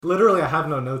Literally, I have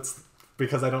no notes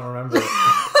because I don't remember it. You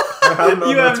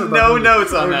have no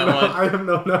notes on that one. I have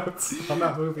no notes on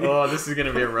that movie. Oh, this is going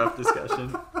to be a rough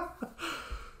discussion.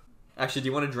 Actually, do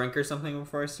you want a drink or something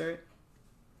before I start?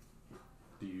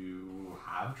 Do you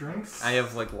have drinks? I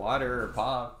have, like, water or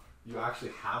pop. You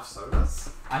actually have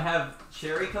sodas? I have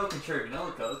cherry Coke and cherry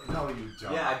vanilla Coke. No, you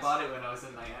don't. Yeah, I bought it when I was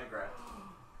in Niagara.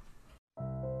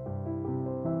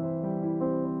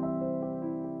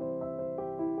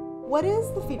 What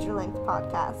is the feature-length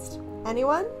podcast?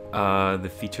 Anyone? The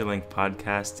feature-length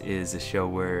podcast is a show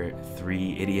where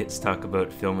three idiots talk about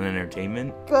film and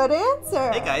entertainment. Good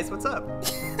answer. Hey guys, what's up?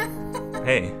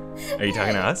 Hey, are you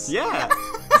talking to us? Yeah.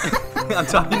 I'm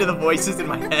talking to the voices in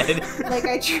my head. Like,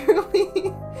 I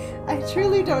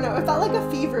truly don't know. It felt like a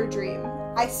fever dream.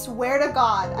 I swear to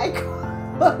God, I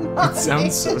could not It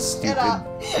sounds so stupid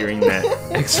hearing that.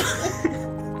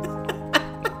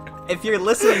 If you're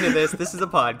listening to this is a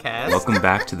podcast. Welcome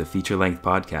back to the feature-length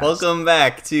podcast. Welcome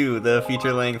back to the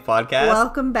feature-length podcast.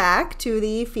 Welcome back to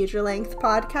the feature-length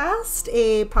podcast,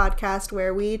 a podcast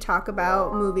where we talk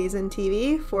about movies and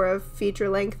TV for a feature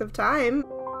length of time.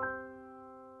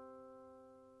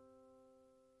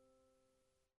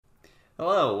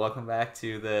 Hello, welcome back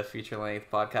to the feature-length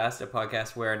podcast, a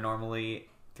podcast where normally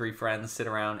three friends sit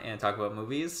around and talk about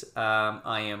movies.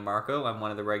 I am Marco. I'm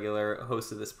one of the regular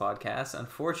hosts of this podcast.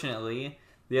 Unfortunately,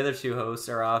 the other two hosts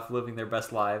are off living their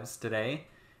best lives today,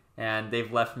 and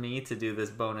they've left me to do this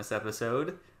bonus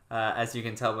episode. As you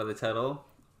can tell by the title,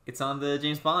 it's on the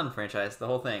James Bond franchise, the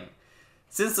whole thing.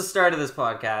 Since the start of this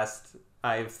podcast,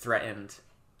 I've threatened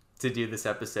to do this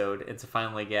episode and to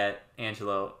finally get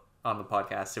Angelo on the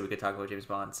podcast so we could talk about James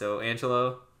Bond. So,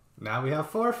 Angelo... Now we have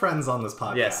four friends on this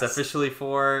podcast. Yes, officially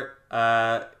four.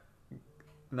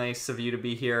 Nice of you to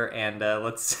be here, and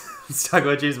let's talk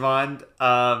about James Bond.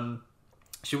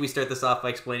 Should we start this off by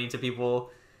explaining to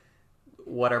people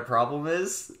what our problem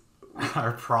is?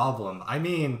 Our problem? I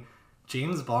mean,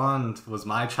 James Bond was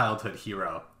my childhood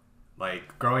hero.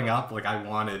 Like, growing up, like, I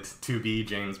wanted to be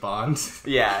James Bond.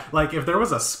 Yeah. Like, if there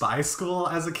was a spy school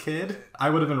as a kid,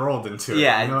 I would have enrolled into it.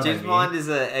 Yeah, you know James what I mean? Bond is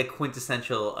a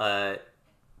quintessential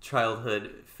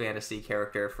childhood fantasy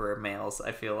character for males,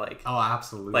 I feel like. Oh,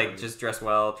 absolutely. Like, just dress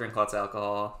well, drink lots of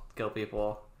alcohol, kill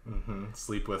people. Mm-hmm.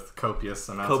 Sleep with copious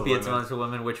amounts of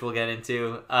women, which we'll get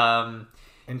into.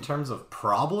 In terms of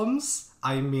problems,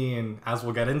 I mean, as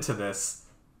we'll get into this,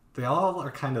 they all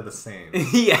are kind of the same.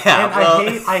 Yeah. And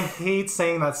well, I hate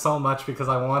saying that so much because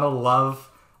I want to love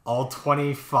all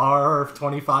 24 or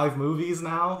 25 movies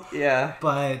now. Yeah.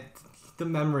 But the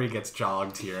memory gets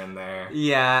jogged here and there.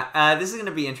 Yeah, this is going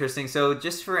to be interesting. So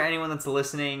just for anyone that's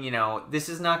listening, you know, this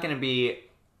is not going to be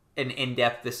an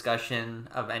in-depth discussion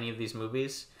of any of these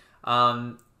movies.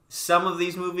 Some of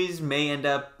these movies we may end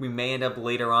up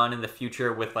later on in the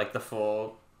future with like the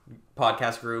full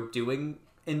podcast group doing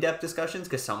in-depth discussions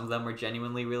because some of them are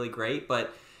genuinely really great.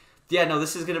 But yeah, no,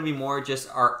 this is going to be more just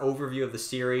our overview of the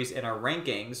series and our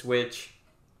rankings, which...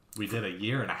 We did a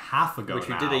year and a half ago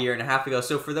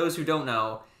So for those who don't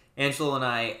know, Angelo and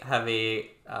I have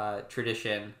a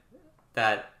tradition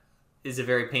that is a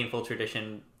very painful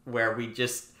tradition where we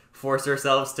just force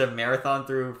ourselves to marathon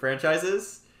through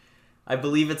franchises. I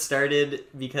believe it started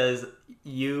because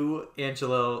you,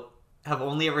 Angelo, have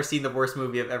only ever seen the worst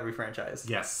movie of every franchise.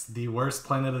 Yes, the worst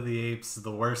Planet of the Apes,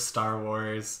 the worst Star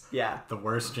Wars, yeah, the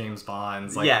worst James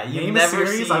Bonds. Like, yeah, name a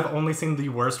series, I've only seen the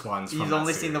worst ones. You've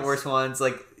only seen the worst ones.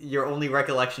 Like, your only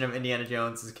recollection of Indiana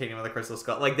Jones is Kingdom of the Crystal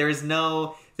Skull. Like, there is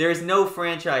no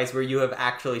franchise where you have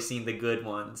actually seen the good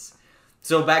ones.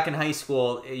 So back in high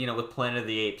school, you know, with Planet of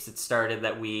the Apes, it started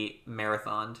that we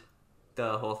marathoned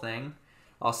the whole thing,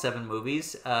 all 7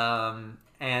 movies.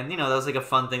 And, you know, that was like a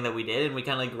fun thing that we did, and we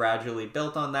kind of like gradually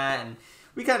built on that, and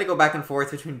we kind of go back and forth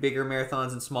between bigger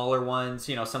marathons and smaller ones.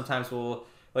 You know, sometimes we'll,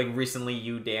 like recently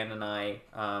you, Dan, and I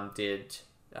did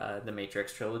the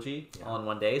Matrix trilogy all in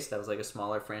one day, so that was like a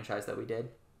smaller franchise that we did.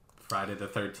 Friday the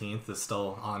 13th is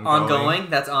still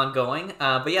ongoing. That's ongoing.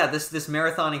 But yeah, this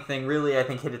marathoning thing really, I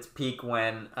think, hit its peak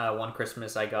when one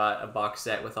Christmas I got a box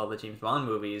set with all the James Bond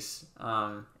movies,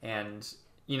 and...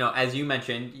 You know, as you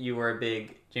mentioned, you were a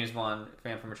big James Bond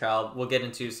fan from a child. We'll get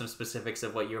into some specifics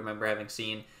of what you remember having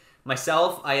seen.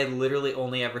 Myself, I had literally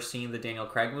only ever seen the Daniel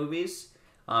Craig movies,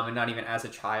 and not even as a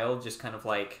child, just kind of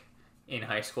like in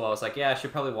high school. I was like, yeah, I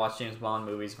should probably watch James Bond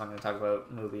movies if I'm going to talk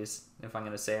about movies, if I'm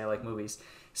going to say I like movies.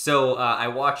 So I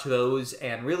watched those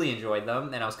and really enjoyed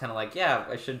them, and I was kind of like, yeah,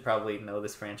 I should probably know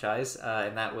this franchise,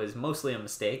 and that was mostly a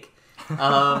mistake.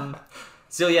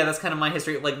 So yeah, that's kind of my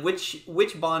history. Like,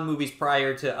 which Bond movies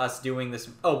prior to us doing this?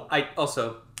 Oh,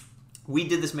 we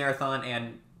did this marathon,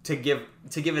 and to give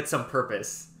it some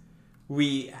purpose,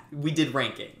 we did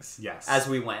rankings. Yes. As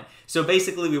we went. So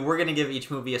basically, we were going to give each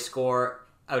movie a score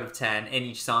out of 10 and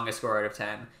each song a score out of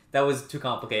 10. That was too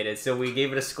complicated. So we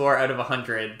gave it a score out of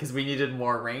 100 because we needed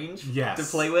more range to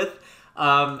play with.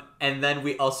 And then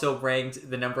we also ranked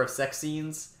the number of sex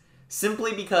scenes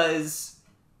simply because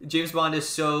James Bond is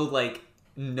so, like,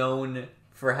 known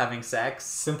for having sex.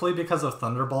 Simply because of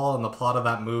Thunderball, and the plot of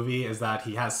that movie is that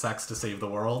he has sex to save the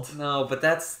world. No, but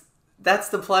that's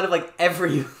the plot of, like,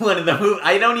 every one of the movies.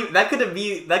 I don't even...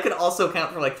 That could also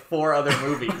count for, like, 4 other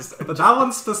movies. But that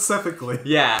one specifically.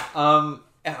 Yeah.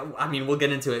 I mean, we'll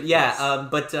get into it. Yeah. Yes.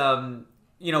 But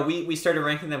you know, we started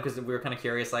ranking them because we were kind of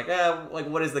curious, like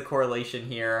what is the correlation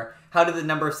here? How did the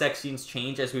number of sex scenes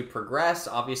change as we progress?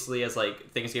 Obviously, as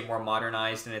like things get more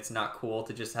modernized, and it's not cool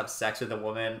to just have sex with a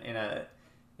woman in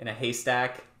a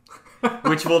haystack,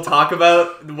 which we'll talk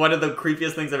about. One of the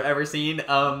creepiest things I've ever seen.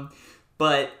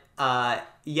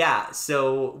 Yeah,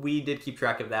 so we did keep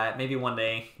track of that. Maybe one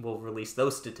day we'll release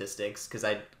those statistics because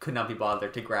I could not be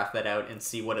bothered to graph that out and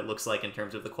see what it looks like in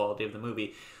terms of the quality of the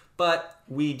movie. But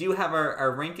we do have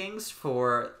our rankings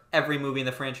for every movie in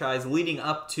the franchise leading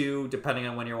up to, depending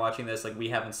on when you're watching this, like we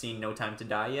haven't seen No Time to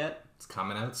Die yet. It's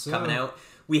coming out soon. Coming out.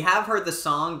 We have heard the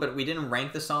song, but we didn't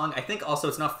rank the song. I think also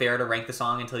it's not fair to rank the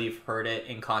song until you've heard it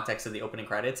in context of the opening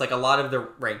credits. Like a lot of the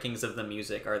rankings of the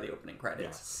music are the opening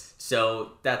credits. Yes.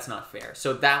 So that's not fair.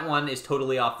 So that one is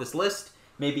totally off this list.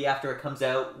 Maybe after it comes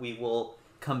out, we will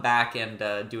come back and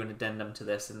do an addendum to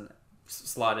this and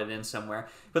slot it in somewhere.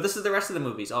 But this is the rest of the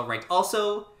movies all ranked.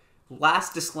 Also,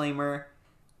 last disclaimer,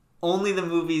 only the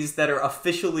movies that are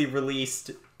officially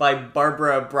released by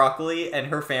Barbara Broccoli and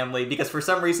her family, because for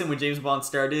some reason when James Bond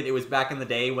started, it was back in the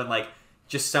day when like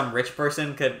just some rich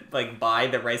person could like buy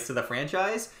the rights to the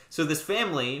franchise. So this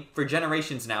family, for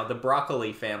generations now, the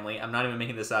Broccoli family, I'm not even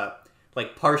making this up,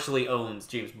 like partially owns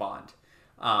James Bond.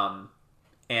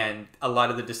 And a lot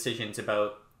of the decisions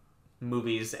about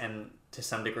movies and to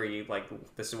some degree, like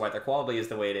this is why their quality is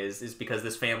the way it is because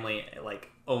this family like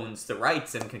owns the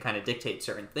rights and can kind of dictate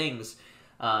certain things.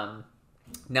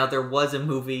 Now there was a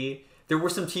movie, there were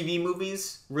some TV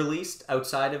movies released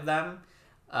outside of them,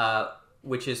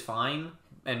 which is fine,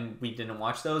 and we didn't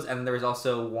watch those. And there was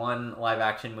also one live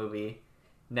action movie,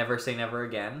 Never Say Never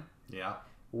Again. Yeah.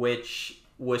 Which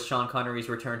was Sean Connery's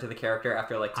return to the character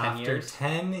after like 10 years. After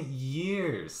 10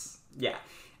 years. Yeah.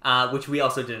 Which we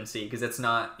also didn't see because it's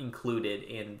not included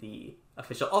in the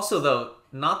official. Also, though,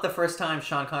 not the first time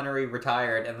Sean Connery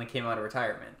retired and then came out of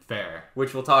retirement. Fair.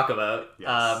 Which we'll talk about.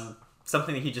 Yes.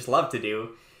 Something that he just loved to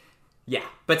do. Yeah.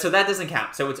 But so that doesn't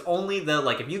count. So it's only the,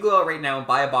 like, if you go out right now and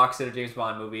buy a box set of James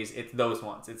Bond movies, it's those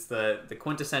ones. It's the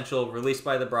quintessential, released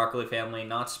by the Broccoli family,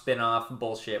 not spin-off,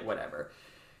 bullshit, whatever.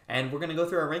 And we're going to go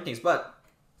through our rankings. But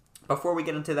before we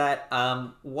get into that,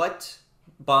 what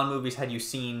Bond movies had you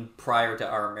seen prior to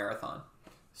our marathon?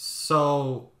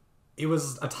 So it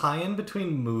was a tie-in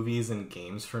between movies and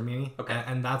games for me. Okay.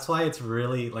 And that's why it's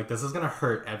really, like, this is going to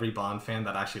hurt every Bond fan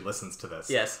that actually listens to this.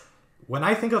 Yes. When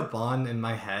I think of Bond in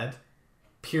my head,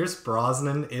 Pierce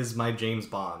Brosnan is my James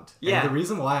Bond. Yeah. And the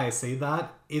reason why I say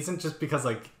that isn't just because,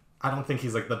 like, I don't think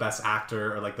he's, like, the best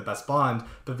actor or, like, the best Bond,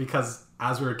 but because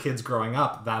as we were kids growing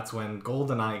up, that's when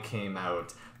GoldenEye came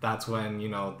out. That's when, you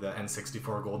know, the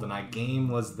N64 GoldenEye game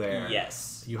was there.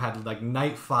 Yes. You had, like,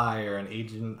 Nightfire and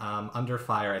Agent Under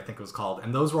Fire, I think it was called.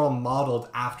 And those were all modeled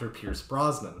after Pierce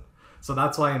Brosnan. So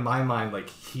that's why, in my mind, like,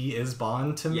 he is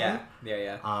Bond to me.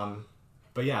 Yeah.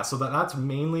 But yeah, so that's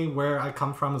mainly where I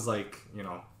come from is, like, you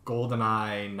know,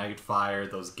 GoldenEye, Nightfire,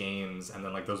 those games, and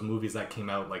then, like, those movies that came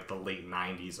out, like, the late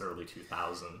 90s, early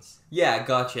 2000s. Yeah,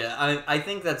 gotcha. I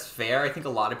think that's fair. I think a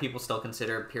lot of people still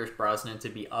consider Pierce Brosnan to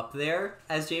be up there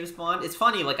as James Bond. It's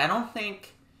funny, like, I don't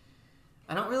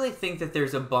really think that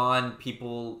there's a Bond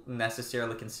people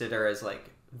necessarily consider as,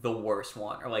 like, the worst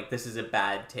one, or, like, this is a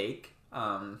bad take.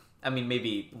 I mean,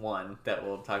 maybe one that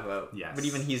we'll talk about. Yes. But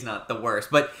even he's not the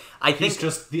worst. But I think... He's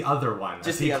just the other one,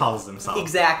 as he calls himself.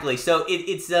 Exactly. So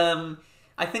it's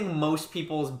I think most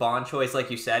people's Bond choice, like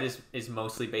you said, is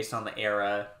mostly based on the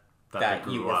era that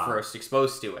you were first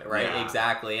exposed to it, right? Yeah.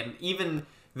 Exactly. And even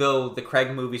though the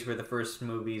Craig movies were the first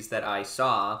movies that I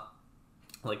saw,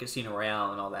 like Casino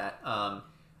Royale and all that,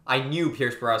 I knew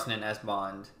Pierce Brosnan as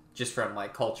Bond just from,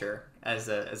 like, culture as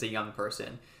a young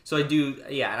person. So I do,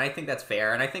 yeah, and I think that's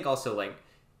fair. And I think also, like,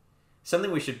 something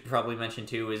we should probably mention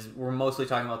too is we're mostly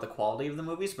talking about the quality of the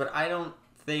movies, but I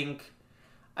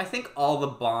think all the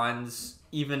Bonds,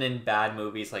 even in bad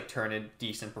movies, like, turn in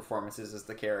decent performances as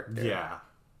the character. Yeah.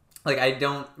 Like, I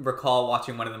don't recall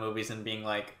watching one of the movies and being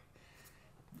like,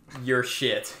 you're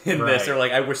shit in this, or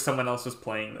like, I wish someone else was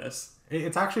playing this.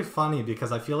 It's actually funny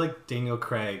because I feel like Daniel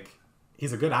Craig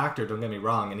he's a good actor, don't get me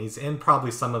wrong, and he's in probably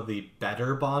some of the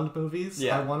better Bond movies,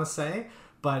 I want to say.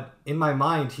 But in my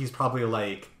mind, he's probably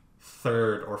like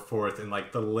third or fourth in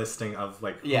like the listing of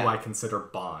like who I consider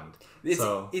Bond.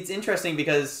 It's interesting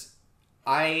because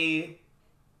I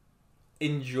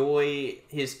enjoy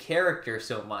his character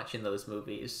so much in those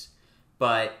movies,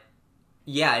 but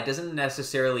yeah, it doesn't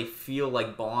necessarily feel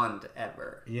like Bond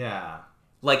ever. Yeah.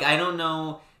 Like, I don't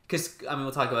know, because, I mean,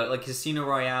 we'll talk about it, like, Casino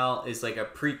Royale is like a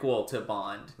prequel to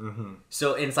Bond. Mm-hmm.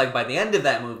 So it's like, by the end of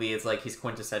that movie, it's like he's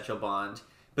quintessential Bond.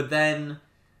 But then,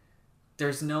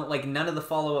 there's no, like, none of the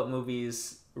follow-up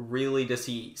movies really does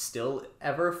he still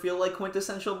ever feel like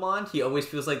quintessential Bond. He always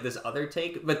feels like this other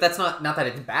take, but that's not that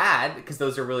it's bad, because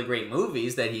those are really great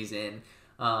movies that he's in.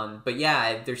 But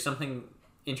yeah, there's something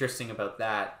interesting about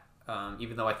that,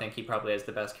 even though I think he probably has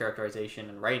the best characterization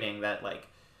and writing, that like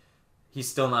he's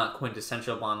still not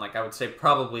quintessential Bond. Like, I would say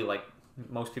probably, like,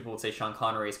 most people would say Sean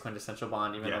Connery is quintessential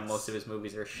Bond, even though most of his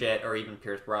movies are shit, or even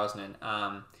Pierce Brosnan.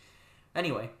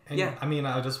 Anyway, and, I mean,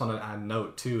 I just want to add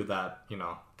note too that, you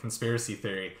know, conspiracy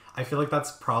theory, I feel like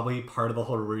that's probably part of the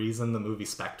whole reason the movie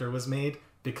Spectre was made,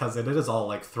 because it is all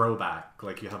like throwback.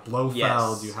 Like, you have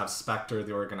Blofeld, you have Spectre,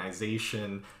 the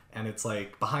organization, and it's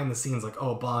like behind the scenes, like,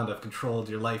 oh, Bond, I've controlled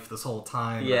your life this whole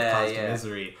time, I've caused you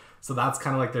misery. So that's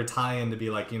kind of like their tie-in to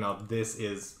be like, you know, this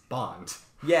is Bond.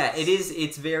 Yeah, it is.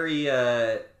 It's very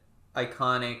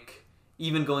iconic.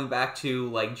 Even going back to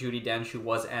like Judi Dench, who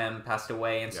was M, passed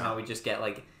away, and so now we just get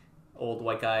like old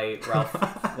white guy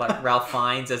Ralph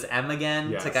Fiennes as M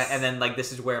again. Yes. It's like, and then like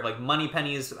this is where like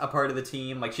Moneypenny is a part of the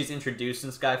team. Like, she's introduced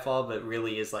in Skyfall, but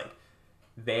really is like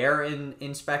there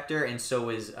in Spectre, and so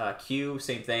is Q.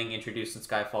 Same thing, introduced in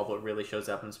Skyfall, but really shows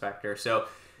up in Spectre. So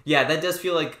yeah, that does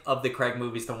feel like, of the Craig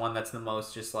movies, the one that's the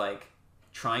most just like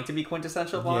trying to be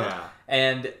quintessential Bond. Yeah.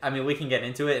 And I mean, we can get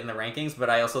into it in the rankings, but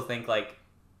I also think like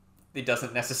it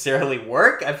doesn't necessarily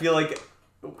work. I feel like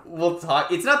we'll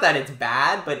talk. It's not that it's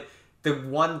bad, but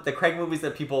the Craig movies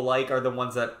that people like are the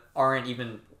ones that aren't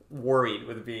even worried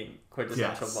with being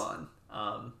quintessential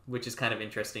Bond, which is kind of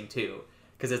interesting too.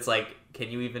 Because it's like, can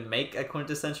you even make a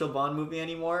quintessential Bond movie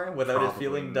anymore without Probably it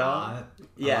feeling not. dumb?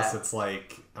 Unless it's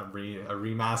like a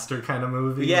remaster kind of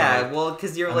movie. Yeah, like well,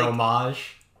 because you're an like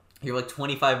homage. You're like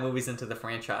 25 movies into the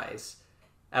franchise.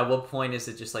 At what point is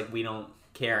it just like we don't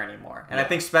care anymore? And I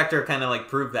think Spectre kind of like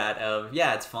proved that. Of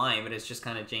it's fine, but it's just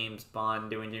kind of James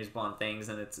Bond doing James Bond things,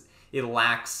 and it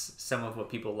lacks some of what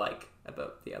people like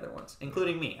about the other ones,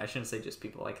 including me. I shouldn't say just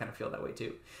people. I kind of feel that way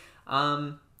too.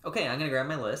 Okay, I'm gonna grab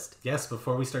my list. Yes,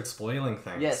 before we start spoiling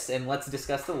things. Yes, and let's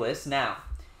discuss the list now.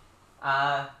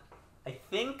 I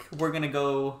think we're gonna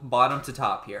go bottom to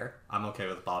top here. I'm okay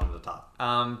with bottom to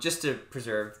top. Just to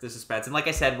preserve the suspense. And like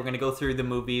I said, we're gonna go through the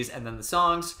movies and then the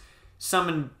songs, some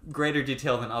in greater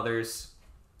detail than others.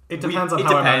 It depends on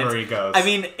how our memory goes. I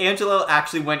mean, Angelo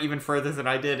actually went even further than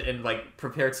I did and like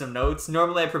prepared some notes.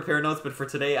 Normally I prepare notes, but for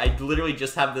today I literally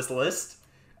just have this list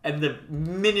and the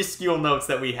minuscule notes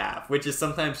that we have, which is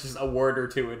sometimes just a word or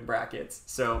two in brackets.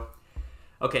 So,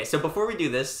 okay, so before we do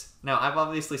this, now I've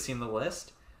obviously seen the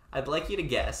list. I'd like you to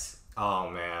guess.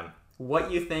 Oh, man. What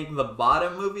you think the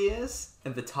bottom movie is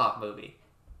and the top movie.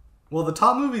 Well, the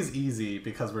top movie's easy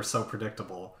because we're so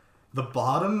predictable. The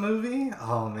bottom movie?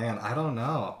 Oh, man, I don't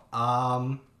know.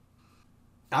 I'm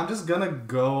just gonna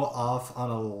go off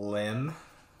on a limb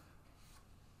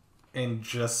and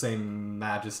just say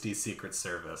Majesty's Secret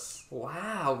Service.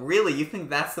 Wow, really? You think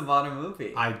that's the bottom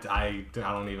movie? I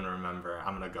don't even remember.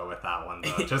 I'm gonna go with that one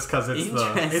though, just because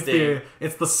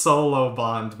it's the solo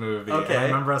Bond movie. Okay. And I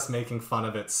remember us making fun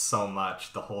of it so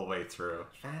much the whole way through.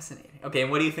 Fascinating. Okay,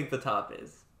 and what do you think the top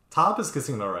is? Top is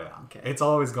Casino Royale. Okay. It's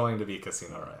always going to be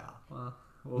Casino Royale.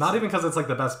 Well, not even because it's like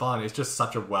the best Bond. It's just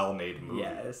such a well-made movie.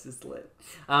 Yeah, this is lit.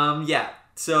 Yeah.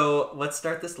 So let's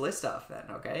start this list off then,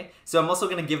 okay? So I'm also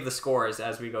going to give the scores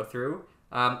as we go through.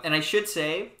 And I should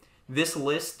say, this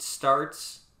list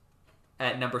starts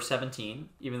at number 17,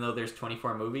 even though there's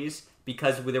 24 movies,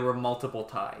 because there were multiple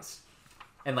ties.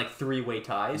 And like three-way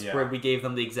ties, where we gave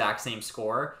them the exact same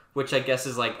score, which I guess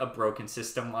is like a broken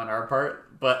system on our part.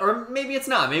 Or maybe it's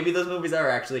not. Maybe those movies are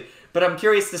actually. But I'm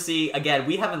curious to see, again,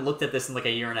 we haven't looked at this in like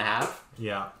a year and a half.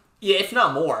 Yeah. Yeah, if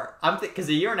not more. Because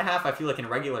a year and a half, I feel like in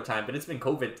regular time, but it's been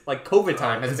COVID. Like COVID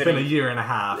time has been a year and a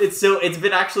half. It's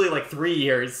been actually like 3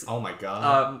 years. Oh my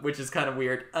god. Which is kind of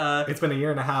weird. It's been a year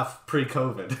and a half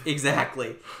pre-COVID.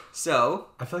 Exactly. So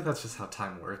I feel like that's just how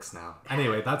time works now.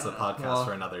 Anyway, that's a podcast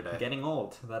for another day. Getting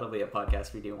old. That'll be a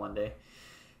podcast we do one day.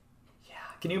 Yeah.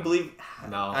 Can you believe?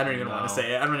 No. I don't even want to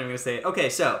say it. I'm not even going to say it. Okay,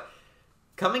 so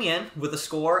coming in with a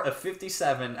score of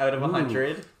 57 out of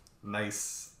 100.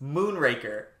 Nice.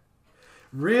 Moonraker.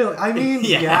 Really? I mean,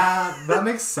 Yeah. yeah, that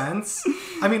makes sense.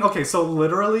 I mean, okay, so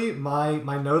literally my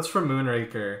notes from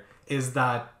Moonraker is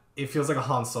that it feels like a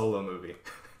Han Solo movie.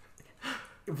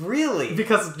 Really?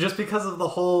 Because of the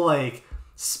whole like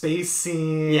space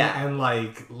scene Yeah. and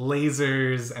like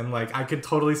lasers and like I could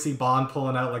totally see Bond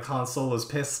pulling out like Han Solo's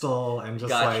pistol and just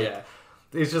Gotcha. like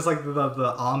it's just like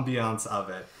the ambiance of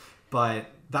it. But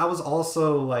that was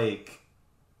also like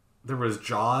there was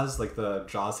Jaws, like the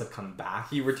Jaws had come back.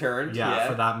 He returned. Yeah,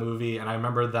 for that movie, and I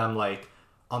remember them like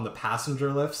on the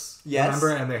passenger lifts. Yes.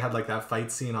 Remember, and they had like that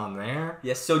fight scene on there.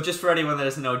 Yes, so just for anyone that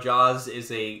doesn't know, Jaws is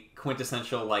a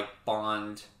quintessential, like,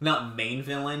 Bond, not main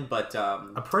villain, but,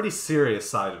 A pretty serious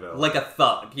side of it. like a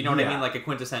thug. You know what I Yeah. mean? Like a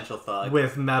quintessential thug.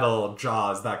 With metal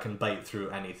jaws that can bite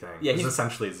through anything. Yeah, It's he's-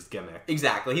 essentially his gimmick.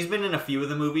 Exactly. He's been in a few of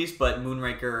the movies, but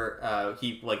Moonraker,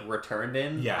 he, like, returned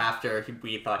in Yeah. after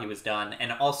we thought he was done.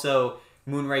 And also,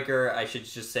 Moonraker, I should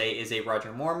just say, is a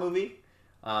Roger Moore movie.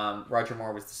 Roger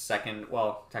Moore was the second,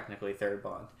 well, technically third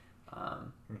Bond.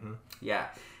 Yeah.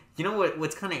 You know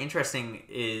what's kind of interesting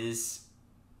is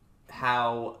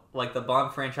how, like, the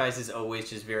Bond franchise is always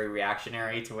just very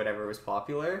reactionary to whatever was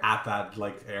popular. At that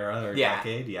like era or Yeah.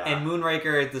 decade, yeah. And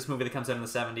Moonraker, this movie that comes out in the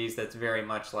 70s, that's very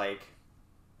much like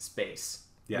space.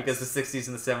 Yes. Because the 60s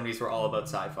and the 70s were all about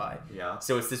sci-fi. Yeah.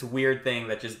 So it's this weird thing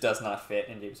that just does not fit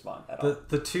in James Bond at all.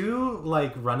 The two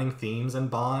like running themes in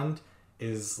Bond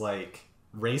is like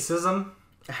racism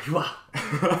Wow.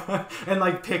 and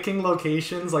like picking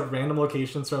locations, like random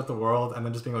locations throughout the world, and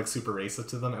then just being like super racist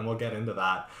to them, and we'll get into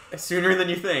that Sooner than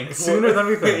you think. sooner than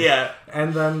we think. Yeah.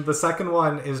 And then the second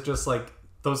one is just like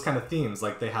those kind of themes,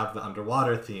 like they have the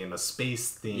underwater theme, a space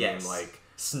theme, Yes. like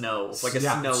Snow. Like a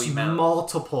yeah, snowy mountain.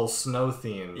 multiple snow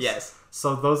themes. Yes.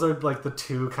 So those are like the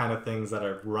two kind of things that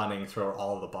are running through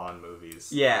all the Bond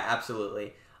movies. Yeah,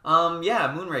 absolutely.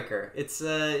 Yeah, Moonraker. It's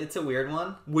a weird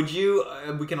one. Would you?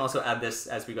 We can also add this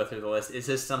as we go through the list. Is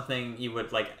this something you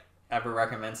would like ever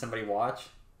recommend somebody watch?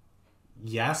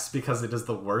 Yes, because it is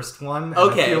the worst one. And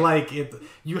Okay. I feel like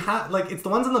you have like it's the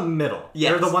ones in the middle.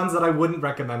 Yes. They're the ones that I wouldn't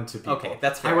recommend to people. Okay,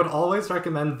 that's fair. I would always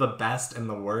recommend the best and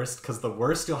the worst, because the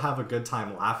worst you'll have a good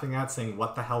time laughing at, saying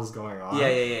what the hell's going on. Yeah.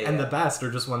 And the best are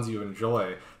just ones you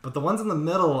enjoy. But the ones in the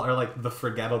middle are like the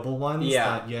forgettable ones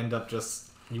that you end up just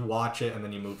you watch it and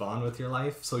then you move on with your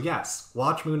life. So yes,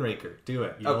 watch Moonraker. Do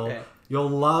it. You'll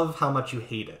love how much you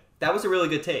hate it. That was a really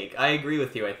good take. I agree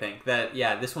with you. I think that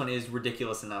this one is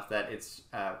ridiculous enough that it's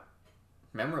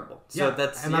memorable. So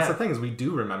that's the thing is we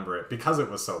do remember it because it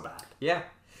was so bad. Yeah.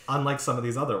 Unlike some of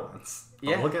these other ones.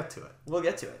 But we'll get to it. We'll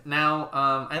get to it. Now,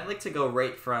 I'd like to go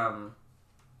right from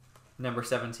number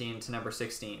 17 to number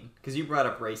 16 because you brought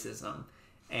up racism,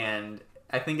 and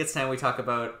I think it's time we talk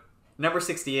about number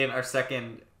 16, our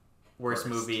second worst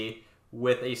movie,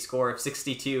 with a score of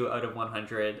 62 out of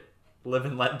 100. Live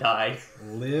and Let Die.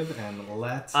 Live and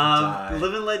Let Die.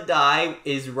 Live and Let Die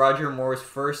is Roger Moore's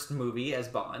first movie as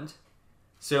Bond.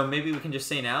 So maybe we can just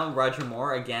say now, Roger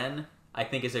Moore, again, I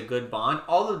think is a good Bond.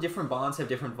 All the different Bonds have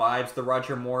different vibes. The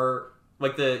Roger Moore,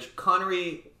 like the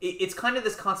Connery, it's kind of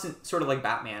this constant, sort of like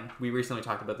Batman. We recently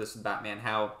talked about this with Batman,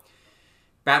 how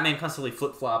Batman constantly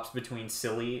flip-flops between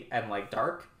silly and like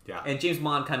dark. Yeah. And James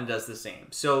Bond kind of does the same.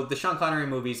 So the Sean Connery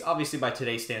movies, obviously by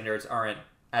today's standards, aren't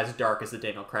as dark as the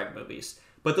Daniel Craig movies.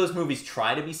 But those movies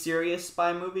try to be serious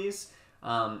spy movies.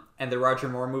 And the Roger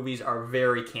Moore movies are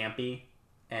very campy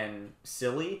and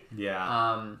silly.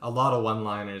 Yeah. A lot of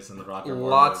one-liners in the Roger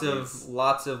Moore movies.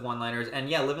 Lots of one-liners. And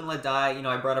yeah, Live and Let Die,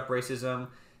 I brought up racism.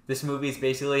 This movie is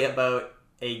basically about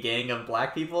a gang of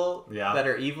black people that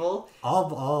are evil.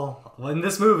 All in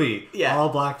this movie, all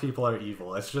black people are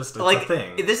evil. It's a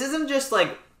thing. This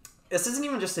isn't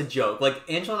even just a joke. Like,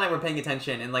 Angelo and I were paying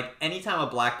attention, and like anytime a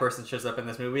black person shows up in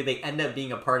this movie, they end up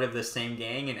being a part of the same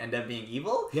gang and end up being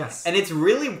evil. Yes. And it's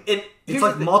really it's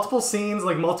like multiple scenes,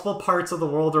 like multiple parts of the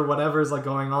world or whatever is like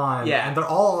going on. Yeah. And they're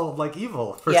all like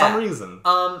evil for some reason.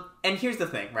 And here's the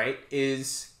thing, right?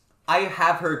 Is I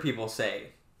have heard people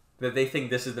say that they think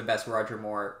this is the best Roger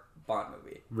Moore Bond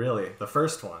movie. Really? The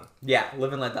first one? Yeah,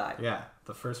 Live and Let Die. Yeah,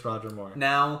 the first Roger Moore.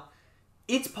 Now,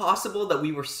 it's possible that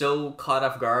we were so caught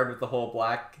off guard with the whole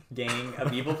black gang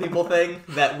of evil people thing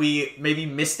that we maybe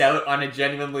missed out on a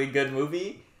genuinely good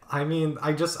movie. I mean, I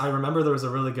remember there was a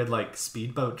really good like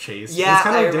speedboat chase. Yeah, it was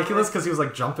kind I of ridiculous because he was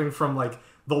like jumping from like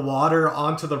the water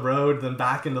onto the road, then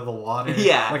back into the water.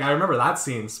 Yeah. Like I remember that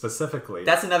scene specifically.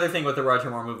 That's another thing with the Roger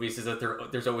Moore movies is that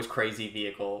there's always crazy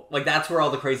vehicle. Like that's where all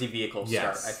the crazy vehicles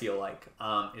start, I feel like,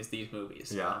 is these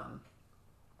movies. Yeah.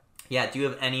 Yeah, do you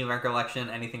have any recollection,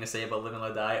 anything to say about Live and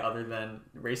Let Die other than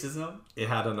racism? It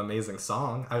had an amazing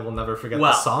song. I will never forget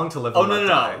Well, the song to Live and Let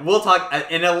Die. No. We'll talk.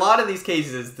 In a lot of these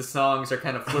cases, the songs are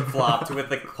kind of flip-flopped with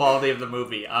the quality of the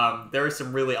movie. There are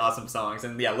some really awesome songs.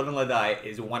 And yeah, Live and Let Die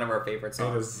is one of our favorite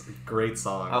songs. It is a great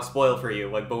song. I'll spoil for you,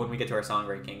 but when we get to our song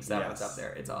rankings, that Yes. one's up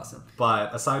there. It's awesome.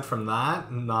 But aside from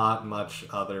that, not much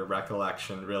other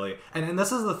recollection, really. And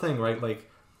this is the thing, right?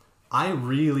 Like, I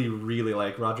really, really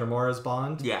like Roger Moore as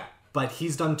Bond. Yeah. But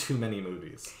he's done too many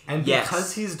movies. And Yes.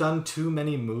 because he's done too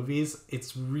many movies,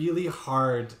 it's really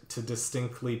hard to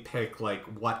distinctly pick, like,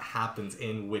 what happens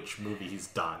in which movie he's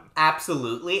done.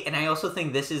 Absolutely. And I also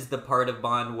think this is the part of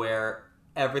Bond where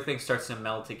everything starts to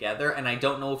meld together. And I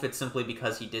don't know if it's simply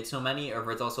because he did so many or if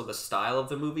it's also the style of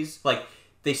the movies. Like,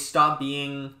 they stop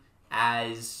being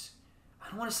as... I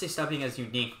don't want to say stop being as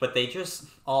unique, but they just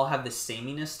all have this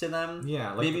sameness to them. Yeah.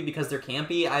 Like Maybe because they're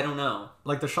campy. I don't know.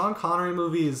 Like, the Sean Connery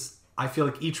movies... I feel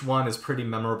like each one is pretty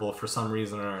memorable for some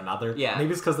reason or another. Yeah.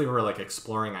 Maybe it's because they were, like,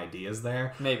 exploring ideas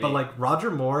there. Maybe. But, like,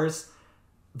 Roger Moore's,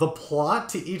 the plot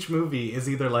to each movie is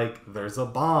either, like, there's a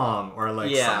bomb, or,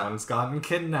 like, someone's gotten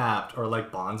kidnapped, or,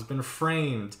 like, Bond's been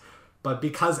framed. But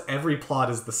because every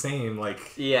plot is the same, like,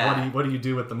 what do you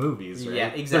do with the movies, right? Yeah,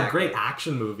 exactly. They're great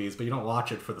action movies, but you don't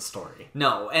watch it for the story.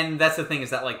 No, and that's the thing is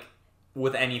that, like,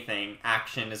 with anything,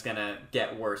 action is gonna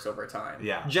get worse over time.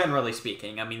 Yeah. Generally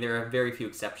speaking. I mean, there are very few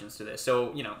exceptions to this.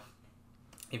 So, you know,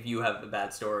 if you have a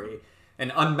bad story, an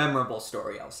unmemorable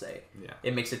story, I'll say,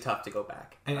 it makes it tough to go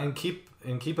back. And keep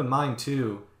in mind,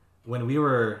 too, when we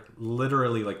were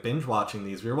literally, like, binge watching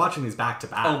these, we were watching these back to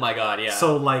back. Oh my god, yeah.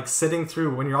 So, like, sitting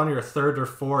through, when you're on your third or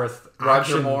fourth Roger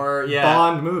action Moore,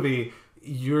 Bond movie,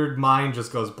 your mind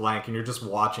just goes blank and you're just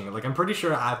watching it. Like, I'm pretty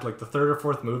sure at, like, the third or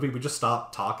fourth movie, we just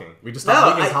stopped talking. We just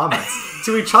stopped making comments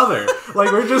to each other.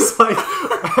 Like, we're just, like,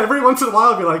 every once in a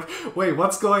while, be like, wait,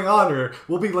 what's going on? Or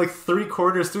we'll be, like,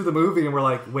 3/4 through the movie and we're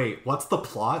like, wait, what's the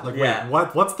plot? Like, wait,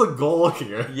 what's the goal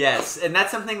here? Yes, and that's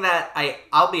something that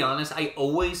I'll be honest, I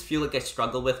always feel like I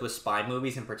struggle with spy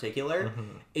movies in particular,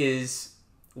 is...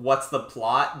 what's the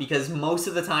plot? Because most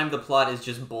of the time the plot is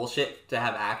just bullshit to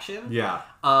have action. Yeah.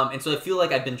 And so I feel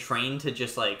like I've been trained to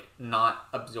just, like, not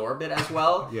absorb it as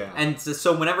well. Yeah. And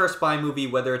so whenever a spy movie,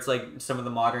 whether it's, like, some of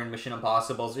the modern Mission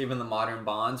Impossibles or even the modern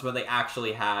Bonds, where they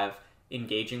actually have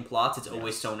engaging plots, it's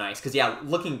always so nice. Because,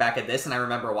 looking back at this, and I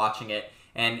remember watching it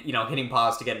and, you know, hitting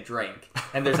pause to get a drink,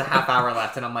 and there's a half hour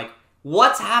left, and I'm like,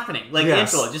 what's happening? Like,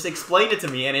 Angelo, just explain it to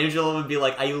me. And Angelo would be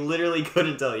like, I literally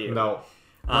couldn't tell you. No.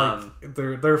 Like,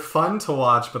 they're fun to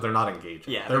watch, but they're not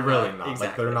engaging. Yeah, they're really not. Exactly.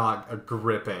 Like, they're not a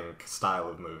gripping style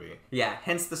of movie. Yeah,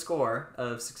 hence the score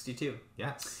of 62.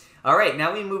 Yes. All right,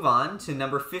 now we move on to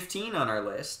number 15 on our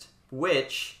list,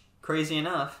 which, crazy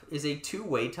enough, is a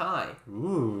two-way tie.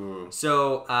 Ooh.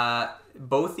 So,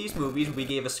 both these movies, we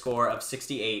gave a score of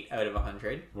 68 out of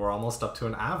 100. We're almost up to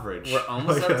an average. We're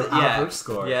almost like up to... an average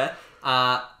score. Yeah.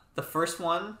 The first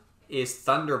one is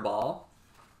Thunderball.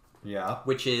 Yeah.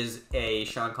 Which is a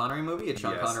Sean Connery movie. It's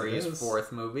Sean Connery's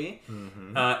fourth movie.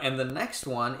 Mm-hmm. And the next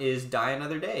one is Die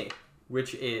Another Day,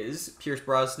 which is Pierce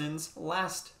Brosnan's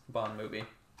last Bond movie.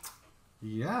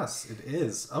 Yes, it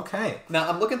is. Okay. Now,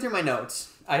 I'm looking through my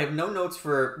notes. I have no notes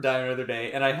for Die Another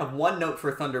Day, and I have one note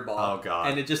for Thunderball. Oh, God.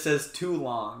 And it just says too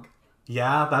long.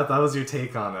 Yeah, that was your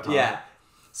take on it, huh? Yeah.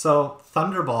 So,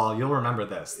 Thunderball, you'll remember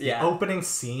this. The Yeah. opening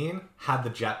scene had the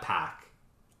jetpack.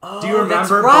 Oh, Do you remember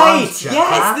that's right. Bond's jetpack?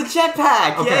 Yes, the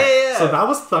jetpack. Okay, Yeah. so that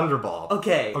was Thunderball.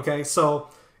 Okay. Okay, so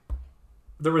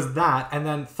there was that, and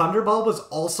then Thunderball was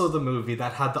also the movie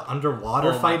that had the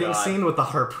underwater fighting scene with the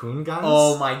harpoon guns.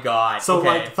 Oh my god. So, okay.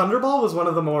 like, Thunderball was one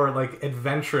of the more, like,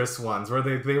 adventurous ones, where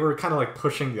they were kind of, like,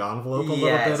 pushing the envelope a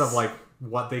little bit of, like,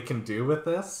 what they can do with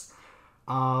this.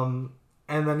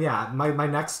 And then, yeah, my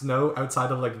next note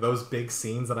outside of, like, those big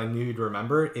scenes that I knew you'd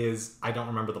remember is I don't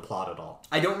remember the plot at all.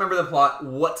 I don't remember the plot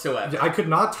whatsoever. I could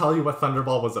not tell you what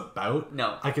Thunderball was about.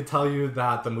 No. I could tell you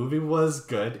that the movie was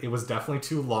good. It was definitely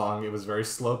too long. It was very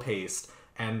slow paced.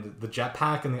 And the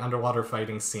jetpack and the underwater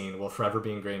fighting scene will forever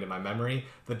be ingrained in my memory.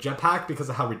 The jetpack because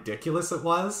of how ridiculous it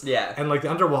was. Yeah. And, like,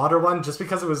 the underwater one just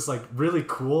because it was, like, really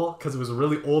cool. Because it was a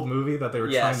really old movie that they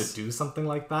were trying to do something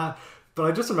like that. But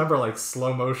I just remember, like,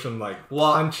 slow motion, like,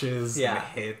 punches and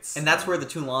hits. And that's where the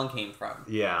too long came from.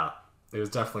 Yeah. It was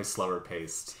definitely slower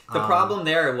paced. The problem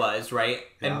there was, right,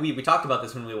 and we talked about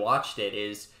this when we watched it,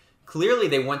 is clearly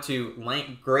they went to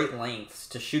great lengths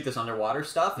to shoot this underwater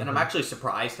stuff, and I'm actually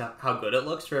surprised how good it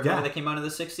looks for a movie that came out in the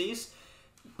 60s.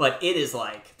 But it is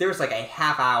like, there's like a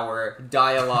half-hour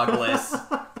dialogue-less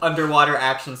underwater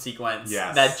action sequence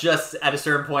that just, at a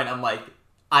certain point, I'm like,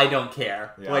 I don't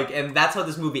care. Yeah. Like, and that's how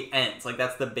this movie ends. Like,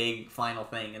 that's the big final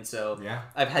thing. And so Yeah.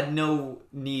 I've had no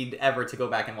need ever to go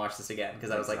back and watch this again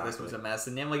because I was like, this was a mess.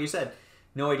 And then, like you said,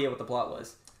 no idea what the plot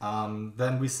was.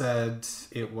 Then we said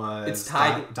it was It's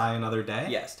tied- Die Another Day?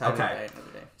 Yes, Tied to Okay. Die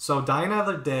Another Day. So Die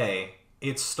Another Day,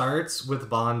 it starts with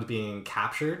Bond being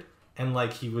captured and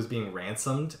like he was being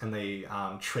ransomed and they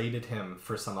traded him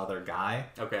for some other guy.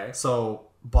 Okay. So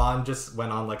Bond just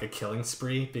went on like a killing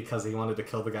spree because he wanted to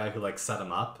kill the guy who like set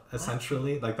him up,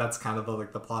 essentially. Like that's kind of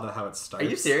the plot of how it starts. Are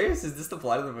you serious? Is this the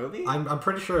plot of the movie? I'm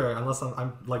pretty sure, unless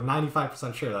I'm like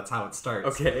 95% sure that's how it starts.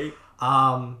 Okay.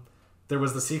 There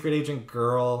was the secret agent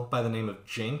girl by the name of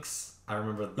Jinx. I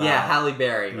remember that. Yeah, Halle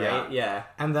Berry, right? Yeah.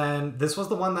 And then this was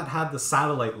the one that had the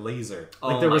satellite laser.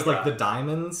 Like Oh there my was like God. the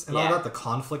diamonds and all Yeah. that, the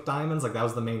conflict diamonds. Like that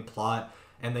was the main plot,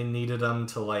 and they needed them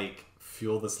to like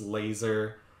fuel this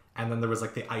laser. And then there was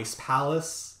like the ice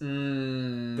palace.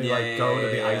 They go to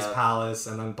the ice palace,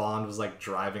 and then Bond was like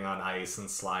driving on ice and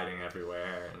sliding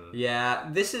everywhere. And Yeah,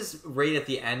 this is right at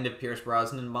the end of Pierce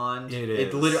Brosnan Bond. It It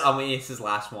is. literally, I mean, it's his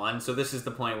last one, so this is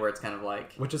the point where it's kind of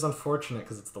like, which is unfortunate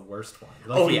because it's the worst one.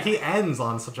 Like, he ends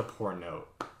on such a poor note.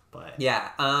 But yeah.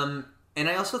 And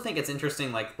I also think it's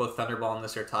interesting, like both Thunderball and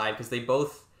this are tied because they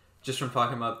both, just from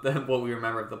talking about what we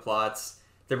remember of the plots,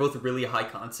 they're both really high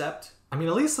concept. I mean,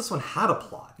 at least this one had a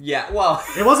plot. Yeah, well,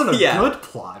 It wasn't a yeah. good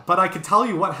plot, but I could tell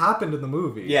you what happened in the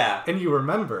movie. Yeah. And you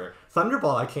remember.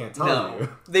 Thunderball, I can't tell you.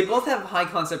 They both have high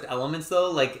concept elements though,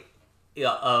 like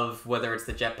of whether it's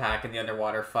the jetpack and the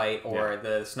underwater fight or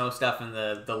the snow stuff and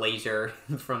the laser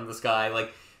from the sky.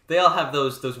 Like they all have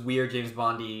those weird James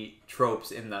Bondy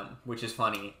tropes in them, which is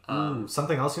funny. Ooh,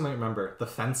 something else you might remember. The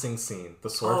fencing scene. The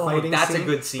sword Oh, fighting that's a scene.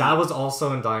 good scene. That was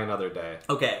also in Die Another Day.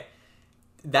 Okay,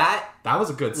 that was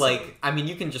a good scene. like I mean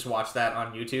you can just watch that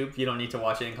on YouTube. You don't need to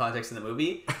watch it in context in the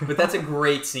movie, but that's a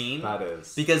great scene. That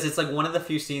is. Because it's like one of the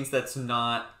few scenes that's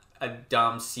not a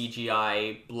dumb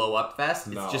CGI blow up fest.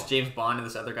 It's No. just James Bond and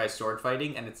this other guy sword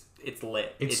fighting, and it's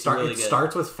lit. It It's really good.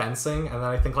 starts with fencing, and then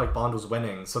I think like Bond was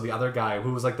winning, so the other guy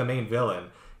who was like the main villain,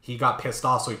 he got pissed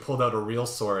off, so he pulled out a real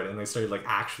sword, and they started like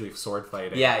actually sword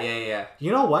fighting. Yeah.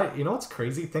 You know what? You know what's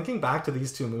crazy? Thinking back to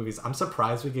these two movies, I'm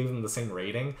surprised we gave them the same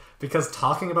rating because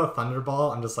talking about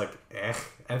Thunderball, I'm just like, eh.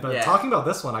 But Yeah. talking about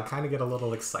this one, I kind of get a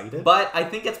little excited. But I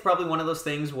think it's probably one of those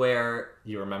things where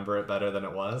You remember it better than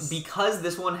it was? because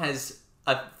this one has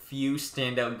a few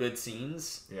standout good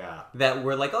scenes Yeah. that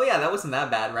we're like, oh yeah, that wasn't that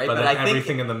bad, right? But then I think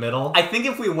everything in the middle? I think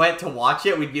if we went to watch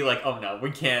it, we'd be like, oh no,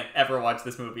 we can't ever watch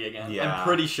this movie again. Yeah. I'm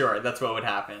pretty sure that's what would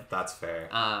happen. That's fair.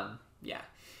 Yeah.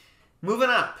 Moving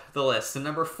up the list to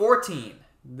number 14.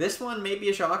 This one may be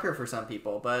a shocker for some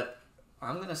people, but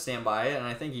I'm going to stand by it, and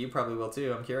I think you probably will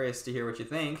too. I'm curious to hear what you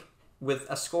think. With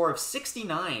a score of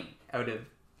 69 out of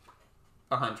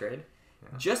 100,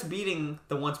 just beating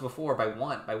the ones before by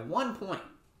 1 point.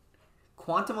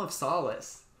 Quantum of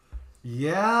Solace.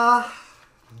 Yeah,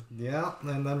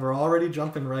 and then we're already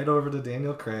jumping right over to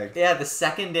Daniel Craig. Yeah, the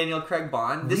second Daniel Craig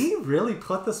Bond. We really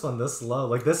put this one this low.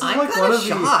 Like this is I'm like kinda one of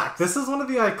shocked. the. This is one of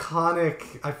the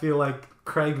iconic. I feel like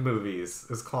Craig movies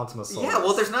is Quantum of Solace. Yeah,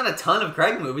 well, there's not a ton of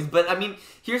Craig movies, but I mean,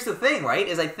 here's the thing, right?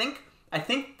 Is I think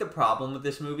the problem with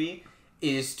this movie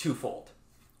is twofold.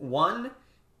 One,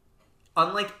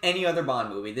 unlike any other Bond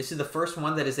movie, this is the first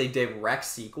one that is a direct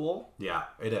sequel Yeah,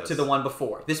 it is to the one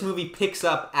before. This movie picks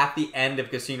up at the end of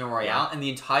Casino Royale, and the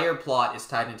entire plot is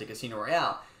tied into Casino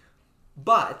Royale.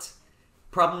 But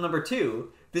problem number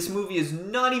two, this movie is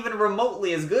not even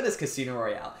remotely as good as Casino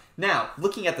Royale. Now,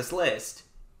 looking at this list,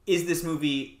 is this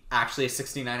movie actually a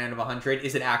 69 out of 100?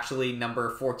 Is it actually number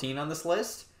 14 on this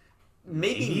list?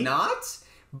 Maybe not,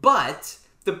 but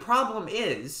the problem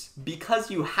is,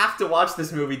 because you have to watch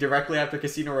this movie directly after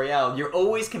Casino Royale, you're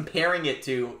always comparing it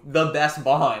to the best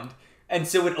Bond, and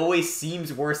so it always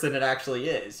seems worse than it actually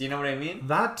is. You know what I mean?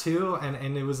 that too,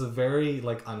 and it was a very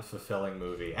like unfulfilling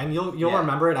movie, and you'll Yeah.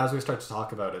 remember it as we start to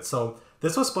talk about it. So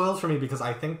this was spoiled for me because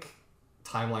I think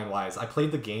timeline wise, I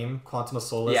played the game Quantum of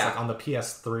Solace like on the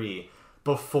PS3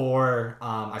 before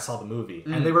I saw the movie,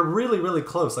 and they were really really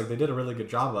close. Like they did a really good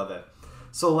job of it.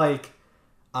 So like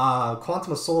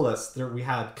Quantum of Solace, there we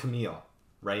had Camille,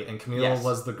 right? And Camille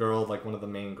was the girl, like one of the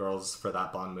main girls for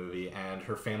that Bond movie, and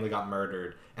her family got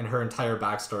murdered, and her entire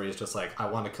backstory is just like, I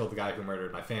want to kill the guy who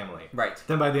murdered my family. Right.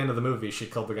 Then by the end of the movie, she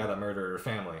killed the guy that murdered her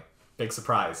family. Big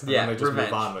surprise. And Yeah, then they just revenge.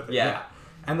 move on with it. Yeah.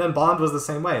 And then Bond was the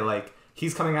same way. Like,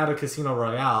 he's coming out of Casino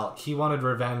Royale. He wanted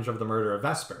revenge of the murder of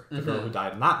Vesper, the girl who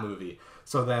died in that movie.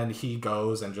 So then he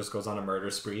goes and just goes on a murder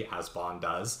spree, as Bond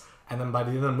does. And then by the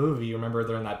end of the movie, you remember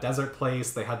they're in that desert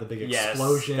place. They had the big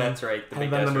explosion. That's right.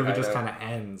 And then the movie just kind of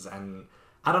ends. And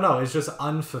I don't know, it's just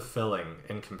unfulfilling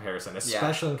in comparison,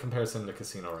 especially in comparison to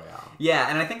Casino Royale. Yeah,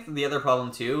 and I think the other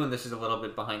problem too, and this is a little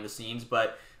bit behind the scenes,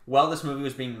 but while this movie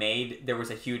was being made, there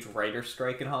was a huge writer's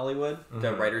strike in Hollywood.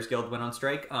 The Writers Guild went on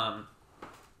strike.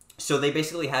 So they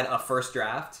basically had a first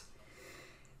draft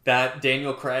that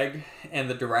Daniel Craig and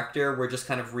the director were just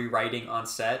kind of rewriting on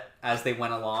set as they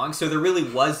went along. So there really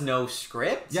was no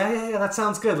script. Yeah, that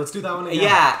sounds good. Let's do that one again.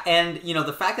 Yeah, and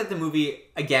the fact that the movie,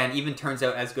 again, even turns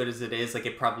out as good as it is, like,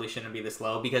 it probably shouldn't be this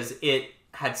low because it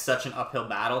had such an uphill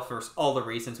battle for all the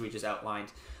reasons we just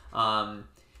outlined.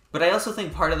 But I also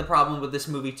think part of the problem with this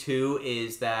movie, too,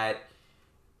 is that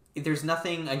there's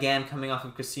nothing, again, coming off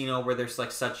of Casino where there's,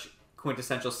 like, such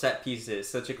quintessential set pieces,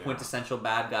 such a quintessential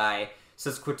bad guy,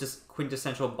 such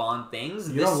quintessential Bond things.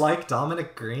 You don't like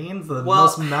Dominic Green, the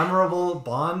most memorable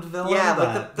Bond villain? Yeah,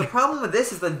 but the problem with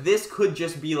this is that this could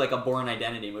just be like a Bourne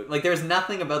Identity movie. Like, there's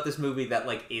nothing about this movie that,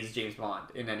 like, is James Bond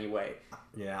in any way.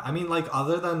 Yeah, I mean, like,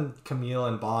 other than Camille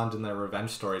and Bond and their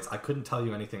revenge stories, I couldn't tell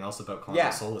you anything else about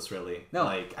Quantum Solace, really. No.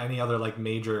 Like, any other, like,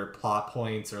 major plot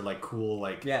points or, like, cool,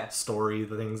 like, story,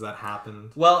 the things that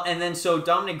happened. Well, and then, so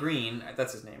Dominic Green,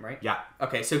 that's his name, right? Yeah.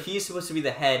 Okay, so he's supposed to be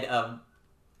the head of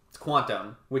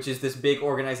Quantum, which is this big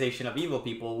organization of evil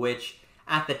people, which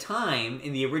at the time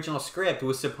in the original script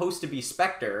was supposed to be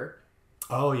Spectre.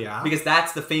 Oh yeah, because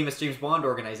that's the famous James Bond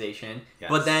organization. Yes.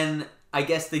 But then I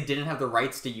guess they didn't have the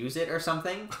rights to use it or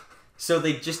something, so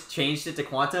they just changed it to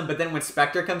Quantum. But then when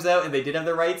Spectre comes out and they did have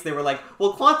the rights, they were like,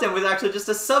 "Well, Quantum was actually just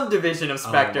a subdivision of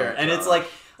Spectre," and it's like.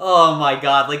 Oh my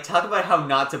god, like, talk about how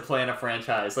not to plan a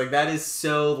franchise. Like, that is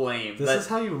so lame. This is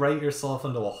how you write yourself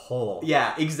into a hole.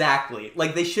 Yeah, exactly.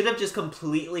 Like, they should have just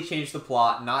completely changed the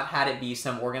plot, not had it be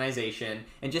some organization,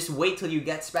 and just wait till you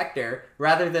get Spectre,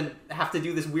 rather than have to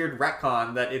do this weird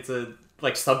retcon that it's a,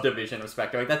 like, subdivision of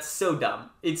Spectre. Like, that's so dumb.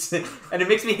 And it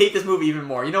makes me hate this movie even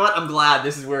more. You know what? I'm glad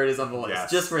this is where it is on the list.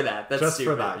 Yes. Just for that. That's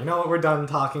stupid. For that. You know what? We're done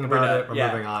talking about it. We're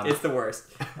moving on. It's the worst.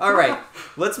 All right.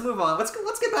 Let's move on. Let's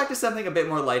get back to something a bit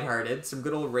more lighthearted. Some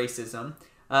good old racism.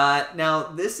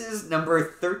 Now, this is number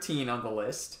 13 on the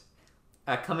list.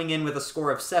 Coming in with a score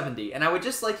of 70. And I would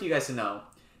just like you guys to know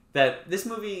that this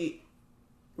movie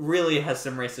really has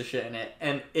some racist shit in it,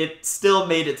 and it still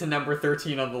made it to number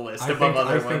 13 on the list above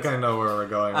other ones. I think I know where we're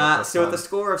going with this So with a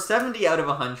score of 70 out of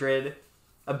 100,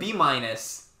 a B-,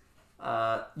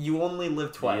 You Only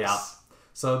Live Twice. Yeah.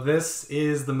 So this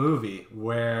is the movie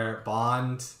where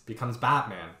Bond becomes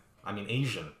Batman. I mean,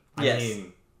 Asian. I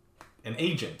mean, an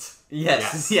agent.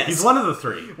 Yes. He's one of the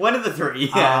three. One of the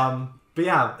three, yeah. But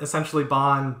yeah, essentially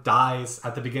Bond dies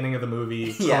at the beginning of the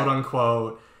movie, quote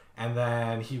unquote, and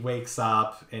then he wakes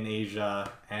up in Asia,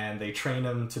 and they train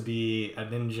him to be a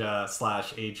ninja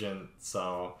 / agent.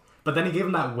 So, but then he gave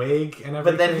him that wig and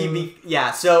everything. But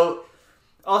then So,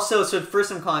 also, for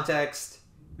some context,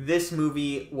 this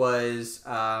movie was.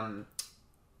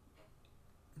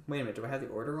 Wait a minute, do I have the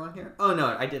order wrong here? Oh no,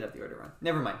 I did have the order wrong.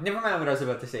 Never mind what I was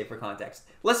about to say for context.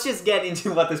 Let's just get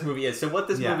into what this movie is. So, what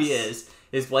this movie is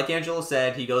like Angelo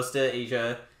said, he goes to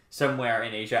Asia. Somewhere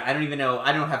in Asia. I don't even know.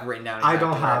 I don't have it written down. Exactly. I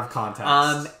don't have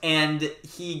context. And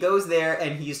he goes there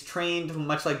and he's trained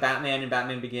much like Batman in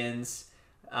Batman Begins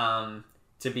to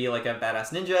be like a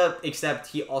badass ninja, except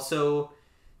he also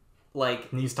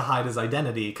needs to hide his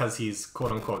identity because he's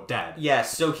quote unquote dead. Yeah,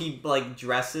 so he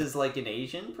dresses like an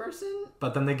Asian person.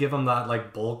 But then they give him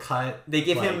that bowl cut. They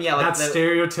give him that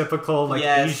stereotypical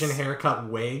Asian haircut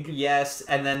wig. Yes,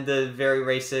 and then the very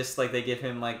racist they give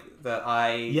him the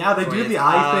eye. Yeah, they do the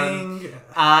eye thing.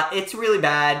 It's really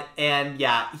bad, and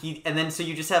so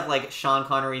you just have Sean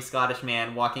Connery, Scottish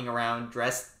man, walking around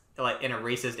dressed in a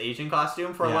racist Asian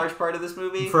costume for a large part of this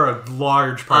movie. For a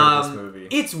large part of this movie,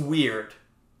 it's weird.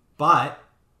 But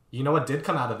you know what did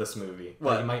come out of this movie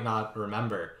that you might not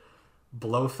remember?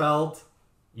 Blofeld.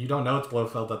 You don't know it's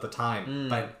Blofeld at the time,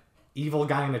 but evil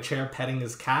guy in a chair petting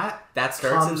his cat. That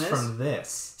starts comes in this? from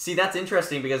this. See, that's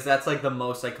interesting because that's the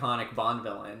most iconic Bond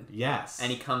villain. Yes,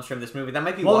 and he comes from this movie. That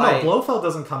might be why. No, Blofeld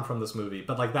doesn't come from this movie,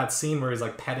 but that scene where he's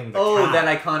petting the cat. Oh,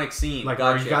 that iconic scene.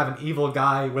 Where you have an evil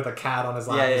guy with a cat on his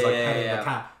lap. He's petting the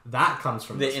cat. That comes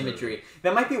from the imagery. Movie.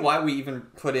 That might be why we even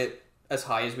put it as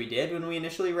high as we did when we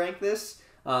initially ranked this.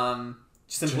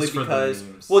 Simply because,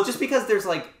 just because there's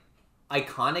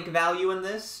iconic value in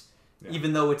this. Yeah.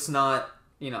 Even though it's not,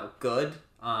 good.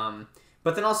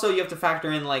 But then also you have to factor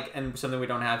in, and something we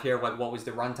don't have here, what was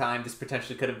the runtime? This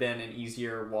potentially could have been an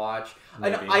easier watch.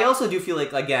 I also do feel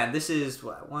again, this is,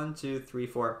 1, 2, 3,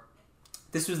 4.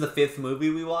 This was the 5th movie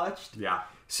we watched. Yeah.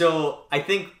 So I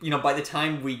think, by the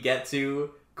time we get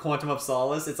to Quantum of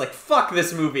Solace, it's like, fuck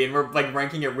this movie, and we're like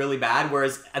ranking it really bad,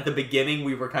 whereas at the beginning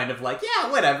we were kind of like,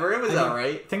 yeah, whatever, it was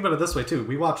alright. Think about it this way too,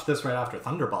 we watched this right after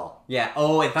Thunderball. Yeah,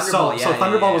 oh, and Thunderball, So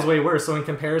Thunderball was way worse, so in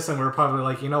comparison we were probably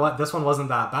like, you know what, this one wasn't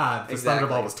that bad, because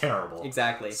Thunderball was terrible.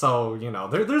 Exactly. So, you know,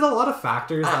 there's a lot of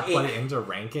factors that play into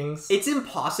rankings. It's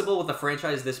impossible with a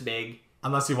franchise this big.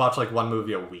 Unless you watch like one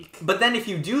movie a week. But then if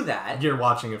you do that... You're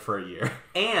watching it for a year.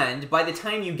 And by the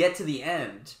time you get to the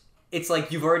end... It's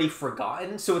like you've already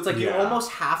forgotten, so it's like you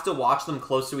almost have to watch them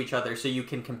close to each other so you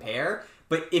can compare.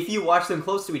 But if you watch them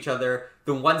close to each other,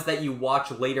 the ones that you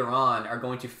watch later on are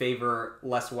going to favor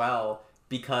less well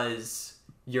because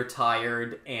you're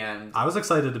tired and... I was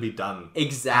excited to be done.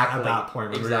 Exactly. At that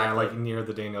point, when we were like near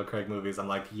the Daniel Craig movies, I'm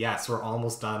like, yes, we're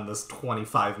almost done this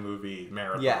 25 movie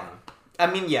marathon. Yeah. I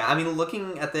mean,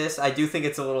 looking at this, I do think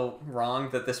it's a little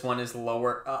wrong that this one is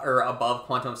lower or above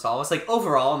Quantum of Solace. Like,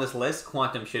 overall on this list,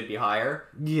 Quantum should be higher.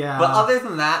 Yeah. But other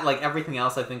than that, like, everything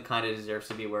else I think kind of deserves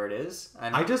to be where it is.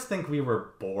 I just think we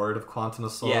were bored of Quantum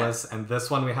of Solace, and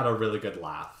this one we had a really good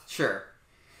laugh. Sure.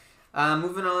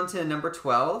 Moving on to number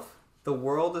 12, The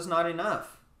World Is Not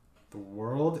Enough. The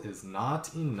World Is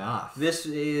Not Enough. This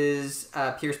is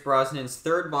Pierce Brosnan's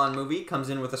third Bond movie. Comes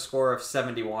in with a score of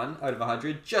 71 out of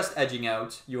 100, just edging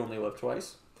out You Only Live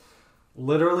Twice.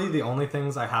 Literally, the only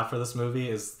things I have for this movie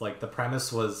is, like, the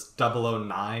premise was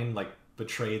 009, like,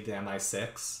 betrayed the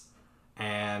MI6.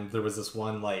 And there was this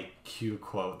one, like, Q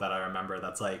quote that I remember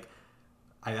that's, like,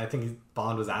 I think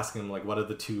Bond was asking him, like, what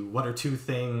are two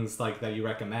things, like, that you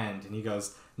recommend? And he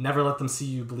goes, never let them see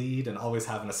you bleed and always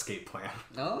have an escape plan.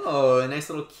 Oh, a nice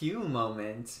little Q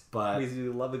moment. But we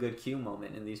do love a good Q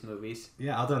moment in these movies.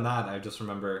 Yeah, other than that, I just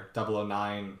remember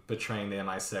 009 betraying the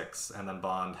MI6 and then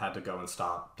Bond had to go and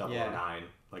stop 009. Yeah.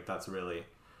 Like, that's really...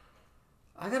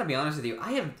 I gotta be honest with you.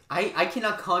 I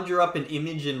cannot conjure up an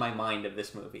image in my mind of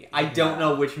this movie. I don't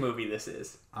know which movie this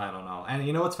is. I don't know. And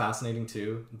you know what's fascinating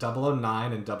too?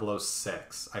 009 and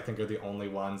 006, I think, are the only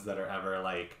ones that are ever,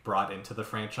 like, brought into the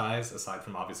franchise, aside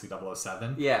from, obviously,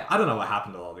 007. Yeah. I don't know what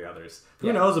happened to all the others.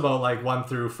 Who knows about, like, 1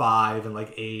 through 5 and,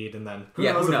 like, 8, and then who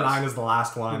knows if 9 is the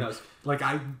last one? Who knows?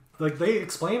 Like, they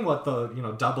explain what the,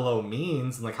 00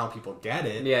 means and, like, how people get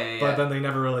it. Yeah. But then they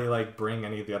never really, like, bring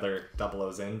any of the other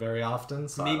 00s in very often.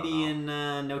 So maybe in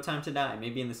No Time to Die.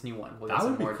 Maybe in this new one. We'll get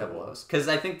some more cool. 00s. Because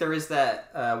I think there is that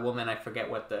woman, I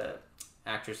forget what the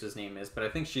actress's name is, but I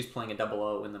think she's playing a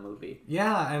 00 in the movie.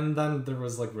 Yeah, and then there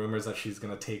was, like, rumors that she's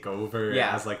going to take over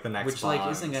as, like, the next Which, Bond.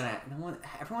 like, isn't going to...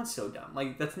 Everyone's so dumb.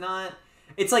 Like, that's not...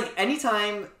 It's like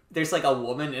anytime there's like a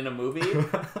woman in a movie,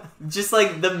 just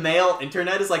like the male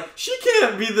internet is like, she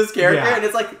can't be this character, and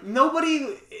it's like nobody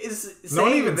is saying no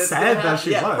one even said that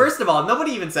she was. First of all,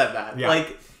 nobody even said that. Yeah.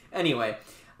 Like, anyway,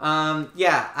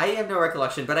 I have no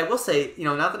recollection, but I will say,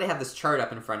 now that I have this chart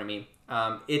up in front of me,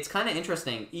 it's kind of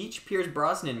interesting. Each Pierce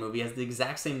Brosnan movie has the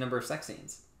exact same number of sex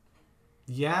scenes.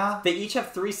 Yeah, they each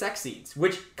have 3 sex scenes,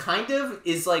 which kind of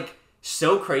is like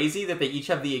so crazy that they each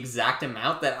have the exact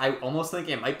amount that I almost think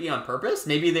it might be on purpose.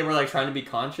 Maybe they were like trying to be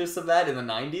conscious of that in the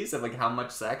 90s of like how much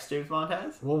sex James Bond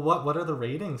has. Well, what are the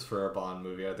ratings for a Bond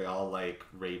movie? Are they all like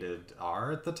rated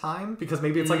R at the time? Because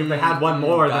maybe it's like if they had one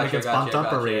more, then it gets bumped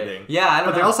up a rating. Yeah, I don't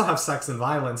know. But they also have sex and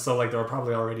violence, so like they were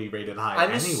probably already rated high anyway.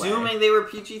 I'm assuming they were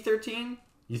PG-13.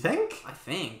 You think? I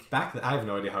think. I have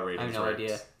no idea how ratings worked. I have no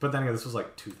idea. But then again, this was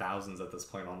like 2000s at this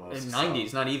point almost.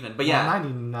 90s, not even. But yeah.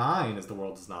 99 is The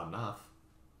World Is Not Enough.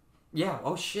 Yeah.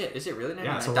 Oh shit. Is it really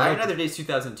 99? Yeah. So Die Another Day is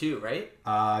 2002, right?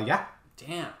 Yeah.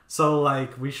 Damn. So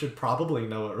like we should probably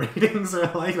know what ratings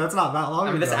are like. That's not that long.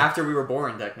 I mean, ago. that's after we were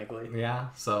born, technically.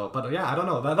 Yeah. So, but yeah, I don't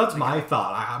know. That's my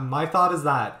thought. My thought is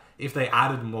that if they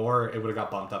added more, it would have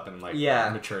got bumped up in like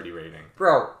maturity rating.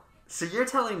 Bro, so you're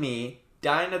telling me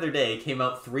Die Another Day came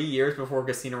out 3 years before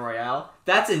Casino Royale?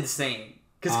 That's insane.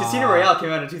 Because Casino Royale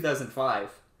came out in 2005.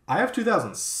 I have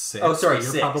 2006. Oh, sorry, you're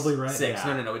 6. Probably right. 6.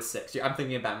 Yeah. No, it's 6. I'm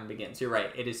thinking of Batman Begins. You're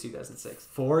right. It is 2006.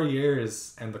 4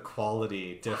 years and the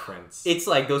quality difference. It's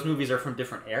like those movies are from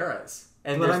different eras.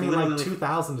 And but I mean, like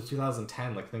 2000 to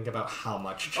 2010. Like, think about how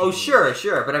much changed. Oh,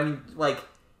 sure. But I mean, like,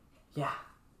 yeah,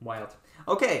 wild.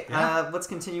 Okay, let's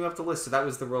continue up the list. So that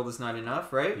was The World Is Not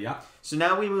Enough, right? Yeah. So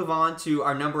now we move on to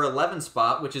our number 11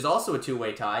 spot, which is also a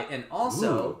two-way tie. And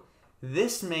also,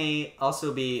 this may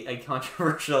also be a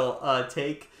controversial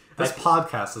take. This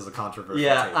podcast is a controversial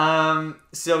take. Yeah.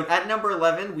 So at number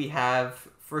 11, we have,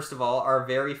 first of all, our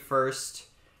very first,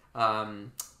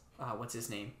 what's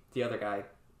his name? The other guy.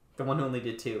 The one who only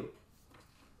did 2.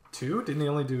 2? Didn't he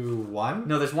only do 1?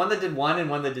 No, there's one that did 1 and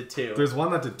one that did 2. There's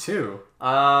one that did 2.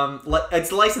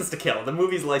 It's License to Kill. The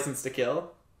movie's License to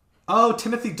Kill. Oh,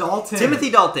 Timothy Dalton. Timothy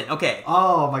Dalton. Okay.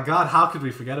 Oh my God, how could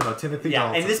we forget about Timothy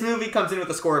Dalton? And this movie comes in with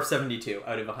a score of 72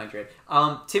 out of 100.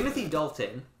 Timothy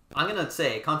Dalton, I'm going to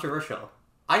say, controversial.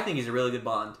 I think he's a really good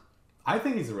Bond. I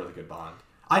think he's a really good Bond.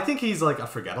 I think he's like a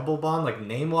forgettable Bond, like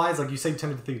name-wise. Like you say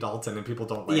Timothy Dalton and people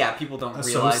don't people don't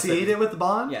associate it with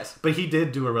Bond. Yes. But he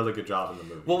did do a really good job in the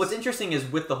movie. Well, what's interesting is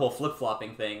with the whole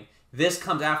flip-flopping thing, this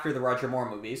comes after the Roger Moore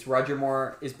movies. Roger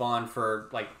Moore is Bond for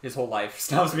like his whole life.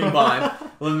 Stops being Bond.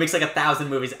 Well, makes like 1,000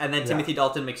 movies. And then Timothy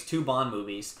Dalton makes 2 Bond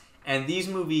movies. And these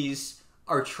movies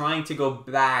are trying to go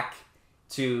back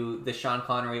to the Sean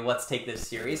Connery, let's take this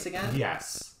serious again.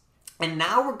 Yes. And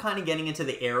now we're kind of getting into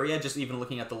the area, just even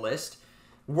looking at the list.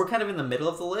 We're kind of in the middle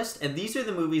of the list, and these are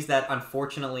the movies that,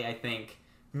 unfortunately, I think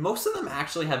most of them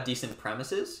actually have decent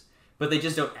premises, but they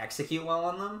just don't execute well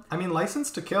on them. I mean,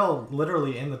 License to Kill,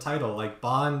 literally in the title, like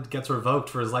Bond gets revoked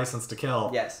for his license to kill.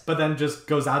 Yes. But then just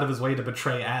goes out of his way to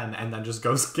betray M, and then just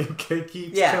goes keeps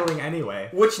killing anyway.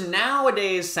 Which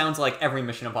nowadays sounds like every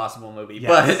Mission Impossible movie,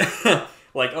 Yes. but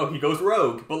like, oh, he goes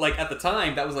rogue. But like at the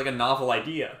time, that was like a novel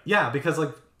idea. Yeah, because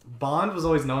like Bond was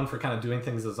always known for kind of doing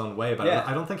things his own way, but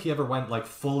I don't think he ever went like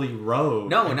fully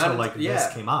rogue until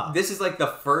this came up. This is like the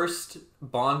first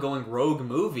Bond going rogue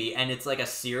movie, and it's like a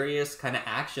serious kind of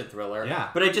action thriller. Yeah.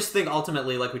 But I just think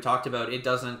ultimately, like we talked about, it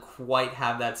doesn't quite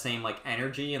have that same like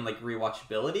energy and like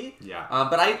rewatchability. Yeah.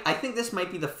 But I think this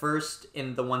might be the first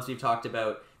in the ones we've talked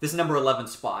about. This is number 11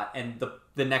 spot, and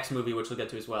the next movie, which we'll get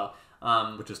to as well.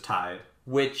 Which is tied.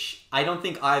 Which I don't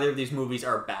think either of these movies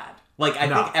are bad. Like, I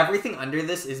think everything under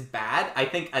this is bad. I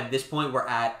think at this point we're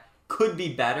at could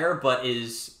be better, but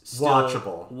is still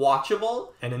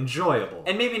watchable. And enjoyable.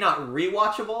 And maybe not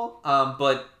rewatchable,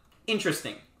 but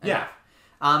interesting. Yeah.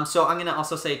 So I'm going to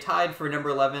also say tied for number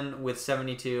 11 with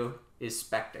 72 is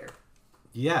Spectre.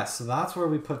 Yeah, so that's where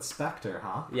we put Spectre,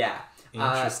 huh? Yeah.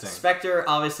 Interesting. Spectre,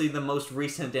 obviously the most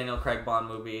recent Daniel Craig Bond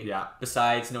movie. Yeah.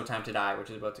 Besides No Time to Die, which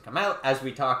is about to come out. As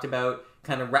we talked about,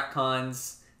 kind of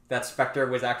retcons that Spectre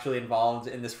was actually involved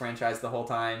in this franchise the whole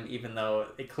time, even though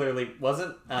it clearly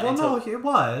wasn't. No, it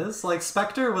was. Like,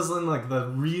 Spectre was in, like, the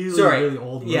really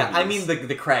old movies. Yeah, I mean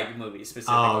the Craig movies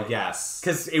specifically. Oh, yes.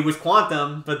 Because it was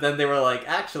Quantum, but then they were like,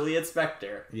 actually, it's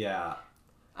Spectre. Yeah.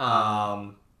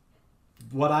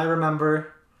 What I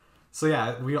remember... So,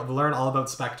 yeah, we learn all about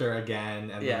Spectre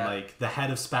again, and then, like, the head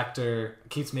of Spectre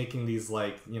keeps making these,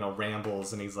 like, you know,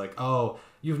 rambles, and he's like, oh...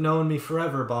 You've known me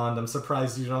forever, Bond. I'm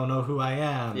surprised you don't know who I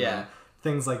am. Yeah. And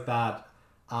things like that.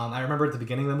 I remember at the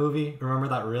beginning of the movie, remember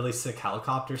that really sick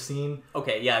helicopter scene?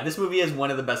 Okay, yeah, this movie is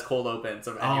one of the best cold opens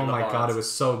of any of the Bonds. Oh my God, it was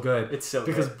so good. It's so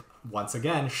because, good. Once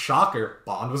again, shocker,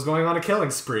 Bond was going on a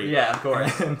killing spree. Yeah, of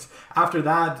course. And after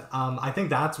that, I think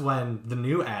that's when the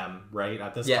new M, right,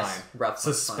 at this time,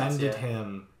 suspended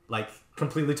him, like,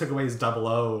 completely took away his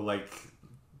 00, like,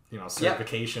 you know,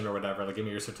 certification or whatever, like, give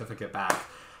me your certificate back.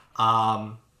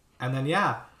 And then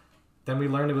then we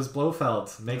learned it was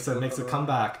Blofeld makes a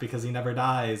comeback because he never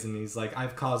dies, and he's like,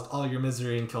 I've caused all your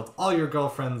misery and killed all your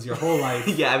girlfriends your whole life.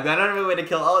 Yeah, I've gone out of my way to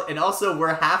kill all, and also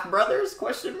we're half brothers? ?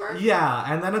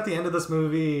 Yeah, and then at the end of this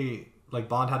movie, like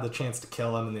Bond had the chance to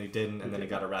kill him and then he didn't, and then he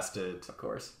got arrested. Of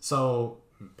course. So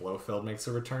Blofeld makes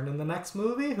a return in the next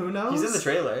movie. Who knows? He's in the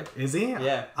trailer. Is he?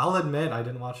 Yeah. I'll admit I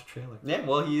didn't watch the trailer. Yeah,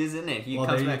 well, he is in it. He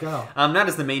comes there back. You go. Not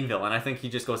as the main villain. I think he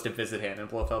just goes to visit him, and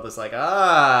Blofeld is like,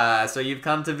 so you've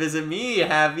come to visit me,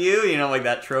 have you? You know, like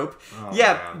that trope. Oh,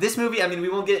 yeah, man. This movie, I mean, we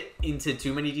won't get into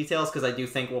too many details because I do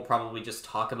think we'll probably just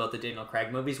talk about the Daniel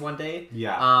Craig movies one day.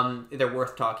 Yeah. They're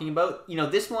worth talking about. You know,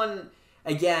 this one,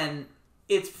 again,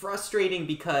 it's frustrating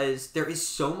because there is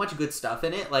so much good stuff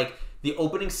in it. Like, the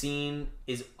opening scene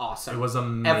is awesome. It was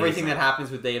amazing. Everything that happens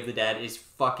with Day of the Dead is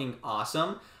fucking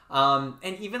awesome.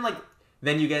 And even like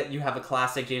then you have a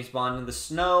classic James Bond in the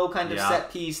snow kind of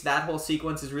set piece. That whole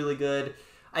sequence is really good.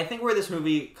 I think where this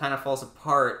movie kind of falls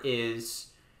apart is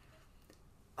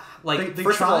like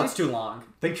first of all, it's too long.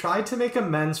 They tried to make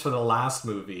amends for the last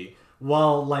movie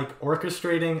while like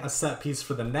orchestrating a set piece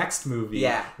for the next movie.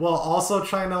 Yeah. While also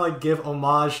trying to like give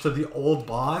homage to the old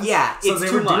Bonds. Yeah, so it's they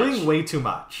too were much. doing way too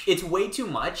much. It's way too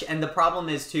much, and the problem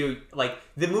is too like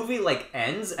the movie like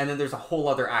ends and then there's a whole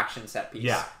other action set piece.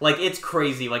 Yeah. Like it's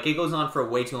crazy. Like it goes on for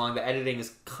way too long. The editing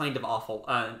is kind of awful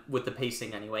with the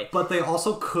pacing anyway. But they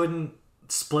also couldn't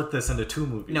split this into 2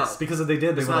 movies. No. Because if they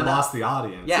did, they would have lost the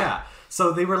audience. Yeah.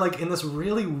 So they were like in this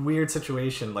really weird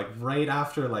situation, like right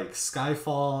after like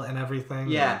Skyfall and everything.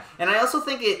 Yeah, and I also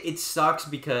think it sucks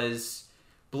because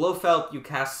Blofeld, you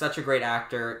cast such a great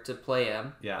actor to play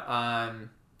him. Yeah. Oh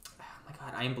my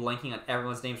God, I am blanking on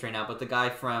everyone's names right now, but the guy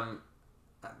from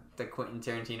the Quentin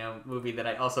Tarantino movie that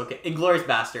I also get, Inglourious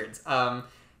Bastards.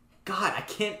 God, I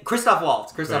can't. Christoph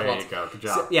Waltz. Christoph There Waltz. you go. Good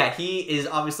job. So, yeah, he is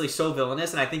obviously so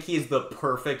villainous, and I think he is the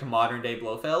perfect modern day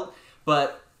Blofeld.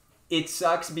 But it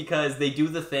sucks because they do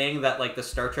the thing that like the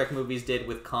Star Trek movies did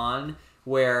with Khan,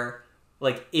 where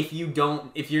like if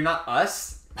you're not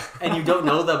us. And you don't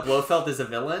know that Blofeld is a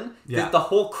villain. Yeah. The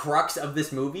whole crux of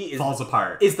this movie falls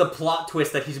apart. Is the plot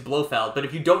twist that he's Blofeld. But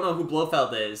if you don't know who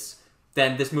Blofeld is,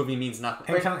 then this movie means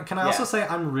nothing. And can I also say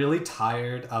I'm really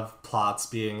tired of plots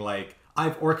being like,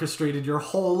 I've orchestrated your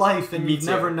whole life and you've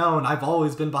never known. I've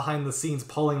always been behind the scenes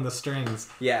pulling the strings.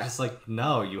 Yeah. Just like,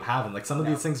 no, you haven't. Like, some of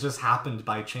these things just happened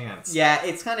by chance. Yeah,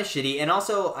 it's kind of shitty. And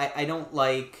also, I don't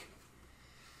like...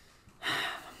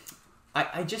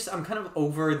 I'm kind of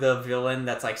over the villain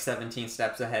that's like 17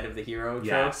 steps ahead of the hero trope.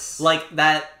 Yes. Like,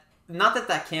 that... Not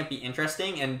that can't be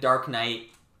interesting, and Dark Knight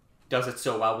does it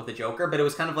so well with the Joker, but it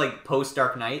was kind of like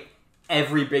post-Dark Knight,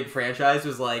 every big franchise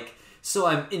was like, so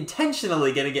I'm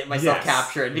intentionally going to get myself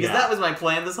captured, because that was my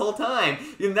plan this whole time.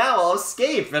 And now I'll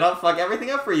escape, and I'll fuck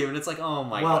everything up for you. And it's like, oh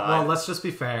my god. Well, let's just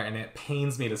be fair, and it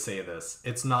pains me to say this.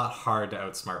 It's not hard to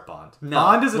outsmart Bond. No.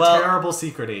 Bond is a terrible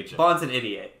secret agent. Bond's an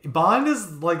idiot. Bond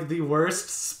is like the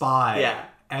worst spy Yeah.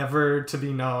 ever to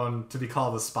be known to be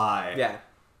called a spy. Yeah.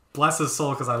 Bless his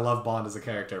soul, because I love Bond as a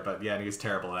character, but yeah, he's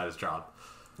terrible at his job.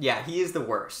 Yeah, he is the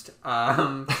worst.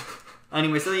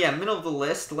 Anyway, so yeah, middle of the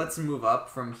list. Let's move up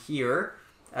from here.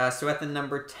 So at the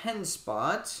number 10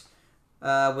 spot,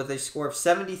 with a score of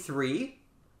 73.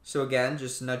 So again,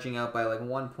 just nudging out by like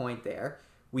 1 point there.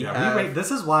 We this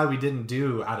is why we didn't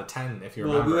do out of 10, if you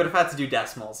remember. Well, we would have had to do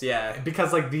decimals, yeah.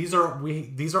 Because like these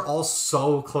are all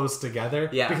so close together.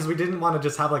 Yeah. Because we didn't want to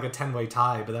just have like a 10-way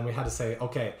tie, but then we had to say,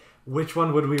 okay, which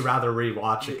one would we rather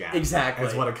rewatch again? Exactly.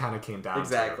 Is what it kind of came down to.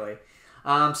 Exactly.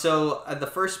 So the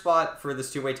first spot for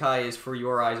this two-way tie is For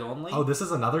Your Eyes Only. Oh, this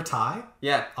is another tie?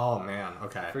 Yeah. Oh, man.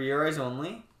 Okay. For Your Eyes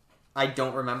Only. I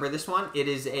don't remember this one. It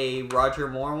is a Roger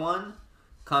Moore one.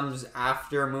 Comes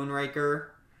after Moonraker.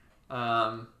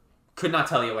 Could not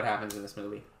tell you what happens in this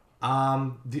movie.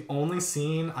 The only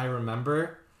scene I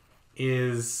remember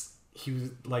is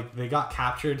they got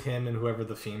captured, him and whoever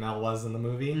the female was in the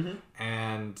movie,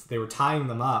 and they were tying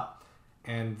them up,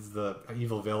 and the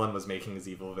evil villain was making his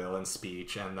evil villain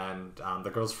speech, and then the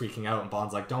girl's freaking out, and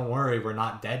Bond's like, don't worry, we're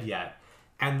not dead yet.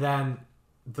 And then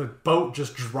the boat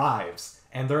just drives,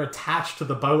 and they're attached to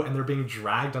the boat, and they're being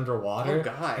dragged underwater. Oh,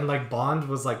 God. And, like, Bond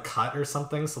was, like, cut or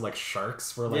something, so, like,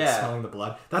 sharks were, like, Yeah. smelling the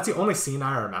blood. That's the only scene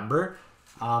I remember.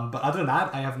 But other than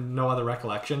that, I have no other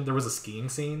recollection. There was a skiing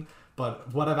scene,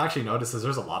 but what I've actually noticed is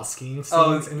there's a lot of skiing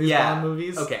scenes in these Bond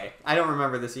movies. Okay, I don't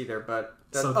remember this either, but...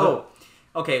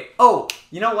 Okay. Oh,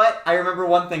 you know what? I remember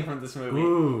one thing from this movie.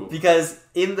 Ooh. Because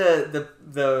in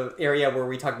the area where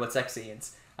we talk about sex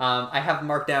scenes, I have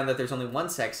marked down that there's only one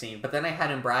sex scene, but then I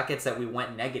had in brackets that we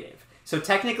went negative. So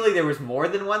technically there was more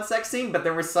than one sex scene, but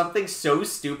there was something so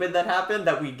stupid that happened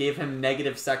that we gave him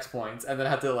negative sex points and then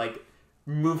had to, like,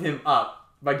 move him up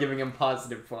by giving him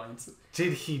positive points.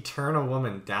 Did he turn a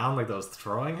woman down like that was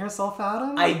throwing herself at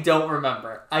him? I don't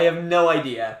remember. I have no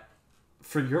idea.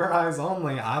 For Your Eyes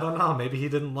Only, I don't know. Maybe he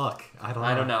didn't look. I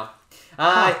don't know.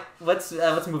 Let's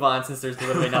move on since there's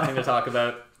literally nothing to talk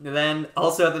about. And then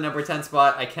also at the number 10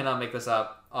 spot, I cannot make this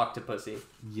up, Octopussy.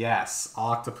 Yes,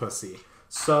 Octopussy.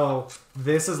 So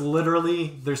this is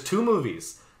literally, there's two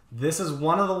movies. This is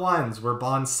one of the ones where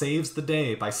Bond saves the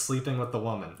day by sleeping with the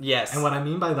woman. Yes. And what I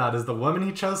mean by that is the woman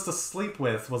he chose to sleep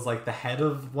with was like the head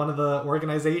of one of the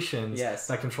organizations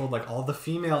that controlled like all the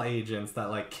female agents that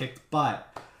like kicked butt.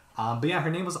 But yeah, her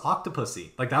name was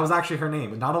Octopussy. Like that was actually her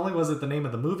name. And not only was it the name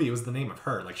of the movie, it was the name of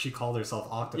her. Like she called herself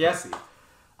Octopussy.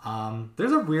 Yeah.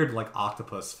 There's a weird like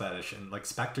octopus fetish, and like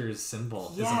Spectre's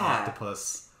symbol is an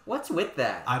octopus. What's with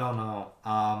that? I don't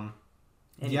know.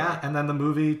 Anyway. Yeah, and then the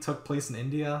movie took place in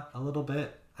India a little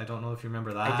bit. I don't know if you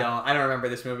remember that. I don't remember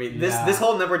this movie. Yeah. This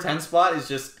whole number 10 spot is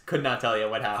just could not tell you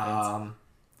what happens.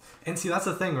 And see, that's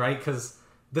the thing, right? Because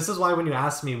this is why when you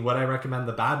ask me would I recommend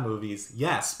the bad movies,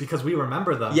 yes, because we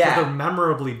remember them. Yeah. They're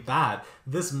memorably bad.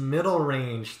 This middle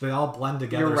range, they all blend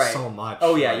together so much.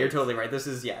 Oh yeah, you're totally right. This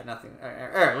is nothing. All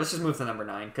right, let's just move to number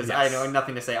 9 because I know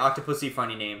nothing to say. Octopussy,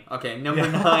 funny name. Okay, number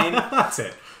 9. That's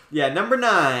it. Yeah, number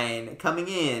 9 coming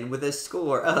in with a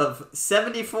score of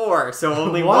 74, so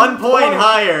only 1 point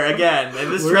higher again.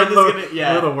 And this trend is gonna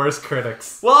we're the worst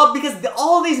critics. Well, because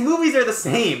all these movies are the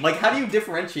same. Like, how do you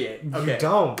differentiate? Okay. You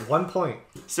don't. 1 point.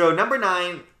 So number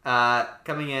 9,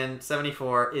 coming in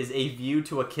 74, is A View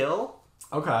to a Kill.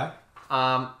 Okay.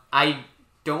 I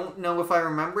don't know if I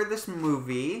remember this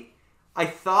movie. I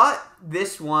thought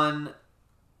this one.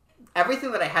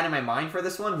 Everything that I had in my mind for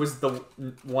this one was the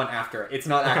one after it. It's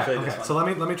not actually this one. So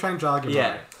let me try and jog your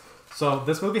memory. So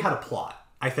this movie had a plot,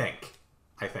 I think.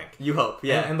 You hope,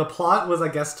 yeah. And the plot was, I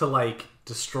guess, to like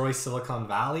destroy Silicon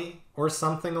Valley or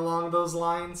something along those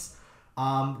lines.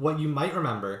 What you might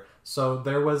remember, so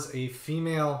there was a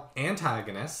female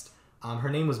antagonist. Her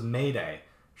name was Mayday.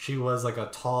 She was like a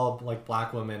tall, like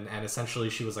black woman, and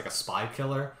essentially she was like a spy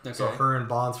killer. Okay. So her and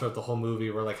Bond throughout the whole movie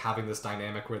were like having this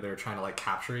dynamic where they were trying to like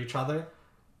capture each other.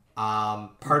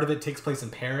 Part of it takes place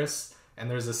in Paris, and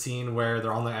there's a scene where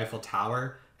they're on the Eiffel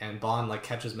Tower, and Bond like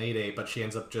catches Mayday, but she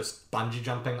ends up just bungee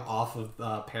jumping off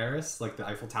of Paris, like the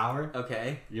Eiffel Tower.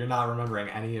 Okay. You're not remembering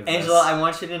any of this. Angela, I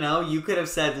want you to know, you could have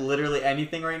said literally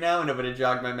anything right now, and it would have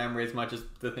jogged my memory as much as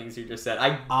the things you just said.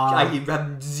 I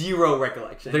have zero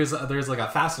recollection. There's like a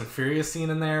Fast and Furious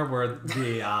scene in there where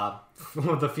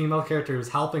the female character who's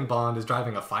helping Bond is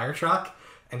driving a fire truck.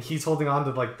 And he's holding on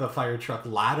to like the fire truck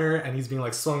ladder, and he's being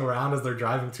like swung around as they're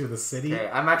driving through the city. Okay,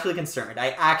 I'm actually concerned.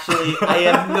 I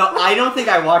don't think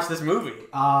I watched this movie.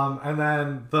 And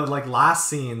then the like last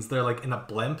scenes, they're like in a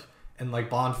blimp, and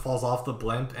like Bond falls off the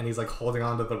blimp, and he's like holding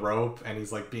onto the rope, and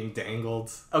he's like being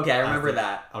dangled. Okay, I remember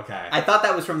that. Okay, I thought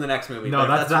that was from the next movie. No,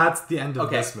 that's the end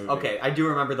of this movie. Okay, I do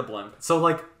remember the blimp. So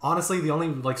like honestly, the only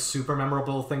like super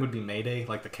memorable thing would be Mayday,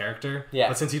 like the character. Yeah.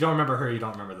 But since you don't remember her, you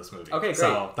don't remember this movie. Okay, great.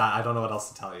 So I don't know what else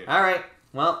to tell you. All right.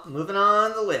 Well, moving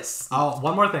on the list. Oh,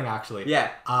 one more thing actually. Yeah.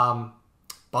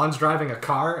 Bond's driving a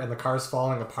car, and the car's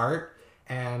falling apart.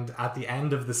 And at the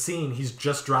end of the scene, he's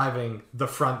just driving the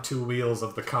front two wheels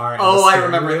of the car. And I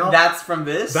remember. That's from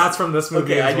this? That's from this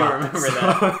movie as well. I do remember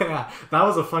that. Yeah, that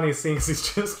was a funny scene because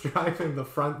he's just driving the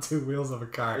front two wheels of a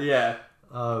car. Yeah.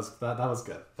 That was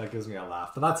good. That gives me a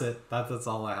laugh. But that's it. That's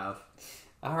all I have.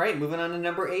 All right, moving on to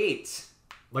number 8.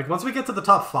 Like, once we get to the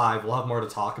top 5, we'll have more to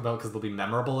talk about because they'll be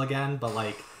memorable again. But,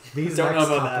 like, these don't next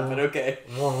know about couple, that, but okay.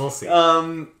 Well, we'll see.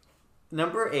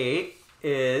 Number 8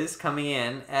 is coming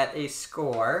in at a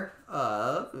score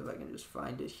of, if I can just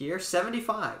find it here,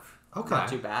 75. Okay. Not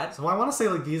too bad. So I want to say,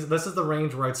 like, this is the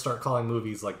range where I'd start calling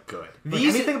movies, like, good. Like,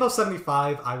 anything above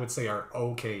 75, I would say are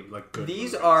okay, like, good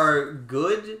These movies. are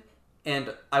good,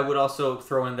 and I would also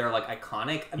throw in there, like,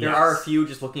 iconic. There are a few,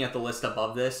 just looking at the list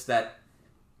above this, that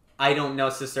I don't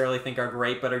necessarily think are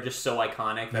great, but are just so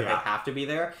iconic that they have to be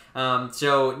there.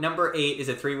 So number 8 is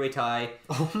a 3-way tie.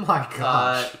 Oh my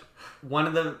gosh. One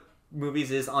of the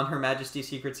movies is On Her Majesty's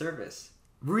Secret Service.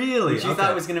 Really? Which you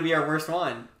thought was going to be our worst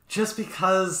one. Just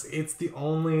because it's the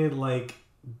only, like...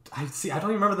 I don't even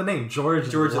remember the name. George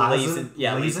Lazenby.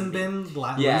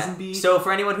 Lazenby. So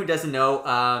for anyone who doesn't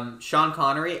know, Sean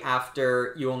Connery,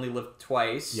 after You Only Live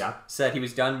Twice, said he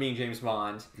was done being James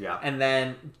Bond. Yeah. And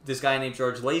then this guy named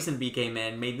George Lazenby came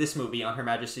in, made this movie On Her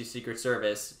Majesty's Secret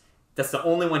Service. That's the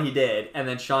only one he did. And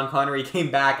then Sean Connery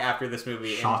came back after this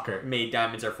movie and made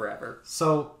Diamonds Are Forever.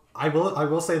 So I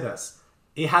will say this.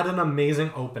 It had an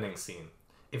amazing opening scene.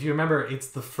 If you remember, it's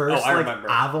the first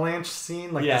avalanche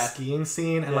scene, like the skiing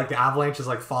scene, and like the avalanche is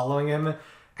like following him,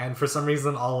 and for some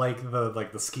reason all the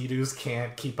ski-doos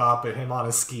can't keep up, and him on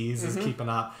his skis is keeping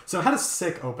up. So it had a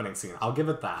sick opening scene. I'll give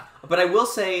it that. But I will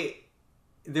say,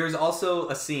 there's also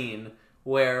a scene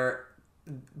where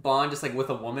Bond is like with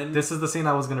a woman. This is the scene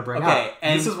I was going to bring up.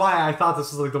 And this is why I thought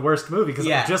this was like the worst movie, because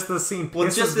just this scene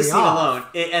pisses me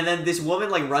off. Alone. And then this woman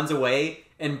like runs away,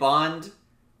 and Bond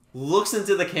looks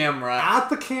into the camera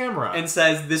and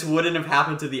says, "This wouldn't have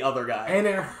happened to the other guy." And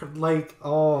it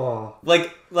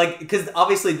because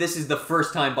obviously this is the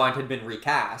first time Bond had been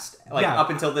recast. Up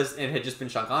until this, it had just been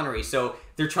Sean Connery. So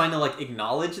they're trying to like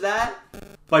acknowledge that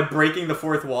by breaking the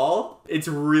fourth wall. It's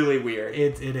really weird.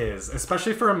 It is,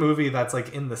 especially for a movie that's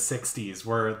like in the 60s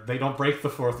where they don't break the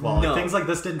fourth wall. No. Like, things like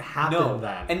this didn't happen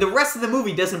then. And the rest of the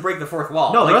movie doesn't break the fourth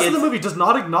wall. No, the rest of the movie does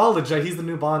not acknowledge that he's the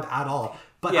new Bond at all.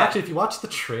 But actually, if you watch the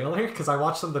trailer, because I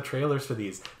watched some of the trailers for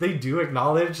these, they do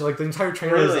acknowledge, like, the entire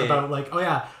trailer is about, like,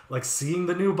 like, seeing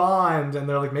the new Bond, and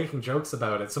they're, like, making jokes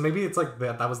about it. So maybe it's, like,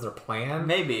 that was their plan.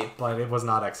 Maybe. But it was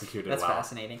not executed well. That's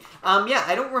fascinating.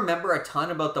 I don't remember a ton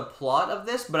about the plot of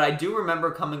this, but I do remember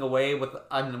coming away with,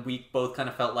 and we both kind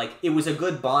of felt like it was a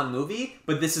good Bond movie,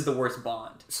 but this is the worst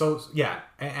Bond. So, yeah.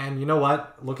 And you know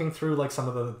what? Looking through, like, some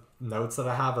of the notes that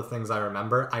I have of things I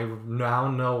remember, I now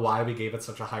know why we gave it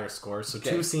such a higher score. So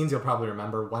 2 scenes you'll probably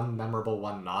remember, one memorable,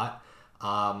 one not.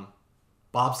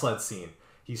 Bobsled scene.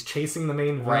 He's chasing the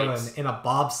main villain in a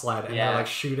bobsled, and they're like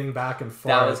shooting back and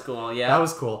forth. That was cool, yeah. That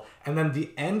was cool. And then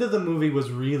the end of the movie was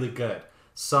really good.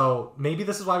 So maybe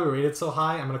this is why we rated so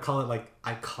high. I'm going to call it like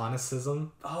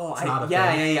iconicism. Oh, I know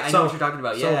what you're talking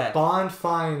about. So Bond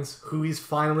finds who he's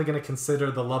finally going to consider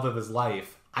the love of his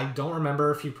life I don't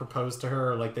remember if he proposed to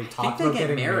her or like they I think talked they about get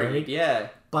getting married. Yeah.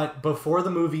 But before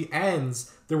the movie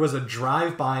ends, there was a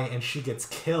drive-by and she gets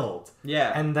killed.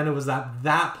 Yeah. And then it was at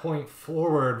that point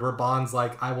forward where Bond's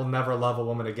like, I will never love a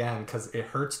woman again because it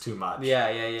hurts too much.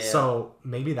 Yeah. So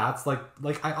maybe that's like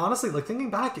I honestly, like thinking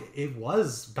back, it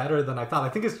was better than I thought. I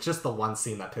think it's just the one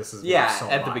scene that pisses me off so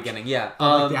much. At the beginning, yeah.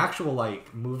 But, like, the actual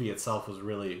like movie itself was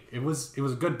really, it was a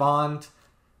good Bond,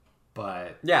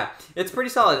 but yeah, it's pretty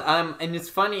solid. And it's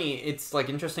funny, it's like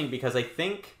interesting because I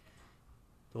think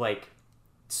like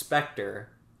Spectre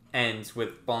ends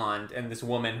with Bond and this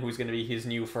woman who's going to be his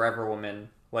new forever woman,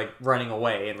 like running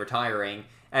away and retiring.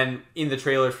 And in the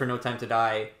trailers for No Time to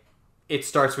Die, it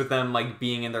starts with them like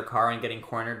being in their car and getting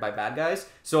cornered by bad guys.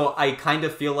 So I kind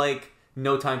of feel like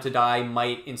No Time to Die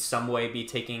might in some way be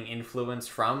taking influence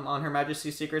from On Her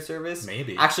Majesty's Secret Service.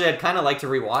 Maybe. Actually, I'd kind of like to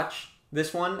rewatch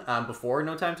this one before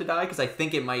No Time to Die because I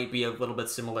think it might be a little bit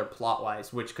similar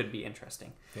plot-wise, which could be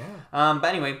interesting. yeah. But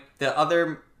anyway,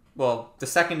 the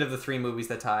second of the three movies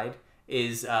that tied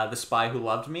is The Spy Who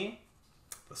Loved Me.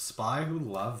 The Spy Who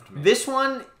Loved Me. This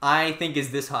one, I think,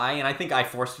 is this high, and I think I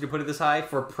forced you to put it this high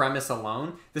for premise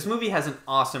alone. This movie has an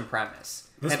awesome premise.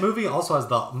 This movie also has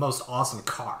the most awesome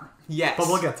car. Yes. But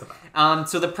we'll get to that.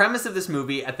 So the premise of this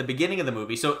movie, at the beginning of the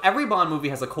movie, so every Bond movie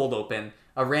has a cold open,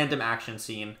 a random action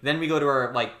scene. Then we go to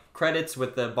our like credits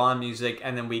with the Bond music,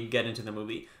 and then we get into the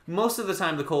movie. Most of the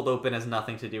time, the cold open has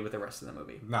nothing to do with the rest of the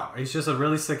movie. No, it's just a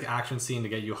really sick action scene to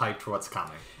get you hyped for what's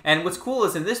coming. And what's cool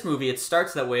is in this movie, it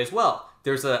starts that way as well.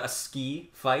 There's a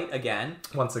ski fight again.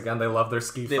 Once again, they love their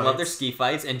ski fights. They love their ski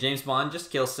fights, and James Bond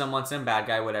just kills someone, some bad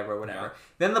guy, whatever. Yeah.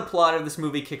 Then the plot of this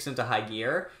movie kicks into high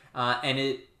gear, and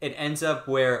it ends up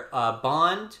where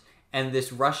Bond and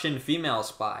this Russian female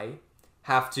spy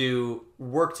have to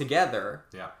work together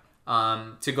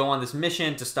to go on this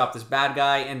mission to stop this bad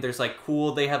guy, and there's like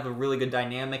they have a really good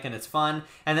dynamic, and it's fun.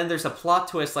 And then there's a plot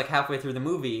twist like halfway through the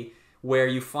movie where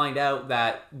you find out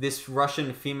that this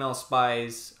Russian female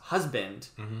spy's husband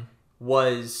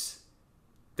was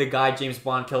the guy James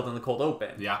Bond killed in the cold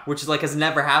open. Yeah. Which is like has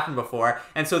never happened before.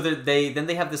 And so they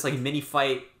have this like mini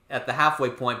fight at the halfway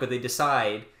point, but they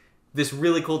decide this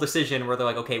really cool decision where they're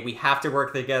like, okay, we have to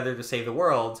work together to save the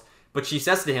world. But she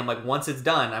says to him, like, once it's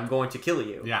done, I'm going to kill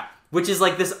you. Yeah. Which is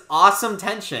like this awesome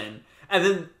tension. And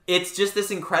then it's just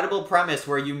this incredible premise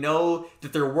where you know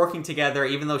that they're working together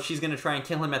even though she's going to try and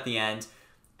kill him at the end.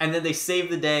 And then they save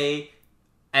the day,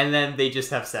 and then they just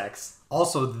have sex.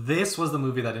 Also, this was the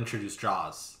movie that introduced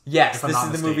Jaws. Yes, if I'm this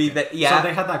not is the movie mistaken. that, So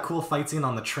they had that cool fight scene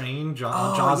on the train,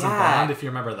 Jaws and yeah. Bond, if you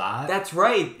remember that. That's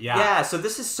right. Yeah. So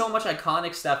this is so much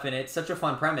iconic stuff in it. Such a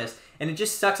fun premise. And it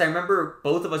just sucks. I remember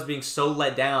both of us being so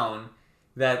let down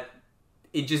that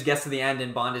it just gets to the end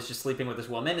and Bond is just sleeping with this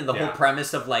woman. And the whole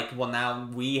premise of like, well, now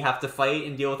we have to fight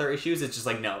and deal with our issues. It's just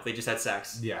like, no, they just had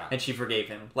sex. Yeah. And she forgave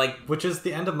him. Like, which is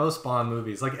the end of most Bond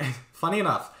movies. Like, funny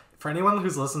enough, for anyone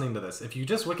who's listening to this, if you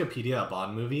just Wikipedia a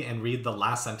Bond movie and read the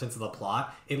last sentence of the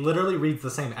plot, it literally reads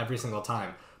the same every single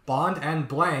time. Bond and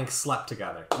blank slept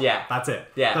together. Yeah. That's it.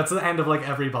 Yeah. That's the end of like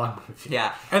every Bond movie.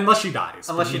 Yeah. Unless she dies.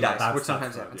 Unless she dies, That's- which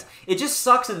sometimes that's- happens. yeah. It just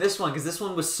sucks in this one because this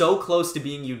one was so close to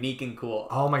being unique and cool.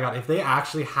 Oh my god, if they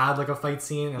actually had like a fight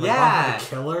scene and like Yeah. Bond had to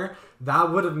kill her,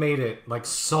 that would have made it like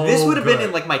so This would have been good.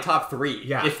 in like my top 3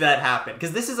 Yeah. if that happened.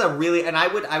 Because this is a really, and I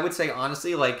would say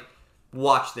honestly, like,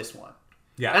 watch this one.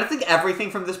 Yeah. I don't think everything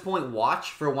from this point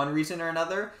watch for one reason or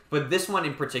another, but this one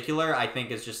in particular, I think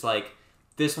is just like,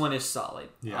 this one is solid.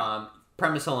 Yeah.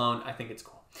 Premise alone, I think it's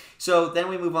cool. So then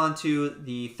we move on to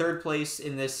the third place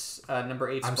in this number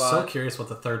 8 I'm spot. so curious what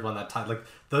the third one that tied. Like,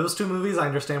 those two movies, I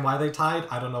understand why they tied.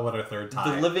 I don't know what our third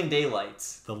tied. The Living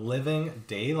Daylights. The Living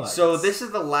Daylights. So this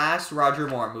is the last Roger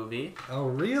Moore movie. Oh,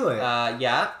 really?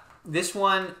 Yeah. This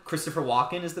one, Christopher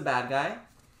Walken is the bad guy.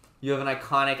 You have an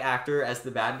iconic actor as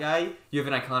the bad guy. You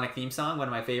have an iconic theme song, one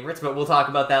of my favorites, but we'll talk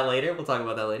about that later.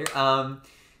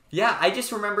 Yeah, I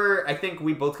just remember, I think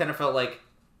we both kind of felt like,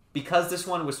 because this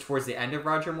one was towards the end of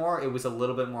Roger Moore, it was a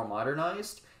little bit more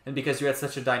modernized. And because you had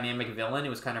such a dynamic villain, it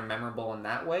was kind of memorable in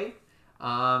that way.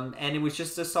 And it was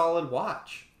just a solid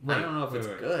watch. I don't know if it's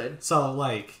good. So,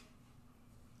 like,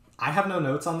 I have no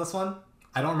notes on this one.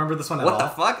 I don't remember this one at all. What the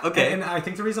fuck? Okay. And I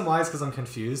think the reason why is because I'm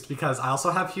confused, because I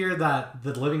also have here that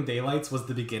The Living Daylights was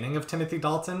the beginning of Timothy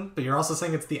Dalton, but you're also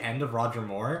saying it's the end of Roger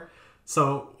Moore.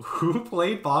 So, who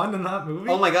played Bond in that movie?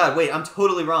 Oh my god, wait, I'm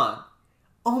totally wrong.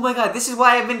 Oh my god, this is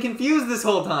why I've been confused this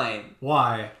whole time.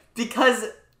 Why? Because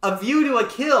A View to a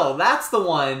Kill, that's the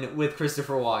one with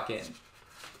Christopher Walken.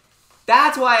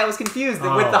 That's why I was confused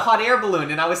with the hot air balloon,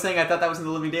 and I was saying I thought that was in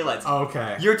The Living Daylights.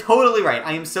 Okay. You're totally right.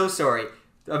 I am so sorry.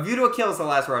 A View to a Kill is the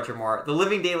last Roger Moore. The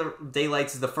Living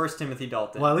Daylights is the first Timothy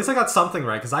Dalton. Well, at least I got something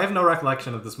right, because I have no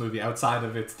recollection of this movie outside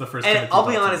of it's the first And Timothy I'll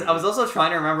be Dalton honest, movie. I was also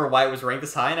trying to remember why it was ranked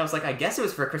this high, and I was like, I guess it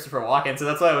was for Christopher Walken, so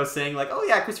that's why I was saying, like, oh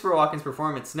yeah, Christopher Walken's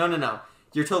performance. No.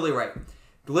 You're totally right.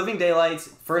 The Living Daylights,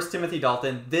 first Timothy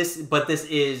Dalton. This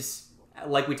is,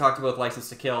 like we talked about with License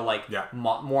to Kill, like,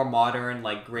 more modern,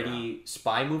 like, gritty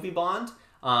spy movie Bond.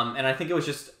 And I think it was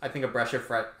just, a breath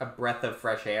of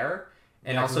fresh air.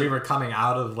 And yeah, also, we were coming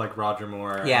out of like Roger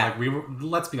Moore. Yeah. And, like, we were.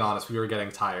 Let's be honest, we were getting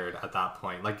tired at that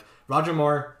point. Like Roger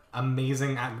Moore,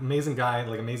 amazing guy,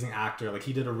 like amazing actor. Like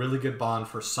he did a really good Bond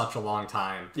for such a long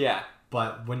time. Yeah.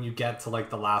 But when you get to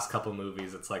like the last couple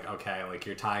movies, it's like, okay, like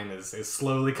your time is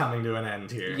slowly coming to an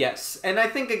end here. Yes, and I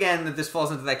think again that this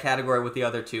falls into that category with the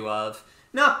other two of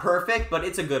not perfect, but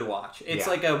it's a good watch. It's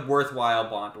like a worthwhile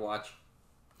Bond watch.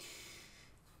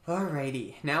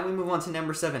 Alrighty, now we move on to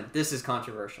number 7. This is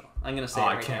controversial. I'm gonna say.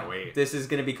 I can't wait. This is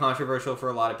gonna be controversial for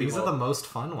a lot of people. These are the most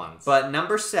fun ones. But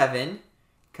number 7,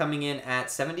 coming in at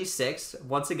 76,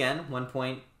 once again 1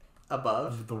 point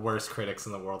above. The worst critics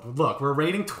in the world. Look, we're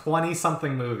rating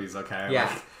 20-something movies. Okay.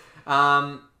 Yeah.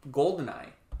 GoldenEye.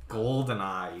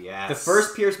 GoldenEye, yes. The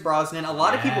first Pierce Brosnan. A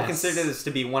lot of people consider this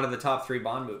to be one of the top 3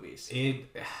 Bond movies.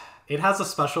 It has a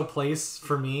special place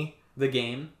for me. The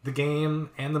game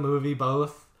and the movie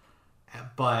both.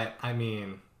 But I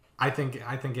mean, I think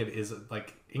it is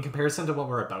like in comparison to what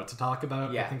we're about to talk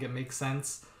about. I think it makes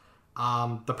sense.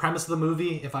 The premise of the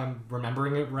movie, if I'm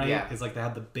remembering it right, is like they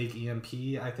had the big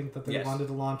EMP. I think that they wanted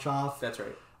to launch off. That's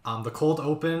right. The cold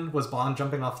open was Bond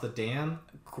jumping off the dam.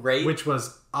 Great. Which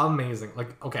was amazing.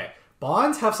 Like, okay,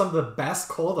 Bonds have some of the best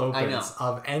cold opens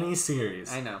of any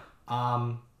series. I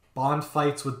know. Bond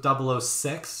fights with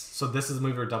 006. So this is a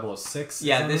movie where 006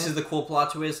 Yeah, this is the cool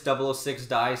plot twist. 006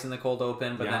 dies in the cold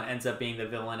open, but then ends up being the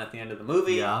villain at the end of the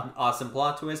movie. Yeah. Awesome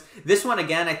plot twist. This one,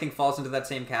 again, I think falls into that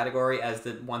same category as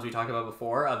the ones we talked about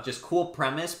before, of just cool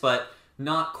premise, but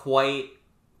not quite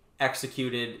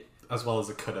executed as well as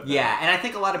it could have been. Yeah, and I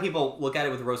think a lot of people look at it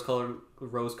with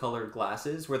rose-colored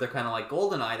glasses, where they're kind of like,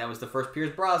 GoldenEye, that was the first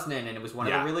Pierce Brosnan, and it was one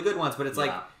of the really good ones, but it's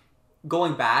like,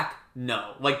 going back,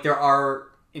 no. Like, there are,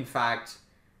 in fact,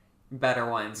 better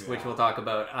ones, which we'll talk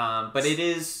about, but it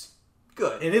is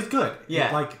good. It is good.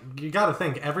 Yeah. Like, you gotta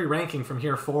think, every ranking from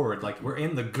here forward, like, we're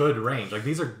in the good range. Like,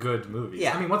 these are good movies.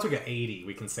 Yeah. I mean, once we get 80,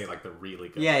 we can say, like, they're really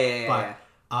good. Yeah.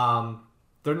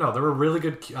 There were really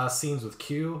good scenes with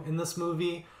Q in this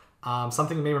movie.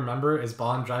 Something you may remember is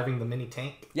Bond driving the mini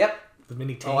tank. Yep. The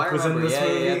mini tank was in this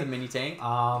movie. Yeah, the mini tank.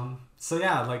 So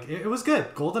yeah, like it was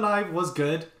good. GoldenEye was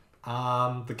good.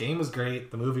 The game was great.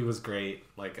 The movie was great.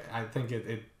 Like I think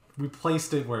we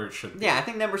placed it where it should be. Yeah, I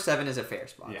think number 7 is a fair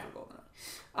spot for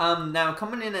GoldenEye. Now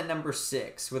coming in at number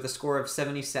 6 with a score of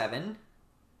 77,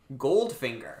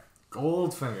 Goldfinger.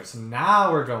 Goldfinger. So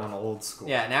now we're going old school.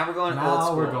 Yeah, now we're going old Now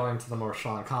school. we're going to the more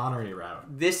Sean Connery route.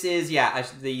 This is,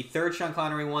 the third Sean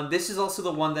Connery one. This is also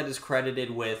the one that is credited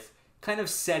with kind of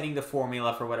setting the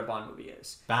formula for what a Bond movie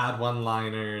is. Bad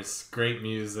one-liners, great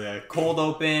music. Cold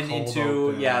open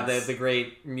into, the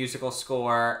great musical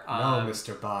score. No,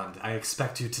 Mr. Bond, I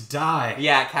expect you to die.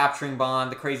 Yeah, capturing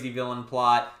Bond, the crazy villain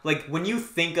plot. Like, when you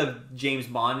think of James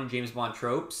Bond and James Bond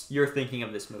tropes, you're thinking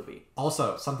of this movie.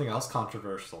 Also, something else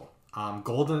controversial.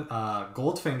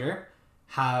 Goldfinger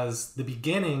has the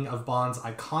beginning of Bond's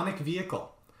iconic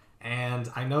vehicle.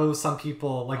 And I know some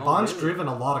people, Bond's driven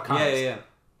a lot of cars. Yeah.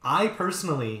 I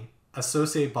personally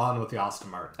associate Bond with the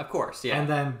Aston Martin. Of course, yeah. And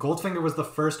then Goldfinger was the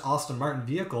first Aston Martin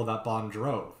vehicle that Bond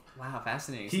drove. Wow,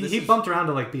 fascinating. He bumped around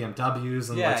to BMWs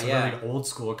and some really old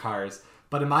school cars.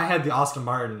 But in my head, the Aston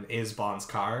Martin is Bond's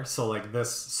car. So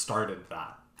this started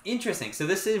that. Interesting. So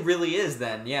this really is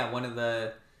then, one of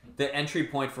the entry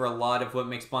point for a lot of what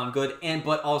makes Bond good,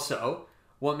 but also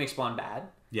what makes Bond bad.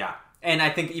 Yeah. And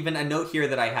I think even a note here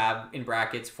that I have in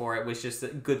brackets for it was just a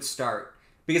good start.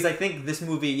 Because I think this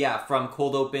movie, from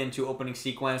cold open to opening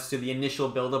sequence to the initial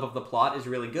buildup of the plot is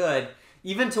really good.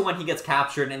 Even to when he gets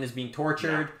captured and is being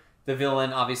tortured. Yeah. The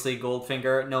villain, obviously,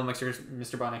 Goldfinger. No,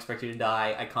 Mr. Bond, I expect you to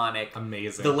die. Iconic.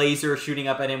 Amazing. The laser shooting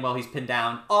up at him while he's pinned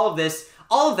down. All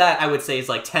of that, I would say, is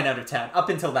 10 out of 10 up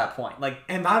until that point.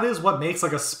 And that is what makes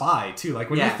a spy too.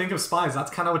 When you think of spies,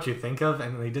 that's kind of what you think of,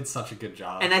 and they did such a good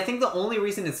job. And I think the only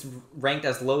reason it's ranked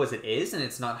as low as it is, and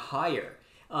it's not higher,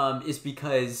 is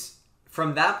because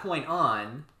from that point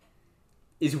on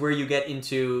is where you get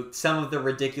into some of the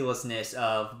ridiculousness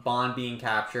of Bond being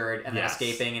captured and then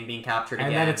escaping and being captured again.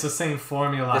 And then it's the same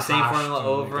formula. The same formula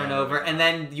over and over. And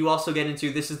then you also get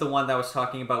into, this is the one that I was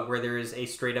talking about where there is a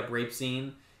straight up rape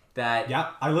scene that...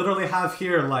 Yeah, I literally have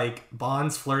here,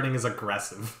 Bond's flirting is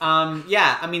aggressive.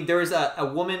 I mean, there is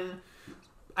a woman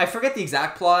I forget the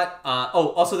exact plot.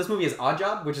 Also this movie is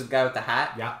Oddjob, which is the guy with the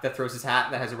hat. Yeah. That throws his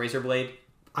hat that has a razor blade.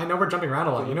 I know we're jumping around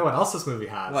a lot. You know what else this movie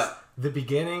has? What? The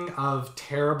beginning of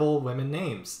terrible women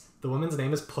names. The woman's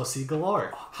name is Pussy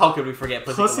Galore. How could we forget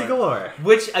Pussy Galore.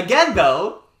 Which, again,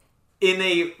 though, in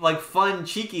a like fun,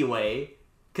 cheeky way,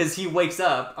 because he wakes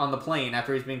up on the plane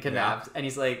after he's been kidnapped, and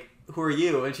he's like, "Who are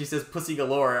you?" And she says, "Pussy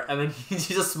Galore," and then he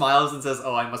just smiles and says,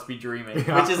 "Oh, I must be dreaming,"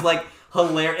 which is like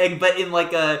hilarious, but in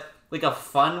like a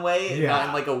fun way, not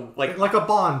in like a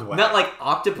Bond way, not like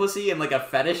Octopussy in like a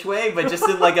fetish way, but just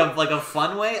in like a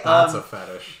fun way. That's a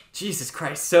fetish. Jesus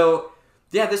Christ. So,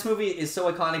 yeah, this movie is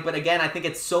so iconic, but again, I think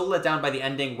it's so let down by the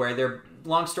ending where they're,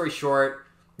 long story short,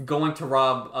 going to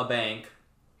rob a bank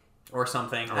or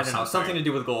something. I don't know, something to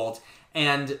do with gold.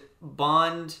 And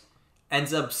Bond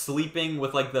ends up sleeping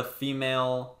with, like, the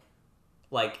female,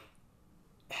 like,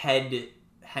 head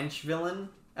hench villain,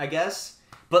 I guess.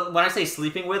 But when I say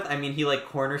sleeping with, I mean he, like,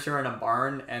 corners her in a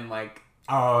barn and, like,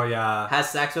 oh, yeah. has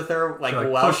sex with her, like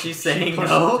while she's saying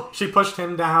no. She pushed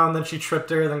him down, then she tripped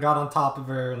her, then got on top of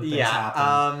her, and things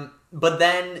happened. But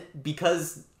then,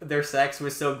 because their sex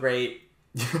was so great,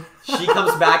 she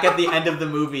comes back at the end of the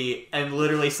movie and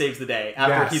literally saves the day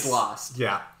after he's lost.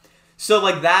 Yeah. So,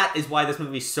 like, that is why this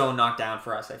movie's so knocked down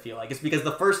for us, I feel like. It's because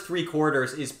the first 3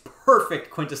 quarters is perfect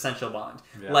quintessential Bond.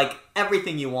 Yeah. Like,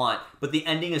 everything you want. But the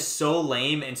ending is so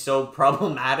lame and so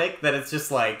problematic that it's just,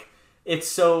 like, it's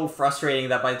so frustrating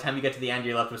that by the time you get to the end,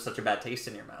 you're left with such a bad taste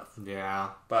in your mouth. Yeah.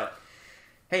 But,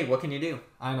 hey, what can you do?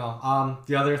 I know.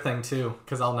 The other thing, too,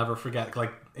 because I'll never forget,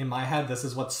 like, in my head, this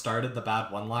is what started the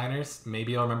bad one-liners.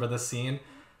 Maybe you'll remember this scene.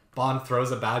 Bond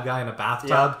throws a bad guy in a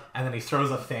bathtub, and then he throws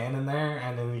a fan in there,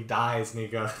 and then he dies, and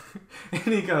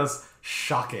he goes,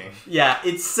 shocking. Yeah,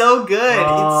 it's so good.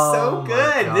 It's so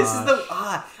good. My This is the...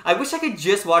 I wish I could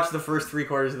just watch the first 3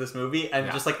 quarters of this movie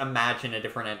and just, like, imagine a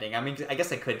different ending. I mean, I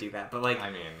guess I could do that, but, like...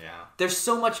 I mean, yeah. There's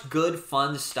so much good,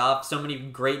 fun stuff, so many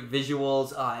great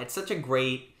visuals. It's such a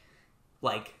great,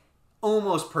 like,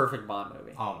 almost perfect Bond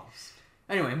movie. Almost.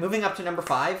 Anyway, moving up to number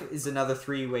 5 is another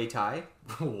 3-way tie.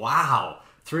 Wow.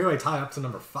 3-way tie up to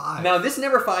number 5. Now, this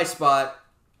number 5 spot,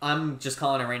 I'm just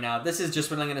calling it right now. This is just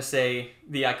what I'm going to say,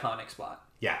 the iconic spot.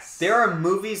 Yes. There are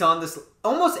movies on this...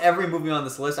 Almost every movie on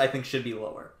this list I think should be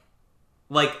lower.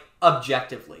 Like,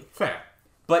 objectively. Fair.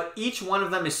 But each one of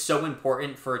them is so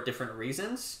important for different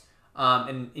reasons.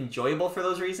 And enjoyable for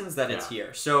those reasons that it's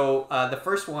here. So, the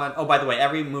first one... Oh, by the way,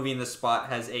 every movie in this spot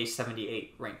has a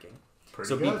 78 ranking.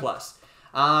 Pretty good. B+.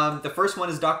 The first one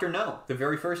is Dr. No, the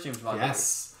very first James Bond movie.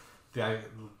 Yes.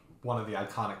 One of the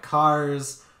iconic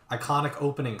cars, iconic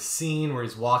opening scene where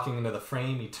he's walking into the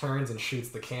frame, he turns and shoots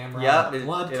the camera. Yep, and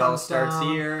blood it comes all starts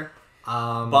down. here.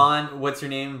 Bond, what's her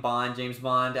name? James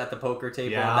Bond at the poker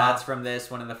table. Yeah. That's from this,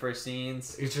 one of the first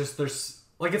scenes. It's just,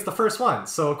 it's the first one,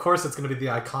 so of course it's going to be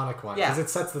the iconic one. Yeah. Because it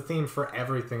sets the theme for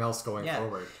everything else going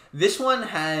forward. This one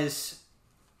has,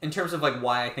 in terms of like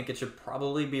why I think it should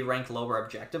probably be ranked lower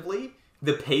objectively,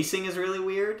 the pacing is really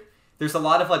weird. There's a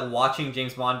lot of like watching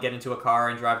James Bond get into a car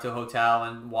and drive to a hotel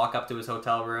and walk up to his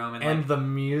hotel room and like, the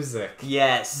music.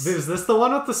 Yes. Is this the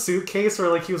one with the suitcase where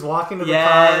like he was walking to the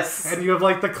Yes. car and you have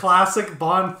like the classic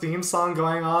Bond theme song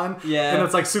going on? Yeah. And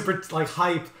it's like super like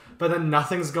hype, but then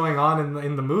nothing's going on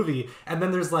in the movie. And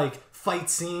then there's like fight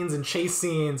scenes and chase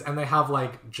scenes and they have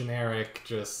like generic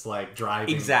just like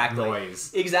driving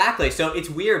noise. Exactly. So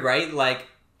it's weird, right? Like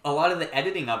a lot of the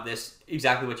editing of this,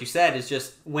 exactly what you said, is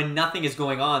just when nothing is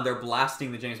going on, they're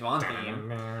blasting the James Bond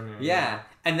theme. Yeah.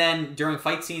 And then during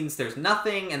fight scenes, there's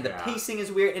nothing, and the pacing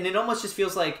is weird. And it almost just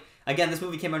feels like, again, this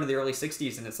movie came out in the early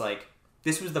 60s, and it's like,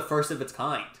 this was the first of its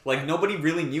kind. Like, nobody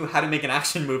really knew how to make an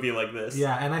action movie like this.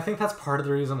 Yeah, and I think that's part of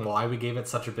the reason why we gave it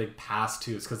such a big pass,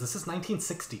 too, is because this is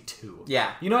 1962.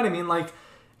 Yeah. You know what I mean? Like,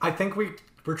 I think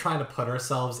we're trying to put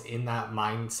ourselves in that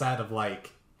mindset of,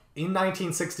 like, in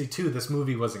 1962, this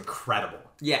movie was incredible.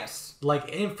 Yes.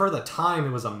 Like, for the time,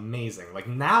 it was amazing. Like,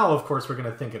 now, of course, we're going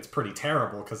to think it's pretty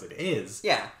terrible, because it is.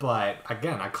 Yeah. But,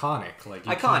 again, iconic. Like,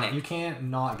 you can't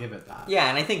not give it that. Yeah,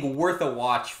 and I think worth a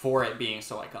watch for it being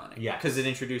so iconic. Yeah. Because it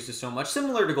introduces so much,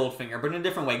 similar to Goldfinger, but in a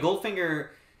different way. Goldfinger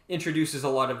introduces a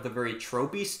lot of the very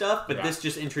tropey stuff, but this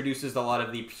just introduces a lot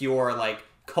of the pure, like,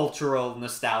 cultural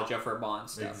nostalgia for Bond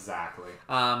stuff. Exactly.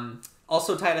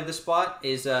 Also tied at this spot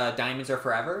is Diamonds Are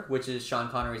Forever, which is Sean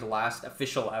Connery's last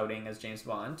official outing as James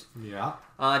Bond. Yeah.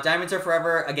 Diamonds Are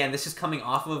Forever, again, this is coming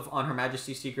off of On Her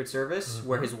Majesty's Secret Service,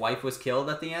 where his wife was killed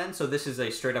at the end, so this is a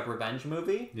straight-up revenge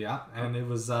movie. Yeah, and it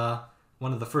was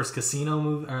one of the first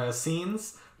casino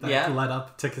scenes that led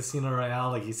up to Casino Royale.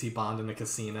 Like, you see Bond in a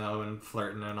casino and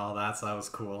flirting and all that, so that was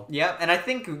cool. Yeah, and I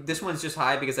think this one's just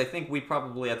high because I think we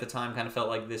probably at the time kind of felt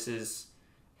like this is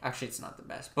Actually, it's not the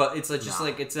best, but it's just No.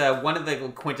 like it's one of the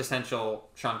quintessential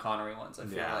Sean Connery ones. I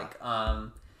feel like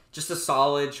just a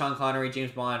solid Sean Connery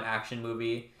James Bond action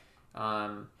movie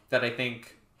that I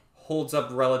think holds up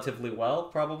relatively well.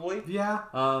 Probably. Yeah.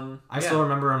 I still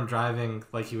remember him driving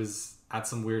like he was at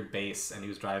some weird base and he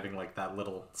was driving like that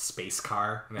little space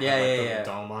car and it had like the little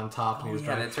dome on top and he was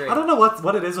driving. That's right. I don't know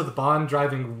what it is with Bond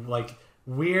driving like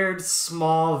weird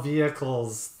small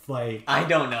vehicles like I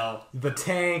don't know. The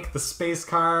tank, the space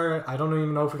car. I don't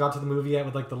even know if we got to the movie yet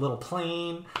with like the little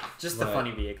plane. Just the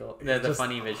funny vehicle. The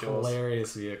funny visuals.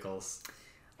 Hilarious vehicles.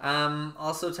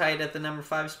 Also tied at the number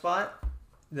 5 spot,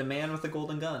 The Man with the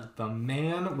Golden Gun. The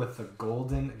Man with the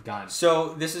Golden Gun.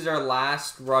 So this is our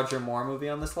last Roger Moore movie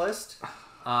on this list.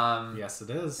 Yes,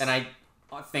 it is. And I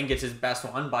think it's his best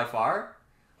one by far.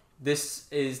 This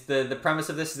is the premise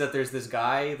of this is that there's this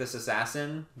guy, this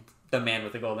assassin, the Man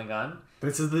with the Golden Gun.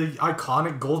 This is the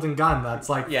iconic golden gun that's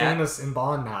like famous in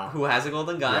Bond now. Who has a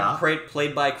golden gun,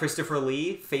 played by Christopher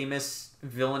Lee, famous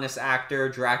villainous actor,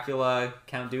 Dracula,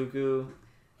 Count Dooku,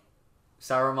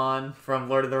 Saruman from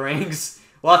Lord of the Rings.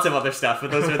 Lots of other stuff, but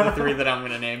those are the 3 that I'm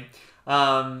going to name.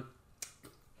 And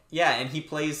he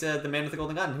plays the Man with the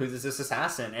Golden Gun, who's this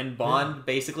assassin. And Bond,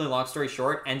 basically, long story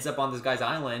short, ends up on this guy's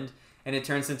island, and it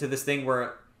turns into this thing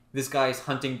where this guy's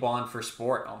hunting Bond for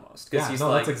sport, almost. That's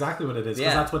exactly what it is.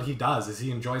 Because that's what he does, is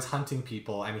he enjoys hunting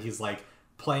people, and he's, like,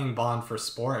 playing Bond for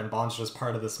sport, and Bond's just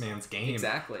part of this man's game.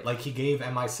 Exactly. Like, he gave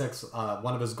MI6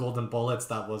 one of his golden bullets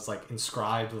that was, like,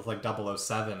 inscribed with, like,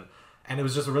 007. And it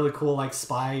was just a really cool, like,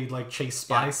 spy, like, chase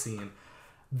spy scene.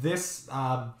 This,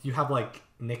 you have, like,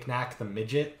 Knick Knack the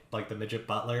Midget, like the Midget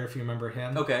Butler, if you remember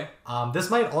him. Okay. This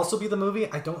might also be the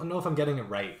movie. I don't know if I'm getting it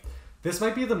right. This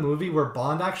might be the movie where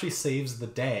Bond actually saves the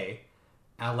day.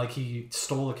 Like he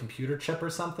stole a computer chip or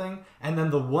something. And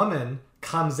then the woman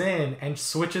comes in and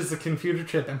switches the computer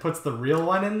chip and puts the real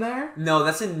one in there. No,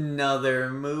 that's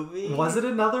another movie. Was it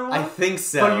another one? I think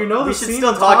so. But you know we the should scene still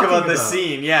I'm talk talking about the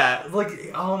scene, yeah.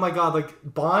 Like, oh my god, like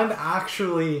Bond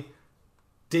actually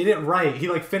did it right. He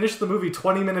like finished the movie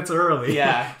 20 minutes early.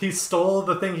 Yeah. He stole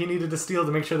the thing he needed to steal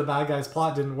to make sure the bad guy's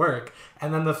plot didn't work.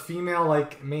 And then the female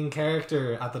like main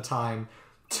character at the time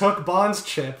took Bond's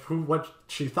chip, what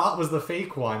she thought was the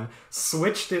fake one,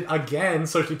 switched it again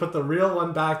so she put the real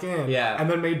one back in, and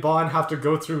then made Bond have to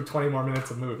go through 20 more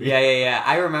minutes of movie. Yeah.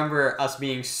 I remember us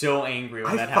being so angry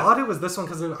when that happened. I thought it was this one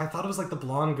because I thought it was like the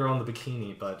blonde girl in the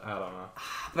bikini, but I don't know.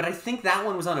 But I think that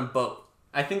one was on a boat.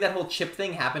 I think that whole chip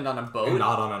thing happened on a boat. And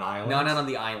not on an island? No, not on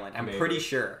the island. I'm pretty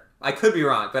sure. I could be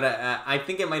wrong, but I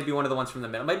think it might be one of the ones from the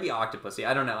middle. It might be Octopussy.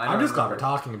 I don't know. I'm just glad we're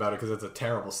talking about it because it's a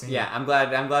terrible scene. Yeah, I'm glad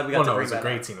we got to bring that up. It was a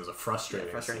great scene. It was a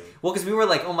frustrating scene. Well, because we were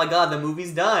like, oh my god, the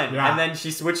movie's done. Yeah. And then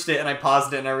she switched it and I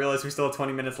paused it and I realized we still had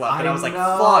 20 minutes left. And I was like, know.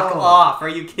 fuck off. Are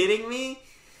you kidding me?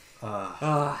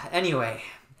 Anyway,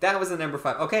 that was the number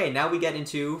 5. Okay, now we get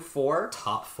into 4.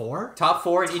 Top 4? Top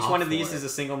 4, and each one of four. these is a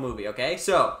single movie, okay?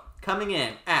 So, coming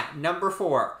in at number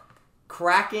 4,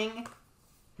 cracking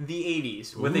the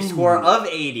 80s with a score of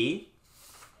 80,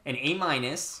 an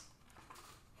A-,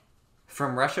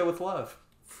 From Russia with Love.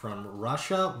 From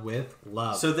Russia with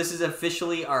Love. So this is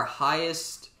officially our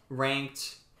highest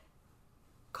ranked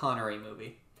Connery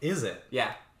movie. Is it?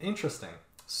 Yeah. Interesting.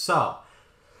 So,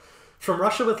 From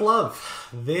Russia with Love.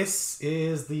 This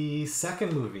is the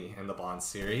second movie in the Bond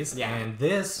series. Yeah. And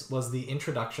this was the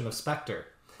introduction of Spectre.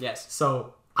 Yes.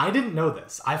 So, I didn't know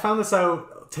this. I found this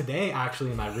out today,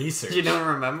 actually, in my research. You don't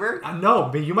remember? No,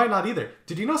 but you might not either.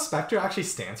 Did you know Spectre actually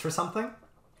stands for something?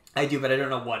 I do, but I don't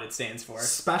know what it stands for.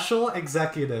 Special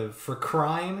Executive for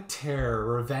Crime, Terror,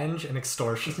 Revenge, and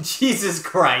Extortion. Jesus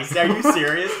Christ, are you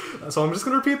serious? So I'm just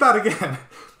going to repeat that again.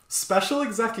 Special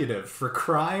Executive for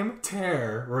Crime,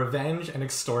 Terror, Revenge, and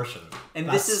Extortion. And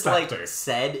That's this is Spectre. like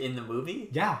said in the movie?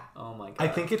 Yeah. Oh my god. I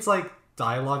think it's like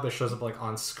dialogue that shows up like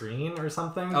on screen or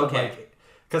something. Okay.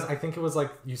 Because I think it was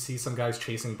like you see some guys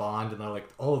chasing Bond and they're like,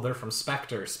 oh, they're from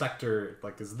Spectre. Spectre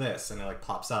like is this, and it like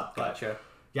pops up. But Gotcha.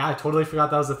 yeah, I totally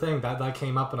forgot that was a thing. That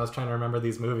came up when I was trying to remember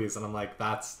these movies, and I'm like,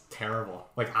 that's terrible.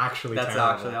 Like actually That's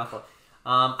terrible. actually awful.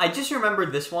 I just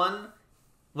remembered this one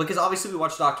because obviously we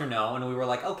watched Dr. No and we were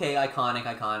like, okay,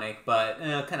 iconic, but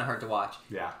kind of hard to watch.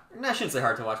 Yeah. I shouldn't say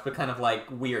hard to watch, but kind of like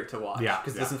weird to watch. Yeah,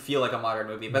 Because yeah. it doesn't feel like a modern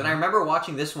movie. But I remember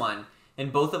watching this one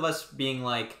and both of us being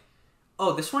like,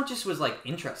 oh, this one just was like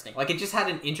interesting. Like it just had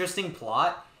an interesting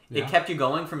plot. Yeah. It kept you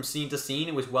going from scene to scene.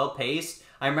 It was well paced.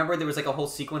 I remember there was like a whole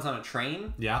sequence on a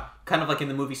train. Yeah. Kind of like in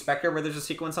the movie Spectre where there's a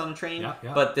sequence on a train. Yeah,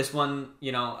 yeah. But this one,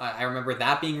 I remember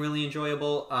that being really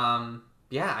enjoyable.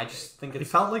 yeah, I just think It it's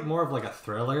felt like more of like a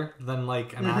thriller than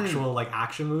like an actual like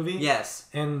action movie. yes.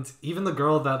 And even the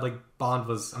girl that like Bond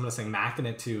was, I'm gonna say, macking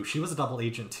it to, she was a double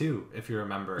agent too, if you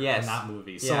remember, Yes. in that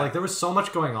movie. So Yeah. like there was so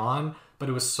much going on, but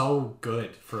it was so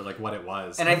good for like what it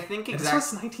was. And I think this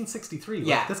was 1963.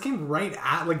 Yeah. Like, this came right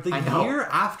at like the I know. year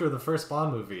after the first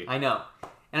Bond movie. I know.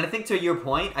 And I think to your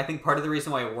point, I think part of the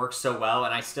reason why it works so well,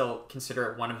 and I still consider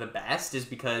it one of the best, is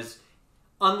because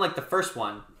unlike the first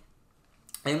one,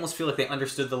 I almost feel like they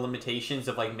understood the limitations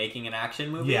of like making an action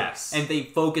movie. Yes. And they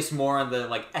focus more on the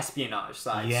like espionage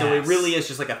side. Yes. So it really is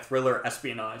just like a thriller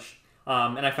espionage.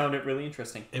 And I found it really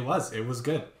interesting. It was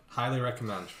good. Highly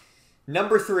recommend.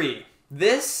 Number 3.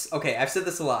 This, okay, I've said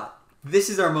this a lot. This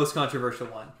is our most controversial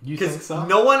one. You think so?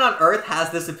 No one on earth has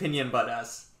this opinion but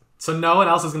us. So no one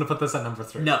else is gonna put this at number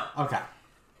 3. No. Okay.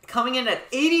 Coming in at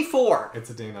 84. It's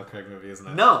a Daniel Craig movie, isn't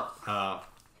it? No. Oh.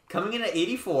 Coming in at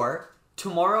 84,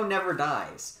 Tomorrow Never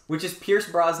Dies, which is Pierce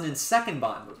Brosnan's second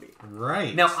Bond movie.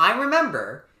 Right. Now, I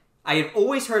remember, I had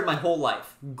always heard my whole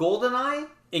life, GoldenEye,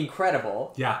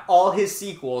 incredible. Yeah. All his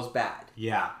sequels, bad.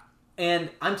 Yeah. And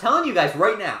I'm telling you guys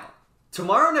right now,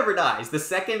 Tomorrow Never Dies, the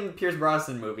second Pierce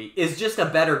Brosnan movie, is just a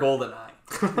better GoldenEye.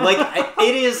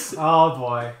 It is... Oh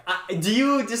boy. Do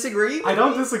you disagree? I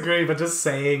don't disagree, but just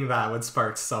saying that would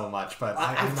spark so much. But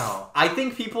I know. I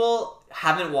think people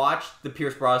haven't watched the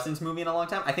Pierce Brosnan's movie in a long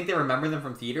time. I think they remember them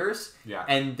from theaters. Yeah.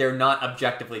 And they're not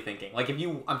objectively thinking. Like,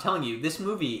 I'm telling you, this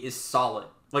movie is solid.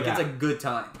 Like, Yeah. it's a good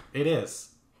time. It is.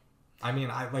 I mean,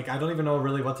 I don't even know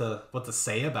really what to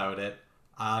say about it.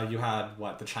 You had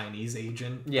the Chinese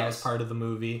agent that was Yes. part of the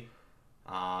movie.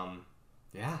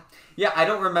 Yeah. Yeah, I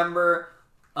don't remember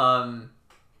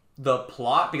the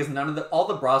plot because all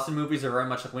the Brosnan movies are very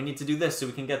much like, we need to do this so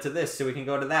we can get to this so we can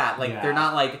go to that. Like, Yeah. they're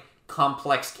not like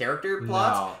complex character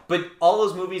plots, No. but all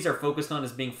those movies are focused on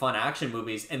as being fun action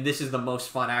movies, and this is the most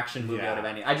fun action movie Yeah. out of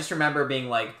any. I just remember being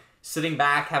like sitting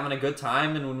back having a good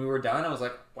time, and when we were done I was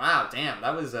like, wow, damn,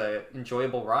 that was a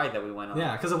enjoyable ride that we went on.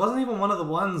 Yeah, because it wasn't even one of the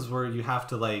ones where you have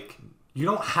to you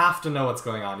don't have to know what's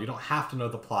going on. You don't have to know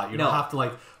the plot. You don't No. have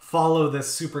to follow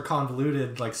this super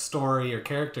convoluted story or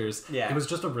characters. Yeah. It was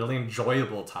just a really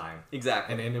enjoyable time.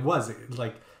 Exactly. And it was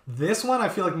this one I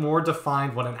feel like more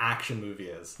defined what an action movie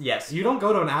is. Yes. You don't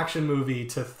go to an action movie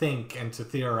to think and to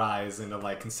theorize and to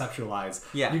conceptualize.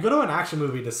 Yeah. You go to an action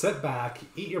movie to sit back,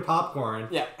 eat your popcorn,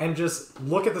 Yeah. and just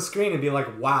look at the screen and be like,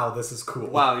 wow, this is cool.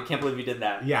 Wow, I can't believe you did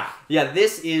that. Yeah. Yeah,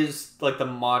 this is like the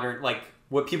modern,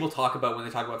 what people talk about when they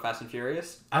talk about Fast and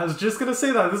Furious. I was just gonna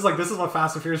say that. This is what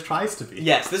Fast and Furious tries to be.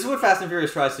 Yes, this is what Fast and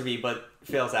Furious tries to be, but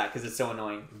fails at because it's so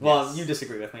annoying. Well, Yes. you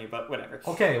disagree with me, but whatever.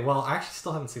 Okay, well, I actually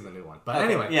still haven't seen the new one. But Okay,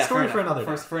 anyway, yeah, story fair for enough.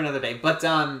 another day. For another day. But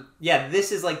yeah,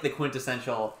 this is the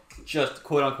quintessential, just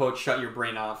quote unquote, shut your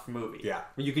brain off movie. Yeah.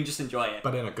 Where you can just enjoy it.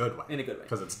 But in a good way. In a good way.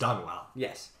 Because it's done well.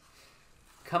 Yes.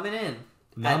 Coming in.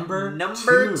 Number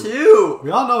Number two. two.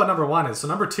 We all know what number 1 is, so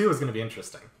number 2 is going to be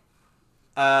interesting.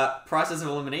 Process of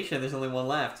elimination. There's only one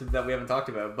left that we haven't talked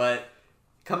about, but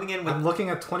coming in with I'm looking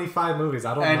at 25 movies.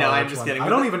 I don't I know. know, I'm which just one. kidding. I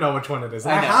don't even know which one it is.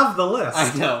 I I know. have the list.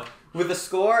 I know, with a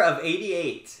score of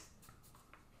 88,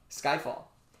 Skyfall.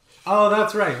 Oh,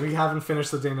 that's right. We haven't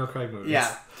finished the Daniel Craig movies.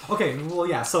 Yeah. Okay, well,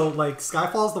 yeah. So,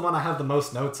 Skyfall's the one I have the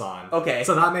most notes on. Okay.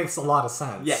 So that makes a lot of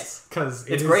sense. Yes. Because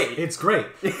It's great. It's great.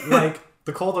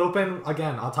 The cold open,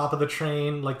 again, on top of the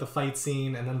train, the fight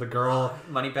scene, and then the girl...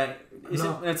 Moneypenny.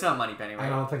 No. It's not Moneypenny, right? I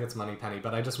don't think it's Moneypenny,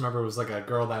 but I just remember it was a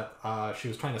girl that she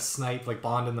was trying to snipe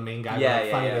Bond and the main guy Yeah, were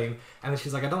yeah, fighting, and then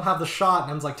she's like, I don't have the shot,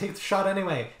 and I was like, take the shot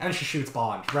anyway, and she shoots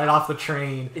Bond right off the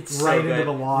train, It's right so into good.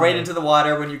 the water, Right into the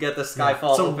water when you get the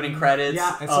Skyfall So- opening credits.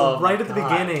 Yeah, and so Oh right my at the God.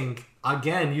 beginning,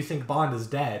 again, you think Bond is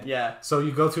dead. Yeah. So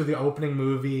you go through the opening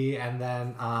movie, and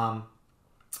then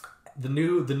the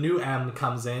new M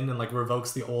comes in and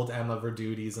revokes the old M of her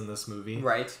duties in this movie.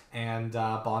 Right. And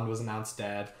Bond was announced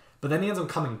dead. But then he ends up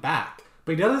coming back.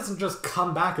 But he doesn't just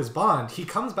come back as Bond. He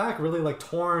comes back really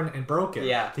torn and broken.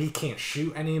 Yeah. He can't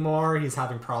shoot anymore. He's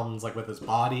having problems with his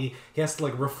body. He has to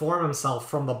reform himself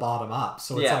from the bottom up.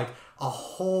 So it's Yeah. a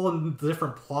whole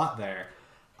different plot there.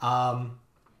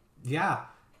 Yeah.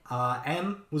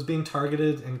 M was being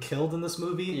targeted and killed in this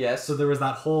movie. Yes. So there was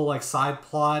that whole side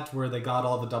plot where they got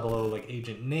all the 00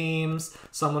 agent names.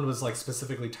 Someone was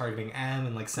specifically targeting M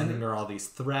and sending her all these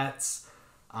threats.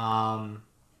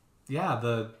 Yeah,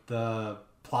 the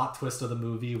plot twist of the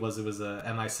movie was it was a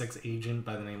MI6 agent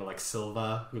by the name of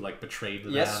Silva who betrayed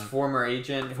them. Yes, former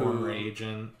agent Former who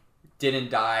agent. didn't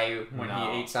die when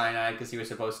No. he ate cyanide because he was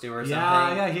supposed to or something.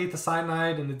 Yeah, he ate the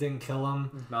cyanide and it didn't kill him.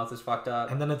 His mouth is fucked up.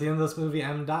 And then at the end of this movie,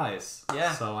 M dies.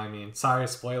 Yeah. So, I mean, sorry,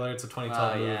 spoiler, it's a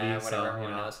 2012 movie. Yeah, whatever, so,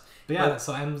 everyone knows. But yeah,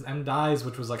 so M dies,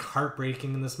 which was like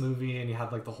heartbreaking in this movie, and you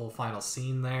had like the whole final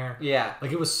scene there. Yeah.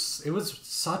 Like it was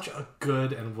such a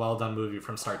good and well done movie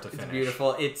from start to finish. It's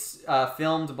beautiful. It's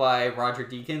filmed by Roger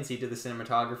Deakins. He did the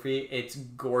cinematography. It's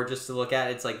gorgeous to look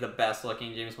at. It's like the best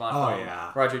looking James Bond film.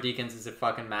 Yeah. Roger Deakins is a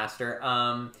fucking master.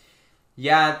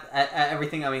 Yeah,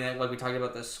 everything. I mean, like we talked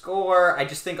about the score. I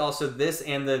just think also this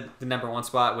and the number one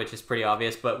spot, which is pretty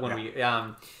obvious. But when we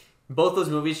both those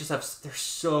movies just have, they're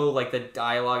so, like, the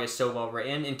dialogue is so well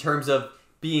written in terms of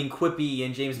being quippy,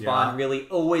 and James Bond really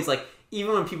always, like,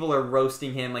 even when people are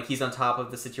roasting him, like, he's on top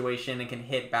of the situation and can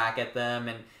hit back at them,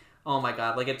 and oh my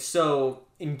god, like, it's so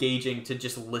engaging to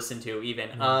just listen to even.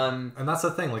 And that's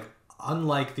the thing, like,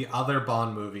 unlike the other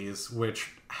Bond movies,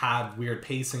 which had weird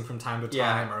pacing from time to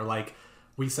time, or like,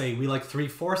 we say we like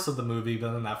 3/4 of the movie,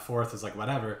 but then that fourth is like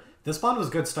whatever. This Bond was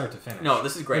good start to finish. No,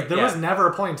 this is great. Like, there was never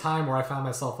a point in time where I found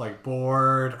myself like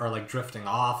bored or like drifting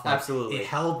off. Like, Absolutely. It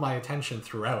held my attention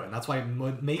throughout, and that's why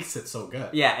it makes it so good.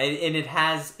 Yeah, and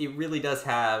it really does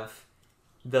have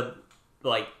the,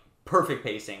 like, perfect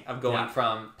pacing of going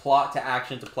from plot to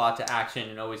action to plot to action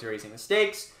and always raising the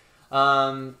stakes.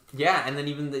 And then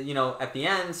even at the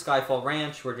end, Skyfall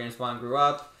Ranch, where James Bond grew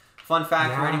up. Fun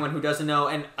fact for anyone who doesn't know,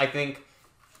 and I think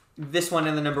this one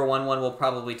and the number one we'll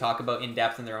probably talk about in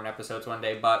depth in their own episodes one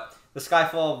day, but the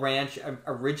Skyfall Ranch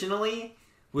originally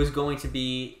this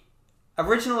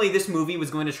movie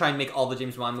was going to try and make all the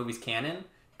James Bond movies canon,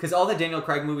 because all the Daniel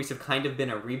Craig movies have kind of been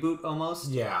a reboot almost.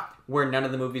 Yeah. Where none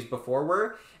of the movies before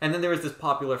were. And then there was this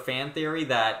popular fan theory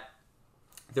that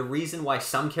the reason why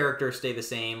some characters stay the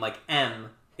same, like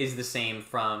M, is the same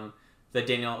from the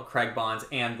Daniel Craig Bonds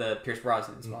and the Pierce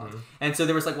Brosnan's Bonds. And so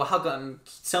there was like, well, how come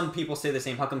some people stay the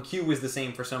same? How come Q was the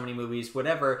same for so many movies?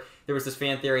 Whatever. There was this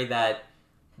fan theory that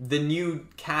the new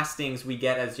castings we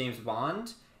get as James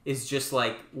Bond is just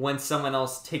like when someone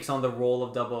else takes on the role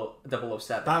of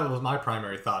 007. That was my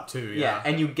primary thought too. Yeah,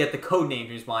 and you get the code name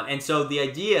James Bond. And so the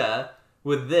idea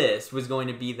with this was going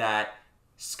to be that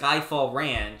Skyfall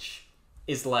Ranch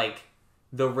is like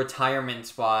the retirement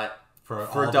spot for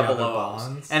all the other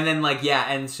Bonds. And then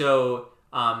and so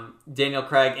Daniel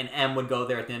Craig and M would go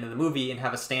there at the end of the movie and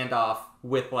have a standoff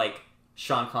with like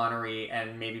Sean Connery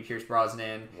and maybe Pierce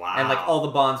Brosnan. Wow. And like all the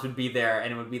Bonds would be there,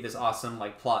 and it would be this awesome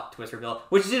like plot twist reveal,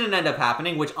 which didn't end up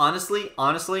happening, which honestly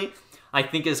I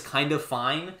think is kind of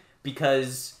fine,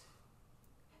 because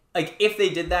like if they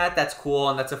did that, that's cool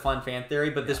and that's a fun fan theory,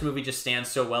 but this movie just stands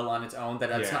so well on its own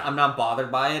that I'm not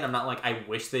bothered by it. I'm not like, I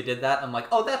wish they did that. I'm like,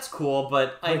 oh, that's cool,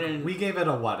 but I didn't. We gave it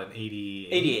a what, an 88?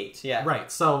 88, yeah.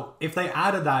 Right. So if they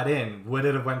added that in, would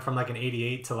it have went from like an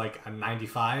 88 to like a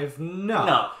 95?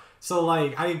 No. So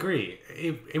like, I agree.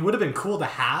 It would have been cool to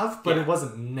have, but it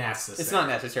wasn't necessary. It's not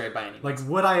necessary by any means. Like,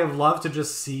 would I have loved to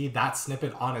just see that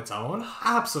snippet on its own?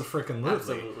 Absolutely.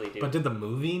 Absolutely, dude. But did the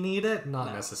movie need it?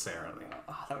 Not necessarily.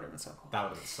 Oh, that would have been so cool. That would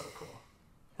have been so cool.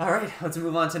 All right, let's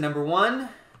move on to number one.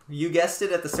 You guessed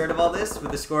it at the start of all this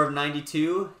with a score of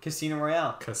 92, Casino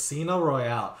Royale. Casino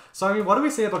Royale. So I mean, what do we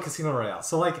say about Casino Royale?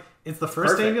 So like, it's the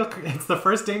first Daniel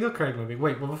Craig movie.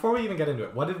 Wait, well, before we even get into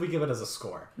it, what did we give it as a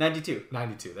score? 92.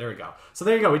 92. There we go. So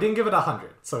there you go. We didn't give it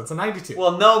 100. So it's a 92.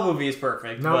 Well, no movie is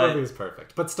perfect. No movie is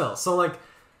perfect, but still. So like,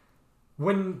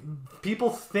 when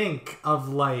people think of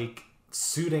like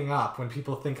suiting up, when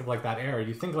people think of like that era,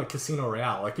 you think like Casino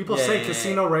Royale. Like people say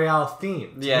Casino Royale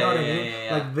themed. You know what I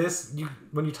mean? Like this,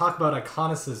 when you talk about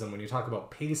iconicism, when you talk about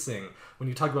pacing, when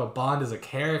you talk about Bond as a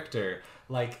character,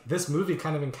 like this movie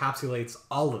kind of encapsulates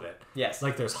all of it. Yes.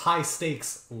 Like there's high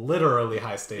stakes, literally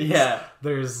high stakes. Yeah.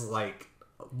 There's like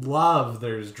love,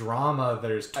 there's drama,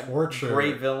 there's torture.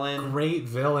 Great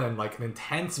villain, like an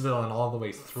intense villain all the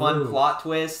way through. Fun plot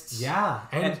twists. Yeah,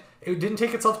 and it didn't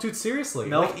take itself too seriously.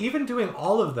 Nope. Like, even doing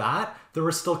all of that, there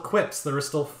were still quips, there were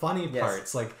still funny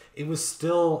parts. Like, it was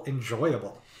still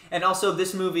enjoyable. And also,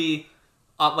 this movie,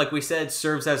 like we said,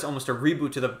 serves as almost a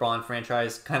reboot to the Bond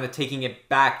franchise, kind of taking it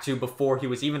back to before he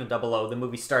was even a 00. The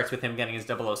movie starts with him getting his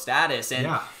 00 status. And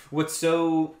what's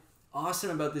so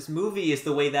awesome about this movie is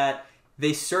the way that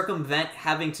they circumvent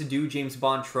having to do James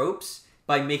Bond tropes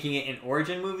by making it an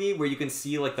origin movie where you can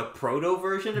see like the proto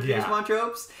version of James Bond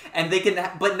tropes, and they can,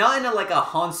 but not in like a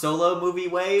Han Solo movie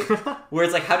way, where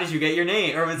it's like, how did you get your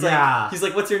name? Or it's like, he's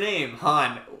like, what's your name?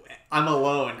 Han. I'm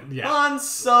alone. Yeah. Han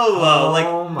Solo. Oh, like,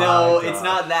 no, gosh. it's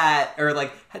not that. Or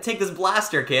like, take this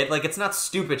blaster, kid. Like, it's not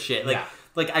stupid shit. Like,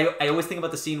 like I always think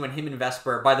about the scene when him and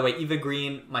Vesper. By the way, Eva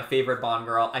Green, my favorite Bond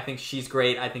girl. I think she's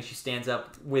great. I think she stands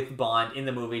up with Bond in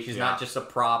the movie. She's not just a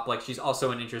prop. Like, she's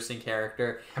also an interesting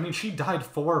character. I mean, she died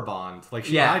for Bond. Like,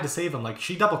 she died to save him. Like,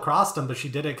 she double-crossed him, but she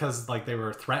did it because, like, they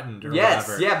were threatened or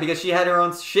whatever. Yeah, because she had her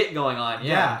own shit going on.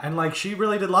 Yeah, and, like, she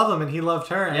really did love him, and he loved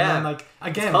her. And then, like,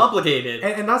 again... It's complicated.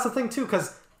 And that's the thing, too,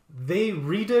 because they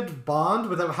redid Bond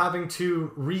without having to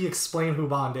re-explain who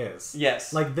Bond is.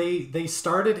 Yes. Like, they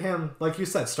started him, like you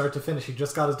said, start to finish. He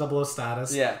just got his 00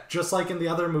 status. Yeah. Just like in the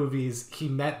other movies, he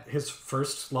met his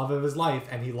first love of his life,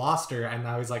 and he lost her, and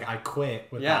now he's like, I quit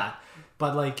with that.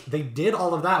 But, like, they did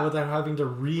all of that without having to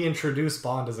reintroduce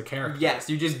Bond as a character. Yes,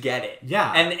 you just get it.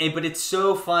 Yeah. But it's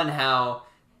so fun how,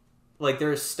 like,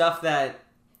 there's stuff that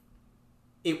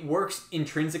it works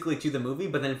intrinsically to the movie,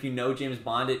 but then if you know James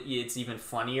Bond, it's even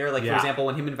funnier. Like, for example,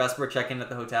 when him and Vesper check in at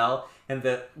the hotel, and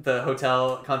the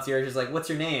hotel concierge is like, what's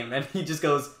your name? And he just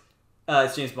goes,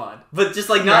 it's James Bond. But just,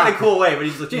 like, not in a cool way, but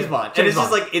he's like, James Bond. And it's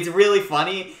just, like, it's really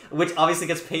funny, which obviously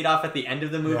gets paid off at the end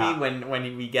of the movie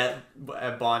when we get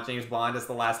James Bond as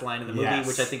the last line of the movie,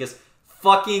 which I think is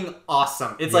fucking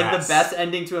awesome. It's like the best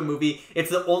ending to a movie. It's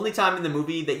the only time in the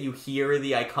movie that you hear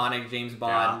the iconic James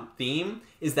Bond theme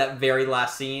is that very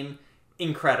last scene.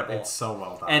 Incredible. It's so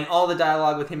well done. And all the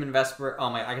dialogue with him and Vesper, oh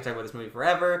my, I can talk about this movie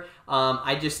forever.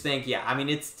 I just think, I mean,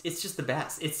 it's just the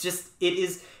best. It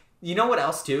is, you know what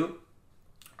else too?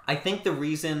 I think the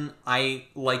reason I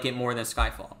like it more than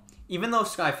Skyfall, even though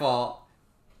Skyfall,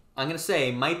 I'm going to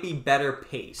say, might be better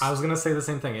paced. I was going to say the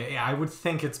same thing. I would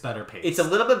think it's better paced. It's a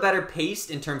little bit better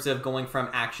paced in terms of going from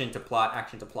action to plot.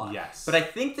 Yes. But I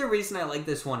think the reason I like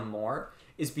this one more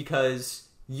is because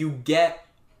you get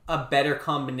a better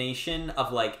combination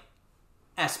of, like,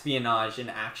 espionage and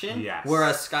action. Yes.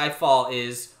 Whereas Skyfall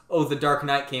is, oh, The Dark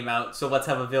Knight came out, so let's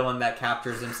have a villain that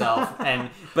captures himself.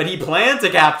 But he planned to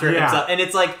capture himself. And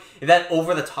it's like that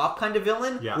over-the-top kind of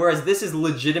villain. Yeah. Whereas this is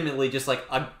legitimately just like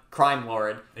a crime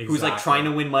lord who's like trying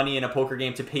to win money in a poker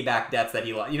game to pay back debts that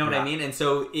he lost. You know what I mean? And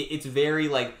so it's very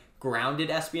like grounded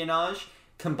espionage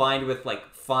combined with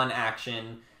like fun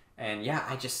action. And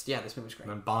this movie's great.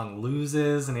 And Bond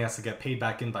loses, and he has to get paid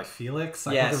back in by Felix.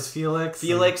 I think it was Felix.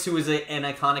 Felix, who is an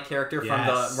iconic character from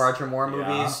the Roger Moore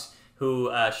movies,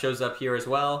 who shows up here as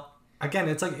well. Again,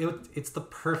 it's like it's the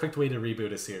perfect way to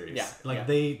reboot a series.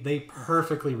 They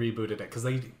perfectly rebooted it because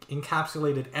they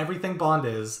encapsulated everything Bond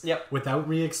is without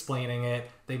re-explaining it.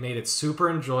 They made it super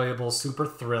enjoyable, super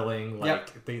thrilling.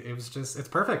 It's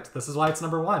perfect. This is why it's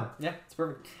number one. Yeah, it's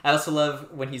perfect. I also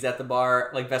love when he's at the bar,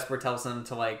 like Vesper tells him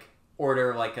to like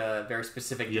order like a very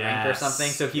specific drink or something.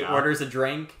 So he orders a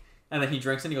drink. And then he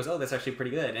drinks it and he goes, oh, that's actually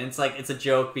pretty good. And it's like, it's a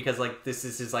joke because like this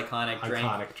is his iconic drink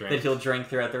that he'll drink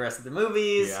throughout the rest of the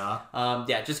movies.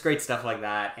 Just great stuff like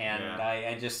that. And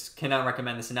I just cannot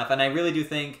recommend this enough. And I really do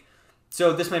think,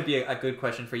 so this might be a good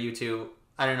question for you too.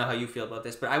 I don't know how you feel about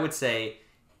this, but I would say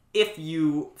if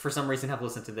you, for some reason, have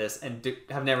listened to this and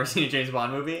have never seen a James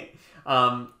Bond movie,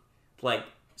 like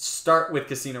start with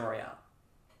Casino Royale.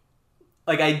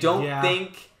 Like I don't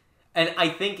think... And I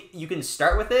think you can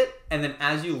start with it, and then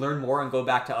as you learn more and go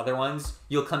back to other ones,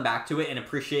 you'll come back to it and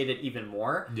appreciate it even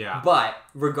more. Yeah. But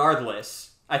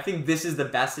regardless, I think this is the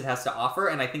best it has to offer,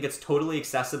 and I think it's totally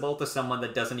accessible to someone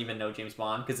that doesn't even know James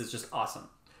Bond, because it's just awesome.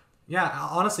 Yeah,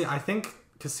 honestly, I think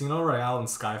Casino Royale and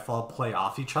Skyfall play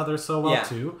off each other so well,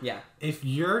 too. Yeah. If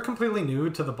you're completely new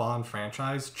to the Bond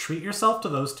franchise, treat yourself to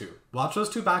those two. Watch those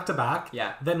two back to back.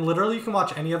 Yeah. Then literally you can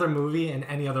watch any other movie in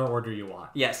any other order you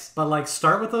want. Yes. But like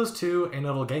start with those two and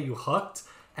it'll get you hooked.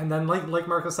 And then like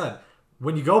Marco said,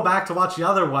 when you go back to watch the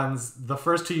other ones, the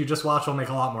first two you just watched will make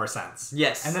a lot more sense.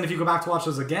 Yes. And then if you go back to watch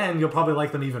those again, you'll probably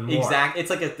like them even more. Exactly. It's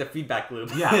like the feedback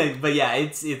loop. Yeah. But yeah,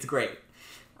 it's great.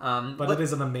 But it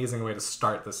is an amazing way to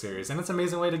start the series, and it's an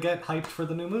amazing way to get hyped for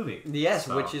the new movie. Yes,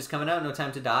 which is coming out, No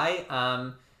Time to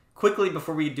Die. Quickly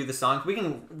before we do the songs,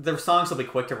 the songs will be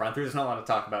quick to run through. There's not a lot to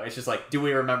talk about. It's just like, do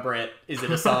we remember it? Is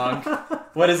it a song?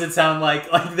 What does it sound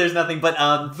like? Like, there's nothing. But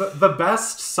the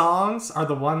best songs are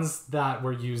the ones that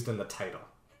were used in the title.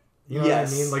 You know what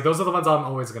I mean? Like those are the ones I'm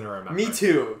always going to remember. Me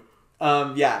too.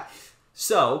 Yeah.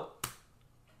 So.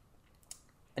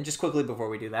 And just quickly before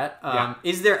we do that,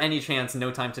 is there any chance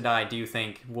No Time to Die, do you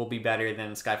think, will be better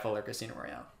than Skyfall or Casino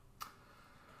Royale?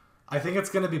 I think it's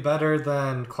going to be better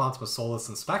than Quantum of Solace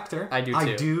and Spectre. I do, too.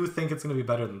 I do think it's going to be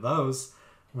better than those.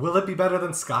 Will it be better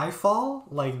than Skyfall?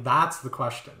 Like, that's the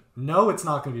question. No, it's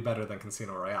not going to be better than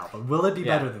Casino Royale, but will it be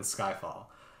better than Skyfall?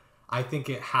 I think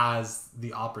it has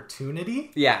the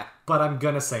opportunity. Yeah. But I'm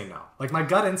going to say no. Like, my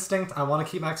gut instinct, I want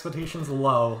to keep my expectations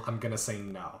low. I'm going to say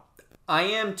no. I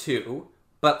am, too.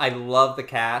 But I love the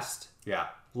cast. Yeah.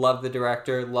 love the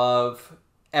director, love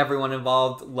everyone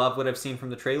involved, love what I've seen from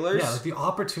the trailers. Yeah, like the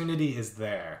opportunity is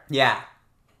there. Yeah.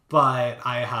 But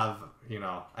I have,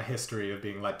 a history of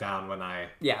being let down when I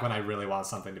really want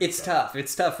something to be It's good. tough.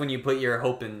 It's tough when you put your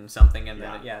hope in something and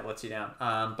then it lets you down.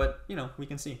 But, we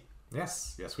can see.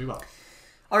 Yes, we will.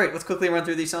 All right, let's quickly run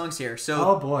through these songs here. So,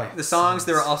 oh boy. The songs,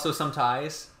 there are also some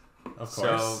ties. Of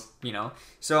course. So,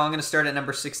 So I'm going to start at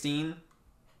number 16.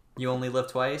 You Only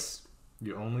Live Twice.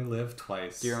 You Only Live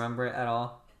Twice. Do you remember it at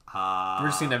all? We're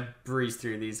just going to breeze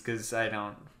through these because I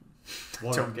don't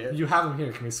care. You have them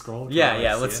here. Can we scroll?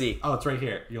 Let's see. Oh, it's right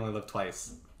here. You Only Live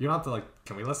Twice. You don't have to,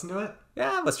 can we listen to it?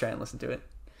 Yeah, let's try and listen to it.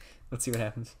 Let's see what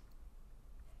happens.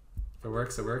 If it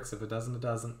works, it works. If it doesn't, it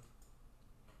doesn't.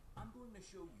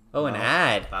 Oh, an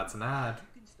ad. That's an ad.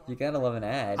 You gotta love an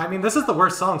ad. I mean, this is the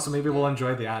worst song, so maybe we'll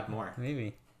enjoy the ad more.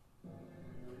 Maybe.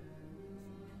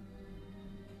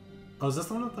 Oh, is this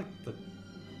the one with, the...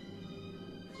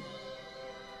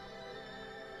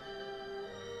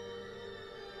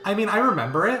 I mean, I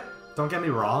remember it. Don't get me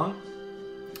wrong.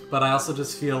 But I also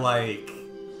just feel like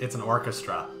it's an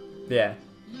orchestra. Yeah.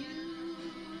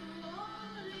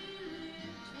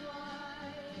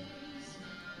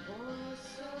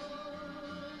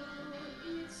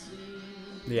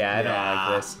 Yeah, I don't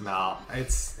like this. No,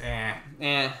 it's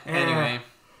Anyway.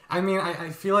 I mean, I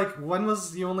feel like when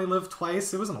was You Only Live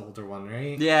Twice? It was an older one,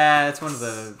 right? Yeah, it's one of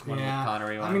the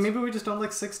Connery ones. I mean, maybe we just don't like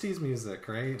 60s music,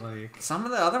 right? Some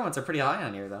of the other ones are pretty high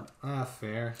on here, though.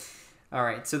 Fair. All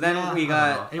right, so then we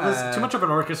got... It was too much of an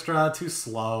orchestra, too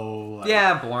slow.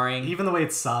 Boring. Even the way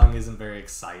it's sung isn't very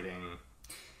exciting.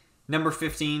 Number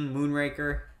 15,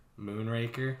 Moonraker.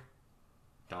 Moonraker?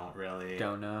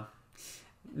 Don't know.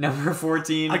 Number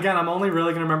 14. Again, I'm only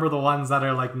really going to remember the ones that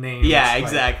are names. Yeah,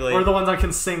 exactly. Or the ones I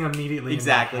can sing immediately.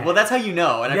 Exactly. Well, that's how you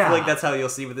know, and I feel like that's how you'll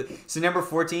see with it. So number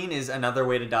 14 is Another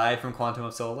Way to Die from Quantum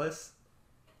of Solace.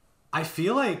 I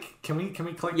feel like can we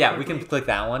click? Yeah, we can click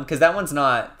that one because that one's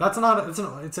not. That's not.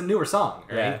 It's a newer song,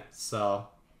 right? Yeah. So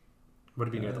would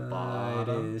it be near the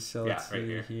bottom? It is. So let's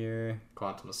right see here.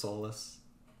 Quantum of Solace.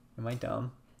 Am I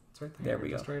dumb? It's right there. There we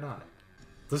go. Just right on it.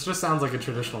 This just sounds like a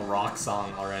traditional rock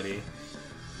song already.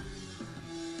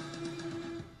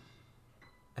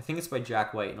 I think it's by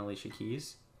Jack White and Alicia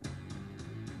Keys.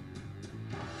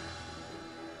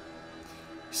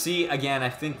 See, again, I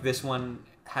think this one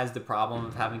has the problem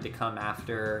of having to come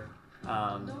after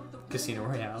Casino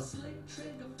Royale.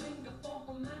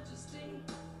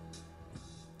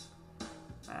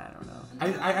 I don't know.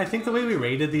 I think the way we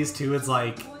rated these two is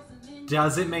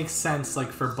does it make sense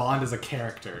for Bond as a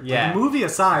character? Yeah. Movie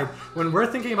aside, when we're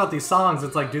thinking about these songs,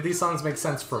 it's do these songs make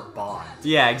sense for Bond?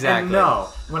 Yeah, exactly. And no,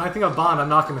 when I think of Bond, I'm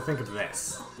not going to think of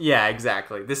this. Yeah,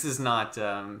 exactly. This is not.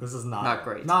 This is not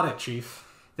great. Not it, Chief.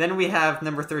 Then we have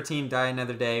number 13, Die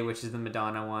Another Day, which is the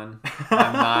Madonna one.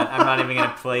 I'm not even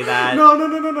gonna play that. No.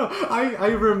 I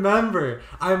remember.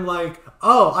 I'm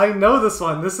oh, I know this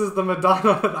one. This is the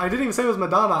Madonna. I didn't even say it was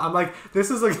Madonna. I'm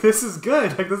this is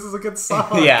good. This is a good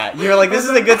song. Yeah, you're this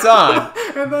is a good song.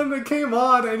 And then it came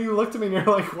on, and you looked at me, and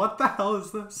you're what the hell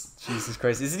is this? Jesus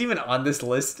Christ, is it even on this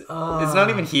list? It's not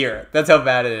even here. That's how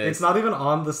bad it is. It's not even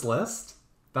on this list?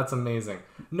 That's amazing.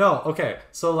 No, okay.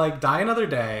 So Die Another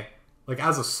Day.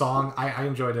 As a song, I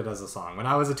enjoyed it as a song. When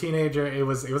I was a teenager, it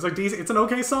was decent. It's an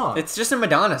okay song. It's just a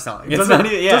Madonna song. Does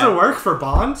it work for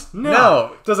Bond?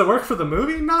 No. Does it work for the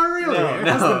movie? Not really. It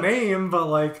has the name,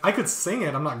 but I could sing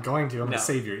it. I'm not going to. I'm going to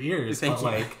save your ears. Thank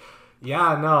you.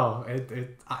 Yeah, no.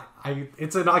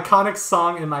 It's an iconic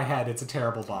song in my head. It's a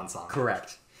terrible Bond song.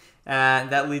 Correct.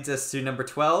 That leads us to number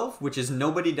 12, which is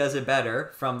Nobody Does It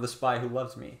Better from The Spy Who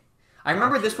Loves Me. I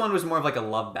remember this one was more of a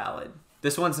love ballad.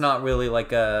 This one's not really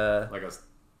a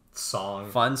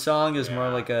song. Fun song. It was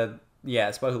more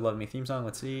Spy Who Loved Me theme song.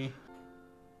 Let's see.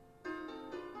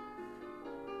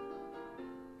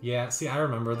 Yeah, see, I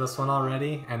remember this one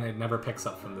already, and it never picks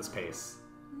up from this pace.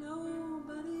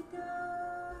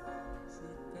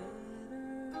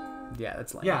 Yeah,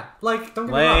 that's lame. Yeah, don't get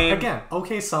me wrong. Again,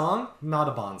 okay song, not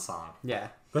a Bond song. Yeah.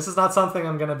 This is not something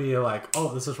I'm gonna be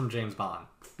oh, this is from James Bond.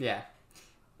 Yeah.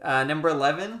 Number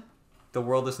 11. The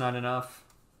World Is Not Enough.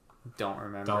 Don't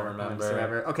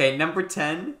remember. Okay, number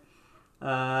 10.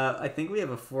 I think we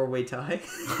have a 4-way tie.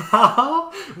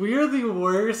 We are the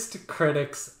worst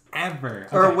critics ever.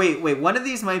 Okay. Or wait. One of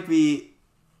these might be...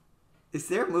 Is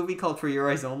there a movie called For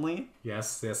Your Eyes Only?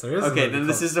 Yes, there is. Okay, then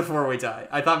this is a 4-way tie.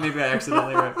 I thought maybe I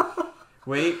accidentally wrote...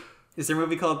 Wait, is there a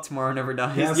movie called Tomorrow Never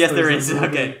Dies? Yes, there is.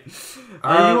 Okay.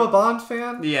 Are you a Bond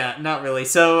fan? Yeah, not really.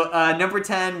 So, number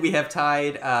 10, we have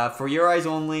tied For Your Eyes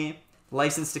Only,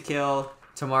 License to Kill,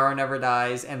 Tomorrow Never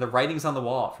Dies, and The Writings on the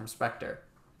Wall from Spectre.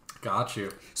 Got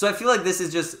you. So I feel like this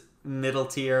is just middle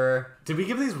tier. Did we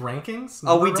give these rankings?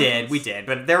 Oh, we Rankings? did,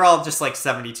 but they're all just like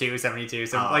 72, 72.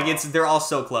 So like they're all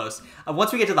so close.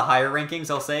 Once we get to the higher rankings,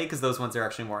 I'll say, because those ones are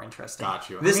actually more interesting. Got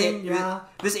you.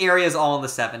 This area is all in the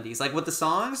 70s. Like with the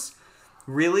songs,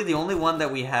 really the only one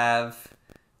that we have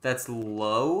that's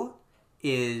low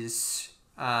is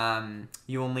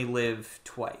You Only Live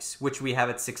Twice, which we have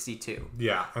at 62.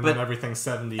 Yeah, and But then everything's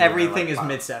 70. Everything like is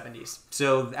mid 70s.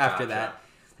 So after that.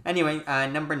 Anyway,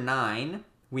 number 9,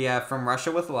 we have From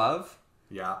Russia with Love,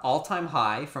 Yeah. All Time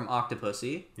High from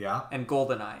Octopussy, Yeah. and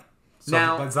Goldeneye. So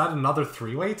Now, is that another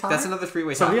three-way tie? that's another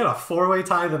three-way tie. So we had a four-way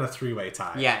tie, then a three-way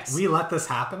tie. Yes. We let this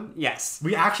happen? Yes.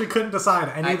 We actually couldn't decide.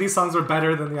 Any of these songs were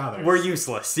better than the others. We're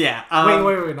useless, yeah.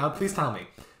 Wait. Now, please tell me.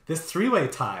 This three-way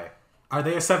tie, are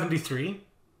they a 73?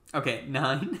 Okay,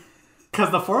 9.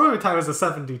 Because the four-way tie was a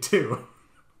 72.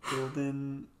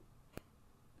 Golden...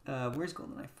 where's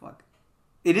Goldeneye? Fuck.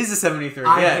 It is a 73.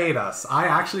 I yeah. hate us. I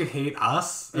actually hate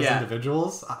us as Yeah.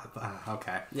 individuals.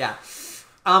 Okay. Yeah.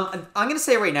 I'm going to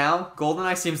say right now,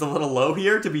 Goldeneye seems a little low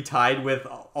here to be tied with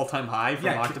All Time High from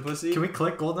Octopussy. Can we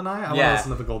click Goldeneye? I want to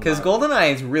listen to the Goldeneye. Because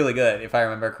Goldeneye is really good, if I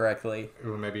remember correctly.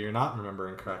 Ooh, maybe you're not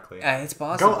remembering correctly. It's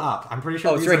possible. Go up. I'm pretty sure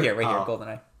Oh, it's these right are- here,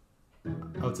 Goldeneye.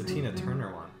 Oh, it's a Tina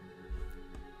Turner one.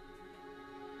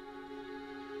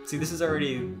 See, this is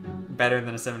already better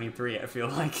than a 73, I feel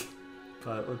like.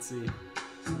 But let's see.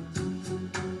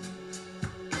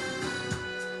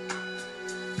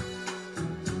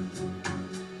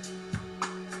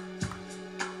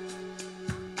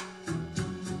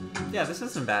 Yeah, this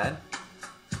isn't bad.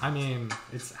 I mean,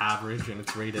 it's average and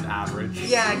it's rated average.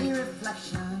 Yeah.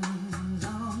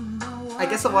 I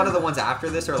guess a lot of the ones after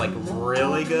this are like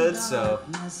really good, so.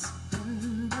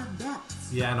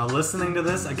 Yeah, no, listening to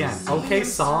this, again, okay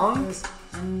songs,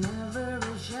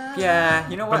 Yeah,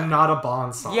 you know what? but not a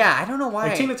Bond song. Yeah, I don't know why.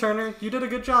 Like, Tina Turner, you did a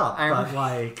good job, but,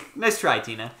 like, Nice try,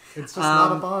 Tina. it's just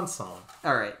not a Bond song.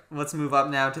 Alright, let's move up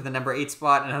now to the number 8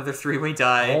 spot, another three-way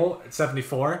tie. Oh, it's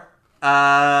 74?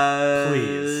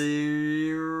 Please.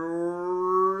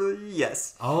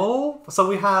 Yes. Oh, so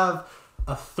we have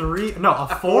a four-way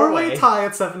four-way. tie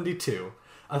at 72,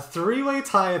 a three-way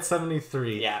tie at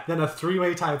 73, Yeah. then a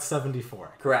three-way tie at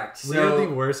 74. Correct. We are the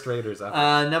worst raters ever.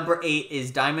 Number 8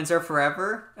 is Diamonds Are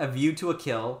Forever, A View to a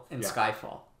Kill, and Yeah.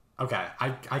 Skyfall. Okay,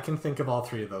 I can think of all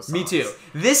three of those songs. Me too.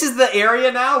 This is the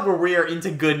area now where we are into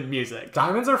good music.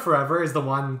 Diamonds Are Forever is the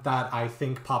one that I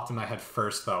think popped in my head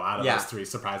first, though, out of Yeah. those three,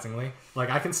 surprisingly. Like,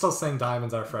 I can still sing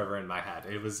Diamonds Are Forever in my head.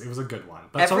 It was a good one.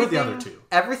 But so were the other two.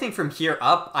 Everything from here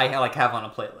up, I like have on a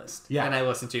playlist. Yeah. And I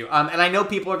listen to. And I know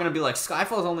people are going to be like,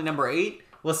 Skyfall is only number 8.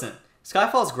 Listen,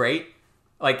 Skyfall's great.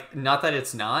 Like, not that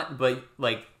it's not, but,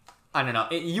 like, I don't know.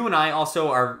 You and I also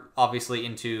are obviously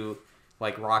into,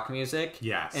 like, rock music.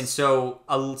 Yes. And so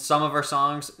some of our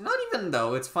songs, not even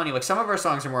though, it's funny, like, some of our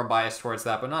songs are more biased towards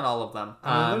that, but not all of them.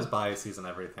 I mean, there's biases and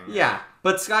everything. Right? Yeah,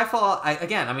 but Skyfall, I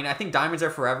think Diamonds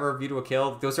Are Forever, View to a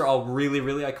Kill, those are all really,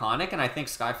 really iconic, and I think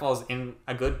Skyfall is in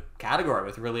a good category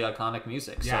with really iconic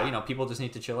music. So, Yeah. people just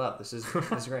need to chill out. This is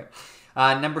great.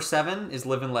 Number 7 is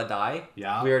Live and Let Die.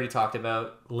 Yeah. We already talked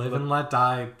about. Live and Let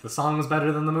Die. The song was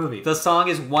better than the movie. The song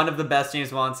is one of the best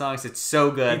James Bond songs. It's so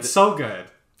good. It's so good.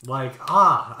 Like,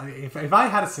 if I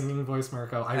had a singing voice,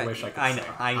 Marco, I wish I could I sing. know.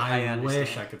 I understand.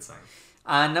 wish I could sing.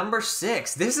 Number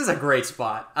 6. This is a great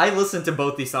spot. I listened to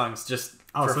both these songs just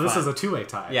Oh, for so this fun. is a two-way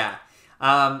tie. Yeah.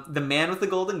 The Man with the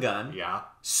Golden Gun. Yeah.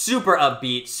 Super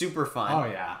upbeat, super fun. Oh,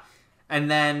 yeah. And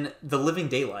then The Living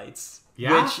Daylights.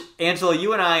 Yeah? Which, Angelo,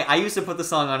 you and I used to put the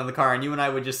song on in the car, and you and I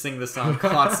would just sing the song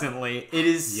constantly. It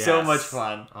is so Yes. much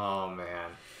fun. Oh, man.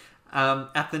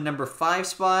 At the number 5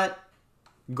 spot,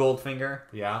 Goldfinger.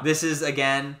 Yeah. This is,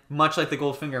 again, much like the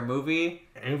Goldfinger movie.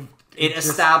 It just-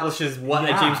 establishes what a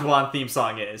Yeah. James Bond theme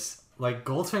song is. Like,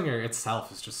 Goldfinger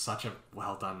itself is just such a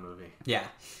well-done movie. Yeah.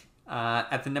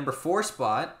 At the number 4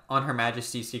 spot, On Her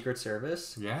Majesty's Secret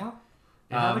Service. Yeah?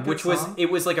 It had a good Which song.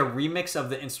 was like a remix of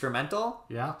the instrumental.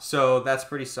 Yeah. So that's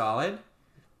pretty solid.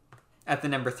 At the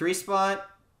number 3 spot,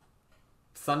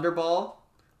 Thunderball.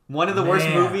 One of the worst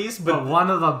Man, movies, but one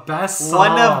of the best songs.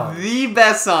 one of the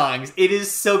best songs. It is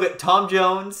so good. Tom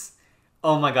Jones.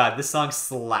 Oh my god, this song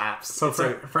slaps. So It's for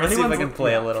let's see if I anyone can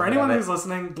play a little for bit anyone of who's it.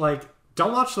 listening, like,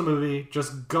 don't watch the movie.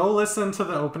 Just go listen to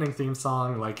the opening theme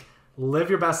song. Like, live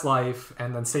your best life,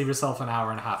 and then save yourself an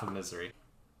hour and a half of misery.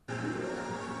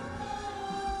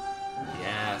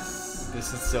 Yes.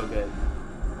 This is so good.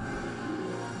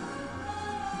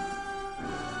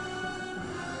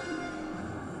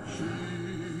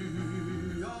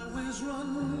 He always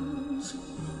runs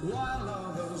while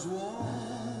others walk.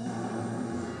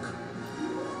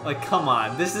 Like, come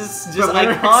on. This is The just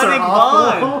lyrics iconic are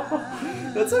awful.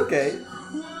 Bond. That's okay.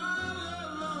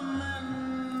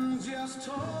 Just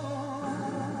talk.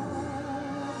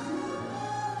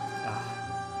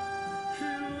 He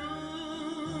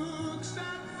looks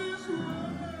at this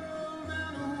world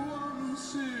and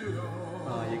wants it all.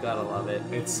 Oh, you gotta love it.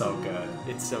 It's so good.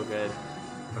 It's so good.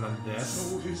 And then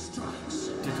this. So he strikes.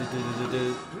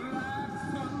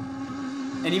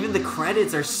 And even the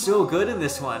credits are so good in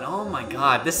this one. Oh my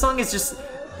god. This song is just...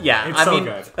 Yeah, It's I so mean,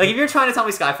 good. like, if you're trying to tell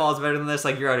me Skyfall is better than this,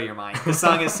 like, you're out of your mind. This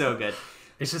song is so good.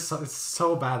 It's just it's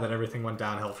so bad that everything went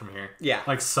downhill from here. Yeah.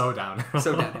 Like, so downhill.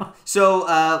 So down.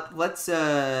 So, let's...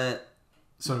 So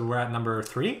we're at number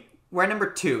 3? We're at number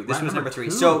 2. This We're at was number number 3.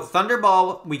 2. So,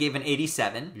 Thunderball, we gave an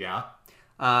 87. Yeah.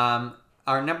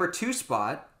 Our number 2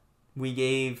 spot, we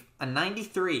gave a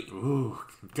 93. Ooh,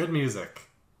 good music.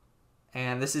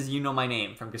 And this is You Know My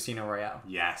Name from Casino Royale.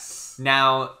 Yes.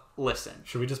 Now, listen.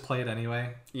 Should we just play it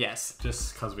anyway? Yes.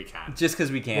 Just because we can. Just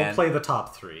because we We'll can. play the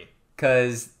top 3.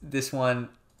 Because this one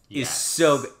is Yes.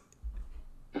 so good.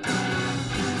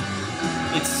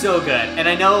 It's so good. And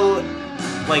I know,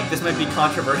 like, this might be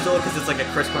controversial because it's like a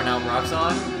Chris Cornell rock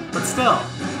song. But still.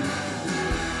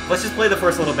 Let's just play the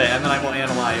first little bit and then I will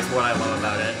analyze what I love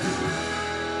about it.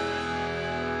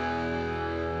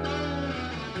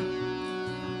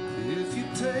 If you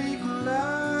take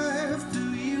life,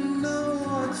 do you know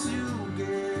what you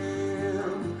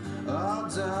give?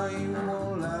 Odds are you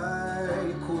won't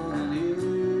like what it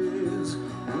is.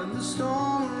 When the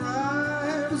storm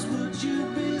arrives, would you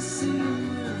be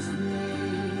seen with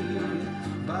me?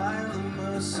 By the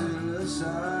merciless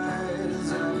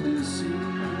eyes of deceived.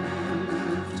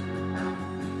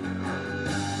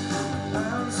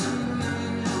 I've seen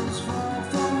angels fall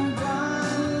from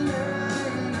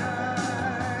blinding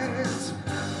eyes,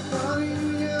 but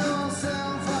in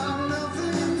yourself are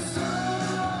nothing so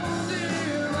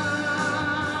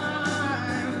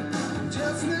divine.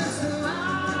 Just next to line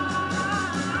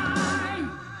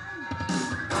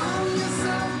on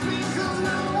yourself because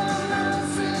no one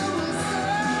else will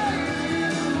save you.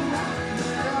 The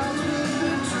odds will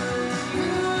betray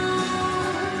you,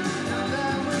 and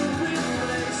that will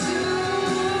replace you.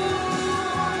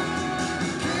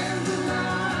 Can't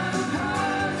deny the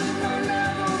part that will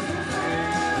never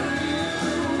fulfill you.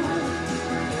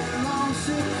 Long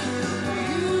secure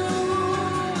you,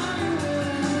 I'm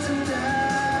willing to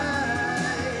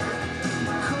die.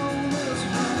 My coldest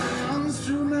heart runs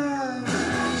through my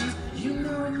veins. You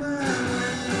know my name.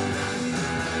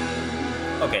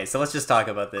 Okay, so let's just talk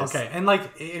about this. Okay, and like,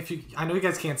 if you, I know you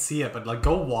guys can't see it, but like,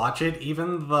 go watch it.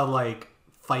 Even the like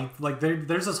fight, like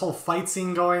there's this whole fight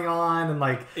scene going on, and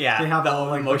like, Yeah, they have the all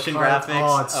like motion the cards. graphics.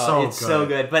 Oh, it's so it's good. so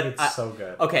good. But it's so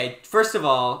good. Okay, first of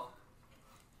all,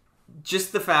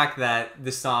 just the fact that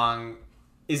the song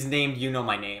is named "You Know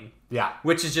My Name," Yeah.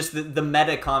 which is just the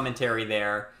meta commentary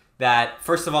there. That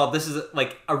first of all, this is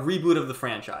like a reboot of the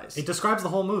franchise. It describes the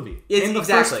whole movie It's in the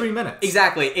exactly, first 3 minutes.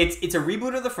 Exactly. It's a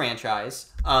reboot of the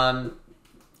franchise.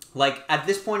 Like at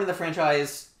this point in the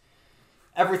franchise,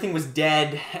 everything was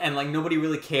dead and like nobody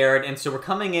really cared, and so we're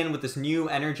coming in with this new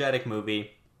energetic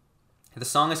movie. The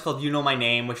song is called "You Know My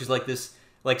Name," which is like this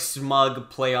like smug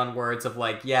play on words of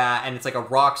like, yeah, and it's like a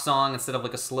rock song instead of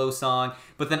like a slow song.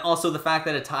 But then also the fact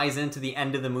that it ties into the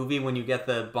end of the movie when you get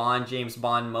the James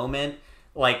Bond moment,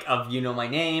 like of "You Know My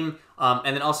Name."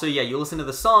 And then also, yeah, you listen to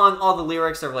the song, all the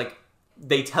lyrics are like,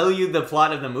 they tell you the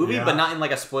plot of the movie, Yeah. but not in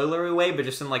like a spoilery way, but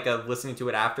just in like a listening to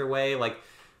it after way, like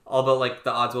all about like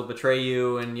the odds will betray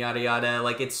you and yada yada.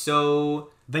 Like it's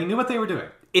so They knew what they were doing.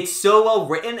 well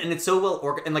written and it's so well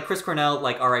organized. And like Chris Cornell,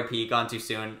 like R.I.P. gone too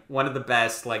soon. One of the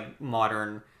best like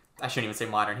modern. I shouldn't even say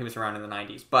modern. He was around in the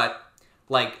 90s, but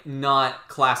like not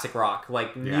classic rock,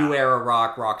 like new era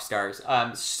rock stars.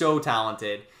 So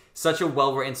talented. Such a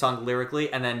well written song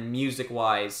lyrically, and then music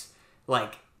wise,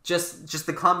 like. Just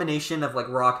the combination of like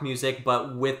rock music,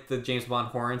 but with the James Bond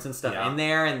horns and stuff in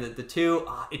there, and the two,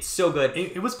 it's so good.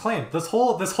 It was planned. This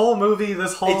whole movie,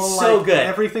 this whole It's so like, good.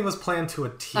 Everything was planned to a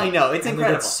T. I know, it's and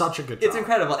incredible. They did such a good job. It's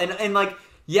incredible, and like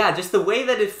yeah, just the way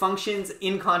that it functions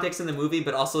in context in the movie,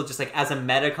 but also just like as a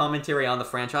meta commentary on the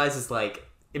franchise is like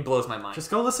it blows my mind.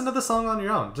 Just go listen to the song on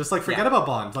your own. Just like forget about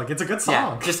Bond. Like it's a good song.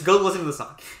 Yeah, just go listen to the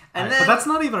song, and Right, then but that's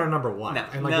not even our number 1. No,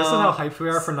 and like this is how hyped we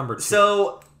are for number 2.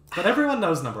 So but everyone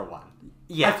knows number 1.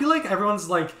 yeah, I feel like everyone's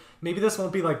like, maybe this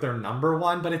won't be like their number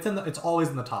 1, but it's always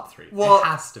in the top 3. well, it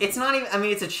has to be. it's not even. I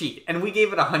mean, it's a cheat, and we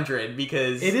gave it 100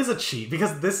 because It is a cheat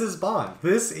because this is Bond.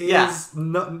 This is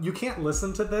no, you can't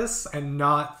listen to this and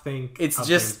not think it's of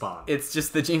just James Bond. it's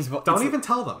just the James Bond. Don't even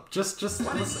tell them. Just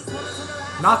listen.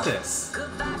 Not this.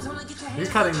 You're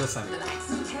cutting this anyway.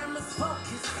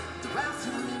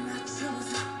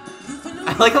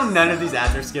 like how none of these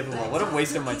ads are skippable. What a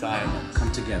waste of my time.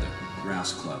 Come together,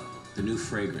 Ralph's Club. The new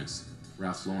fragrance,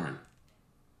 Ralph Lauren.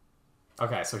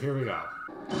 Okay, so here we go.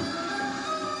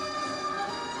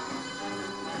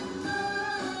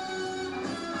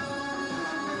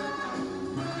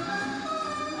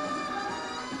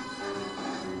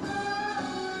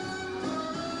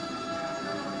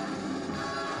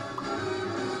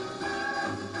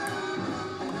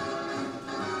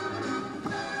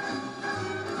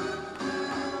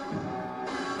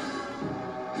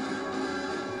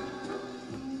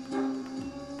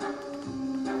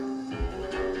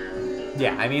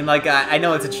 Yeah, I mean, like, I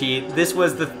know it's a cheat. This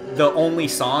was the only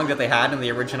song that they had in the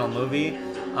original movie.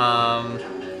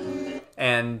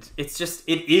 And it's just,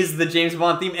 it is the James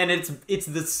Bond theme, and it's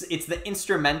the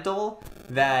instrumental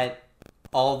that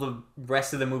all the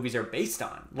rest of the movies are based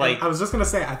on. Like, I was just gonna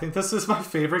say, I think this is my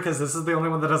favorite because this is the only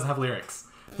one that doesn't have lyrics.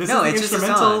 This No, is the it's just a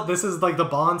instrumental. song. This is like the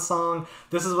Bond song.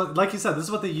 This is what, like you said, this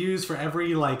is what they use for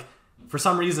every, like, for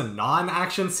some reason,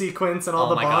 non-action sequence in all Oh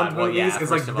the my Bond God, well, movies yeah, is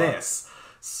first like of all. this.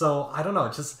 So I don't know.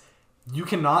 It's just, you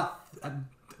cannot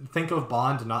think of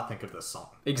Bond and not think of this song.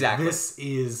 Exactly. This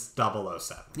is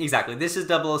 007. exactly. This is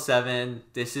 007.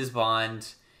 This is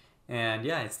Bond. And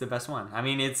yeah, it's the best one. I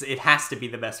mean, it has to be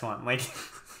the best one. Like,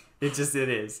 it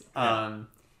is. And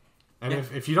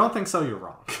if you don't think so, you're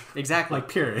wrong. Exactly. Like,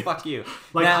 period. Fuck you.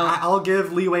 Like, Now, I'll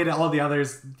give leeway to all the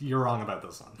others. You're wrong about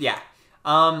this one. yeah.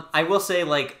 I will say,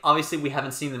 like, obviously we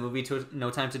haven't seen the movie to No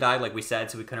Time to Die, like we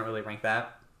said, so we couldn't really rank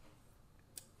that.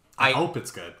 I hope it's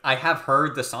good. I have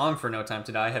heard the song for No Time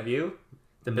to Die. Have you?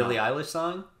 The Billie Eilish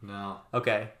song? No.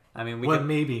 Okay. I mean, we Well, could...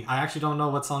 maybe. I actually don't know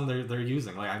what song they're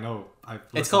using. Like, I know.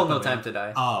 It's called No Time to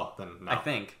Die. Oh, then no. I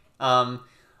think. I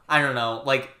don't know.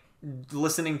 Like,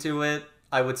 listening to it,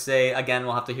 I would say, again,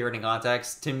 we'll have to hear it in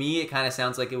context. To me, it kind of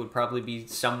sounds like it would probably be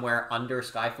somewhere under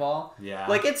Skyfall. Yeah.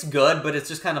 Like, it's good, but it's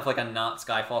just kind of like a not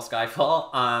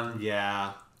Skyfall.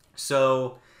 Yeah.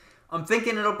 So, I'm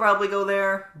thinking it'll probably go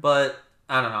there, but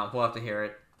I don't know. We'll have to hear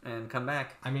it and come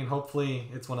back. I mean, hopefully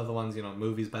it's one of the ones,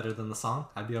 movie's better than the song.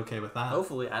 I'd be okay with that.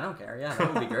 Hopefully. I don't care. Yeah,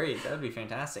 that would be great. That would be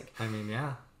fantastic. I mean,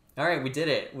 yeah. All right, we did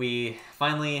it. We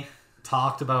finally...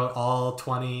 Talked about all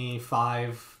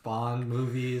 25 Bond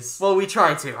movies. Well, we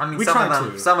tried to. I mean, We some tried of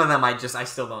them, to. some of them I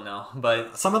still don't know.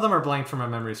 But Some of them are blank from my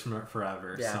memories from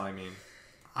forever. Yeah. So, I mean,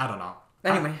 I don't know.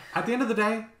 Anyway. At the end of the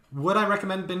day, would I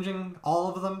recommend binging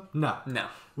all of them? No. no.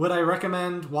 Would I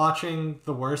recommend watching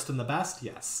the worst and the best?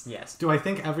 Yes. Yes. Do I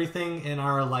think everything in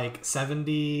our,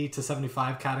 70 to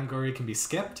 75 category can be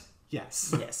skipped?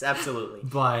 Yes. Yes, absolutely.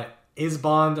 But is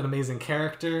Bond an amazing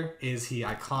character? Is he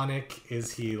iconic?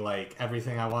 Is he,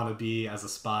 everything I want to be as a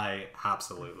spy?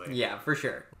 Absolutely. Yeah, for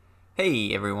sure.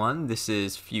 Hey everyone, this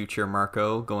is Future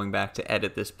Marco going back to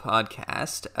edit this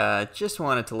podcast. Just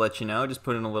wanted to let you know, just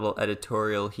put in a little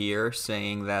editorial here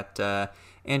saying that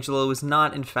Angelo is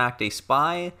not in fact a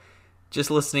spy.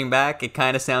 Just listening back, it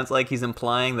kind of sounds like he's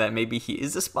implying that maybe he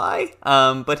is a spy,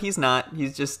 but he's not.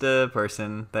 He's just a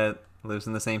person that lives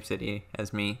in the same city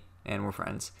as me, and we're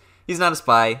friends. He's not a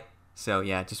spy, so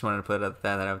yeah, just wanted to put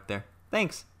that out there.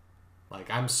 Thanks.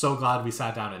 I'm so glad we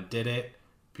sat down and did it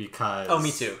because... Oh,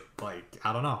 me too.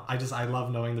 I don't know. I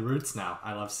love knowing the roots now.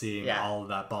 I love seeing Yeah. all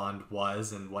that Bond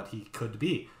was and what he could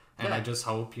be. And Yeah. I just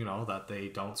hope, that they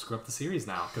don't screw up the series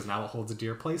now, because now it holds a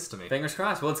dear place to me. Fingers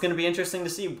crossed. Well, it's going to be interesting to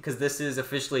see because this is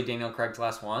officially Daniel Craig's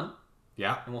last one,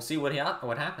 Yeah. and we'll see what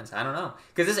happens. I don't know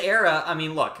because this era. I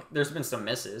mean, look, there's been some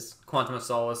misses. Quantum of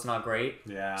Solace, not great.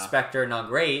 Yeah. Spectre, not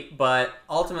great. But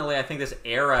ultimately, I think this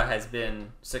era has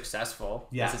been successful.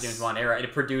 Yes. It's the James Bond era.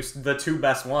 It produced the two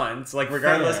best ones. Like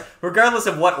Fair. regardless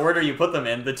of what order you put them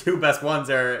in, the two best ones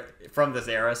are from this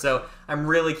era. So I'm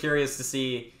really curious to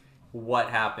see what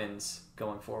happens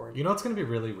going forward. You know what's going to be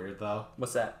really weird, though?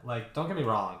 What's that? Don't get me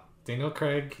wrong. Daniel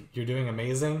Craig, you're doing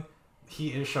amazing. He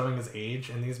is showing his age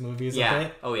in these movies Yeah. a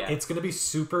bit. Oh, yeah. It's going to be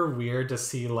super weird to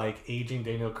see, aging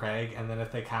Daniel Craig, and then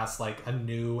if they cast, a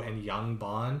new and young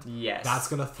Bond, Yes. that's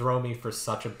going to throw me for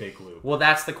such a big loop. Well,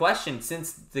 that's the question.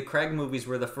 Since the Craig movies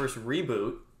were the first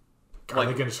reboot, Are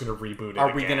they just going to reboot it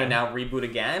are we again? going to now reboot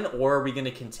again? Or are we going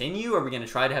to continue? Are we going to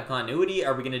try to have continuity?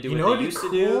 Are we going to do You know what what they would be used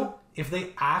cool? to do? If they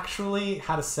actually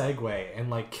had a segue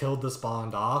and killed this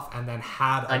Bond off and then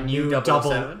had A new double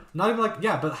 007? not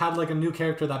even but had a new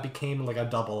character that became a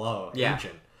 00 Yeah.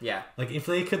 agent. Yeah, If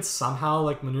they could somehow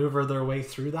maneuver their way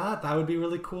through that would be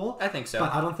really cool. I think so.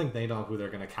 But I don't think they know who they're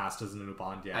gonna cast as a new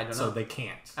Bond yet. I don't so know. they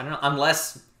can't. I don't know.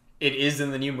 Unless it is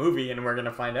in the new movie and we're going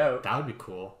to find out. That would be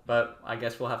cool. But I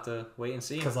guess we'll have to wait and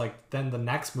see. Because then the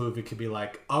next movie could be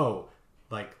oh,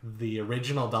 like the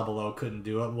original 00 couldn't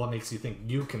do it, what makes you think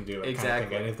you can do it? Kind of Exactly.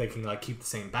 thing. And if they can like keep the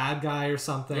same bad guy or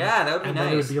something. Yeah, that would be and then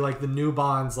it nice. would be like the new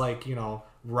Bonds, like, you know,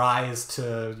 rise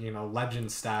to, you know,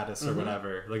 legend status or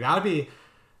whatever. Like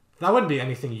that wouldn't be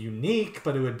anything unique,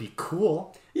 but it would be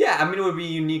cool. Yeah, I mean, it would be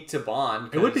unique to Bond.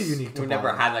 It would be 'cause unique to We've never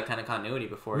Bond. had that kind of continuity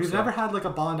before. We've so- never had like a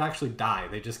Bond actually die.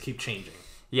 They just keep changing.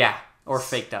 Yeah, or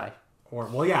fake die. Or,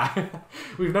 well, yeah.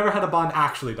 We've never had a Bond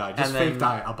actually die. Just And then- fake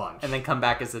die a bunch. And then come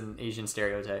back as an Asian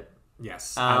stereotype.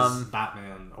 yes, Um, as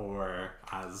Batman or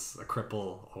as a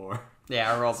cripple or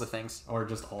Yeah, or all the things.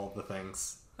 just all the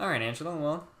things. All right, Angelo,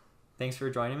 well, thanks for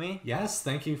joining me. Yes,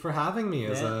 thank you for having me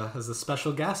as Yeah. a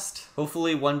special guest.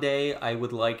 Hopefully one day I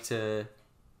would like to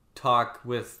talk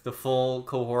with the full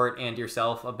cohort and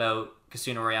yourself about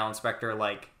Casino Royale Inspector,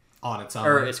 like, On its own.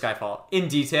 or Skyfall, in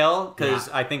detail, because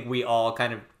Yeah. I think we all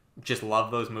kind of just love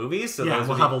those movies. So yeah, those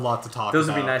we'll would have be, a lot to talk those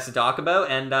about. would be nice to talk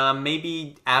about. And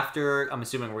maybe after, I'm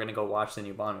assuming we're going to go watch the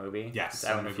new Bond movie. Yes, It's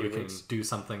out in a maybe few we can weeks. do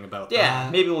something about Yeah,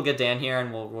 that. maybe we'll get Dan here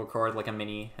and we'll record like a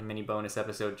mini bonus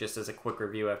episode just as a quick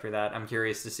review after that. I'm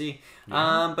curious to see.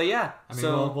 But yeah, I mean,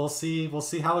 so we'll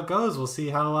see how it goes. We'll see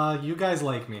how you guys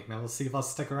like me. Now we'll see if I'll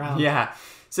stick around. yeah.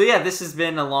 So yeah, this has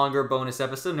been a longer bonus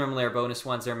episode. Normally our bonus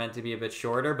ones are meant to be a bit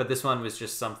shorter, but this one was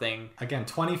just something. Again,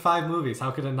 25 movies.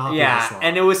 How could it not be this Yeah, long?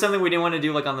 and it was something we didn't want to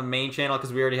do like on the main channel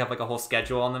because we already have like a whole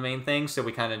schedule on the main thing, so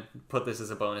we kind of put this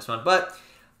as a bonus one. But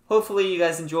hopefully you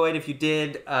guys enjoyed. If you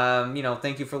did,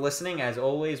 thank you for listening. As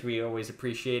always, we always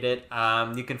appreciate it.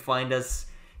 You can find us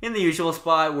in the usual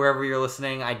spot wherever you're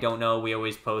listening. I don't know. We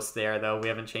always post there though. We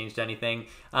haven't changed anything.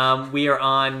 We are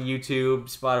on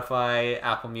YouTube, Spotify,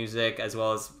 Apple Music, as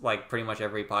well as like pretty much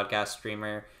every podcast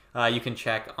streamer. You can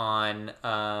check on.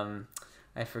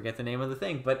 I forget the name of the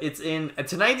thing, but it's in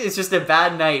tonight. Is just a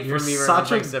bad night You're for me.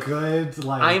 such a remembering stuff. good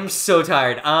like. I'm so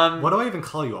tired. What do I even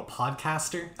call you? A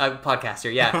podcaster?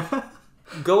 Podcaster, yeah.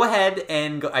 Go ahead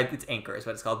and go. It's Anchor is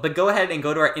what it's called. But go ahead and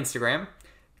go to our Instagram.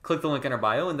 Click the link in our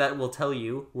bio, and that will tell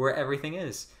you where everything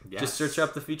is. Yes. Just search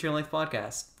up the Feature Length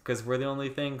Podcast because we're the only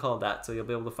thing called that, so you'll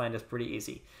be able to find us pretty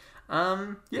easy.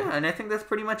 Yeah, and I think that's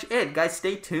pretty much it. Guys,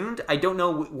 stay tuned. I don't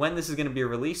know when this is going to be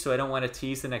released, so I don't want to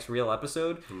tease the next real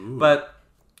episode. But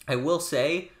I will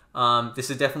say this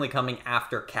is definitely coming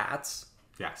after Cats,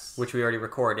 Yes. which we already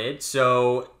recorded.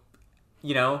 So,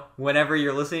 whenever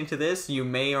you're listening to this, you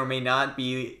may or may not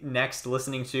be next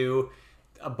listening to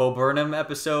a Bo Burnham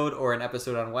episode or an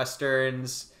episode on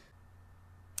Westerns.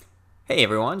 Hey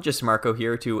everyone, just Marco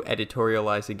here to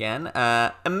editorialize again.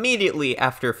 Immediately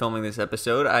after filming this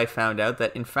episode, I found out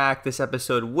that in fact this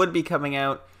episode would be coming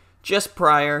out just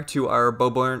prior to our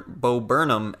Bo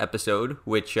Burnham episode,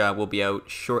 which will be out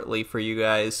shortly for you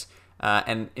guys.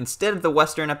 And instead of the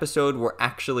Western episode, we're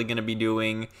actually going to be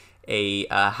doing a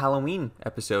Halloween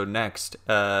episode next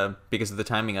because of the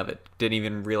timing of it. Didn't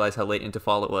even realize how late into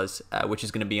fall it was, which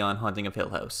is going to be on Haunting of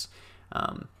Hill House.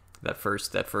 That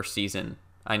first season.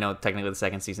 I know technically the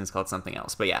second season is called something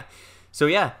else, but yeah. So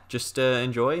yeah, just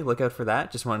enjoy. Look out for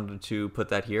that. Just wanted to put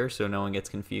that here so no one gets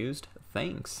confused.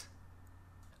 Thanks.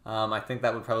 I think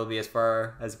that would probably be as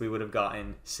far as we would have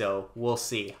gotten. So we'll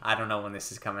see. I don't know when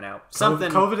this is coming out.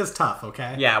 COVID is tough,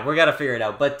 okay? Yeah, we're gotta figure it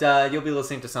out. But you'll be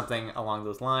listening to something along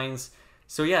those lines.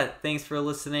 So yeah, thanks for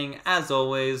listening. As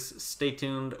always, stay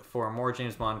tuned for more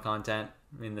James Bond content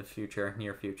in the future,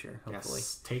 near future, hopefully.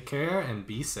 Yes. Take care and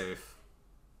be safe.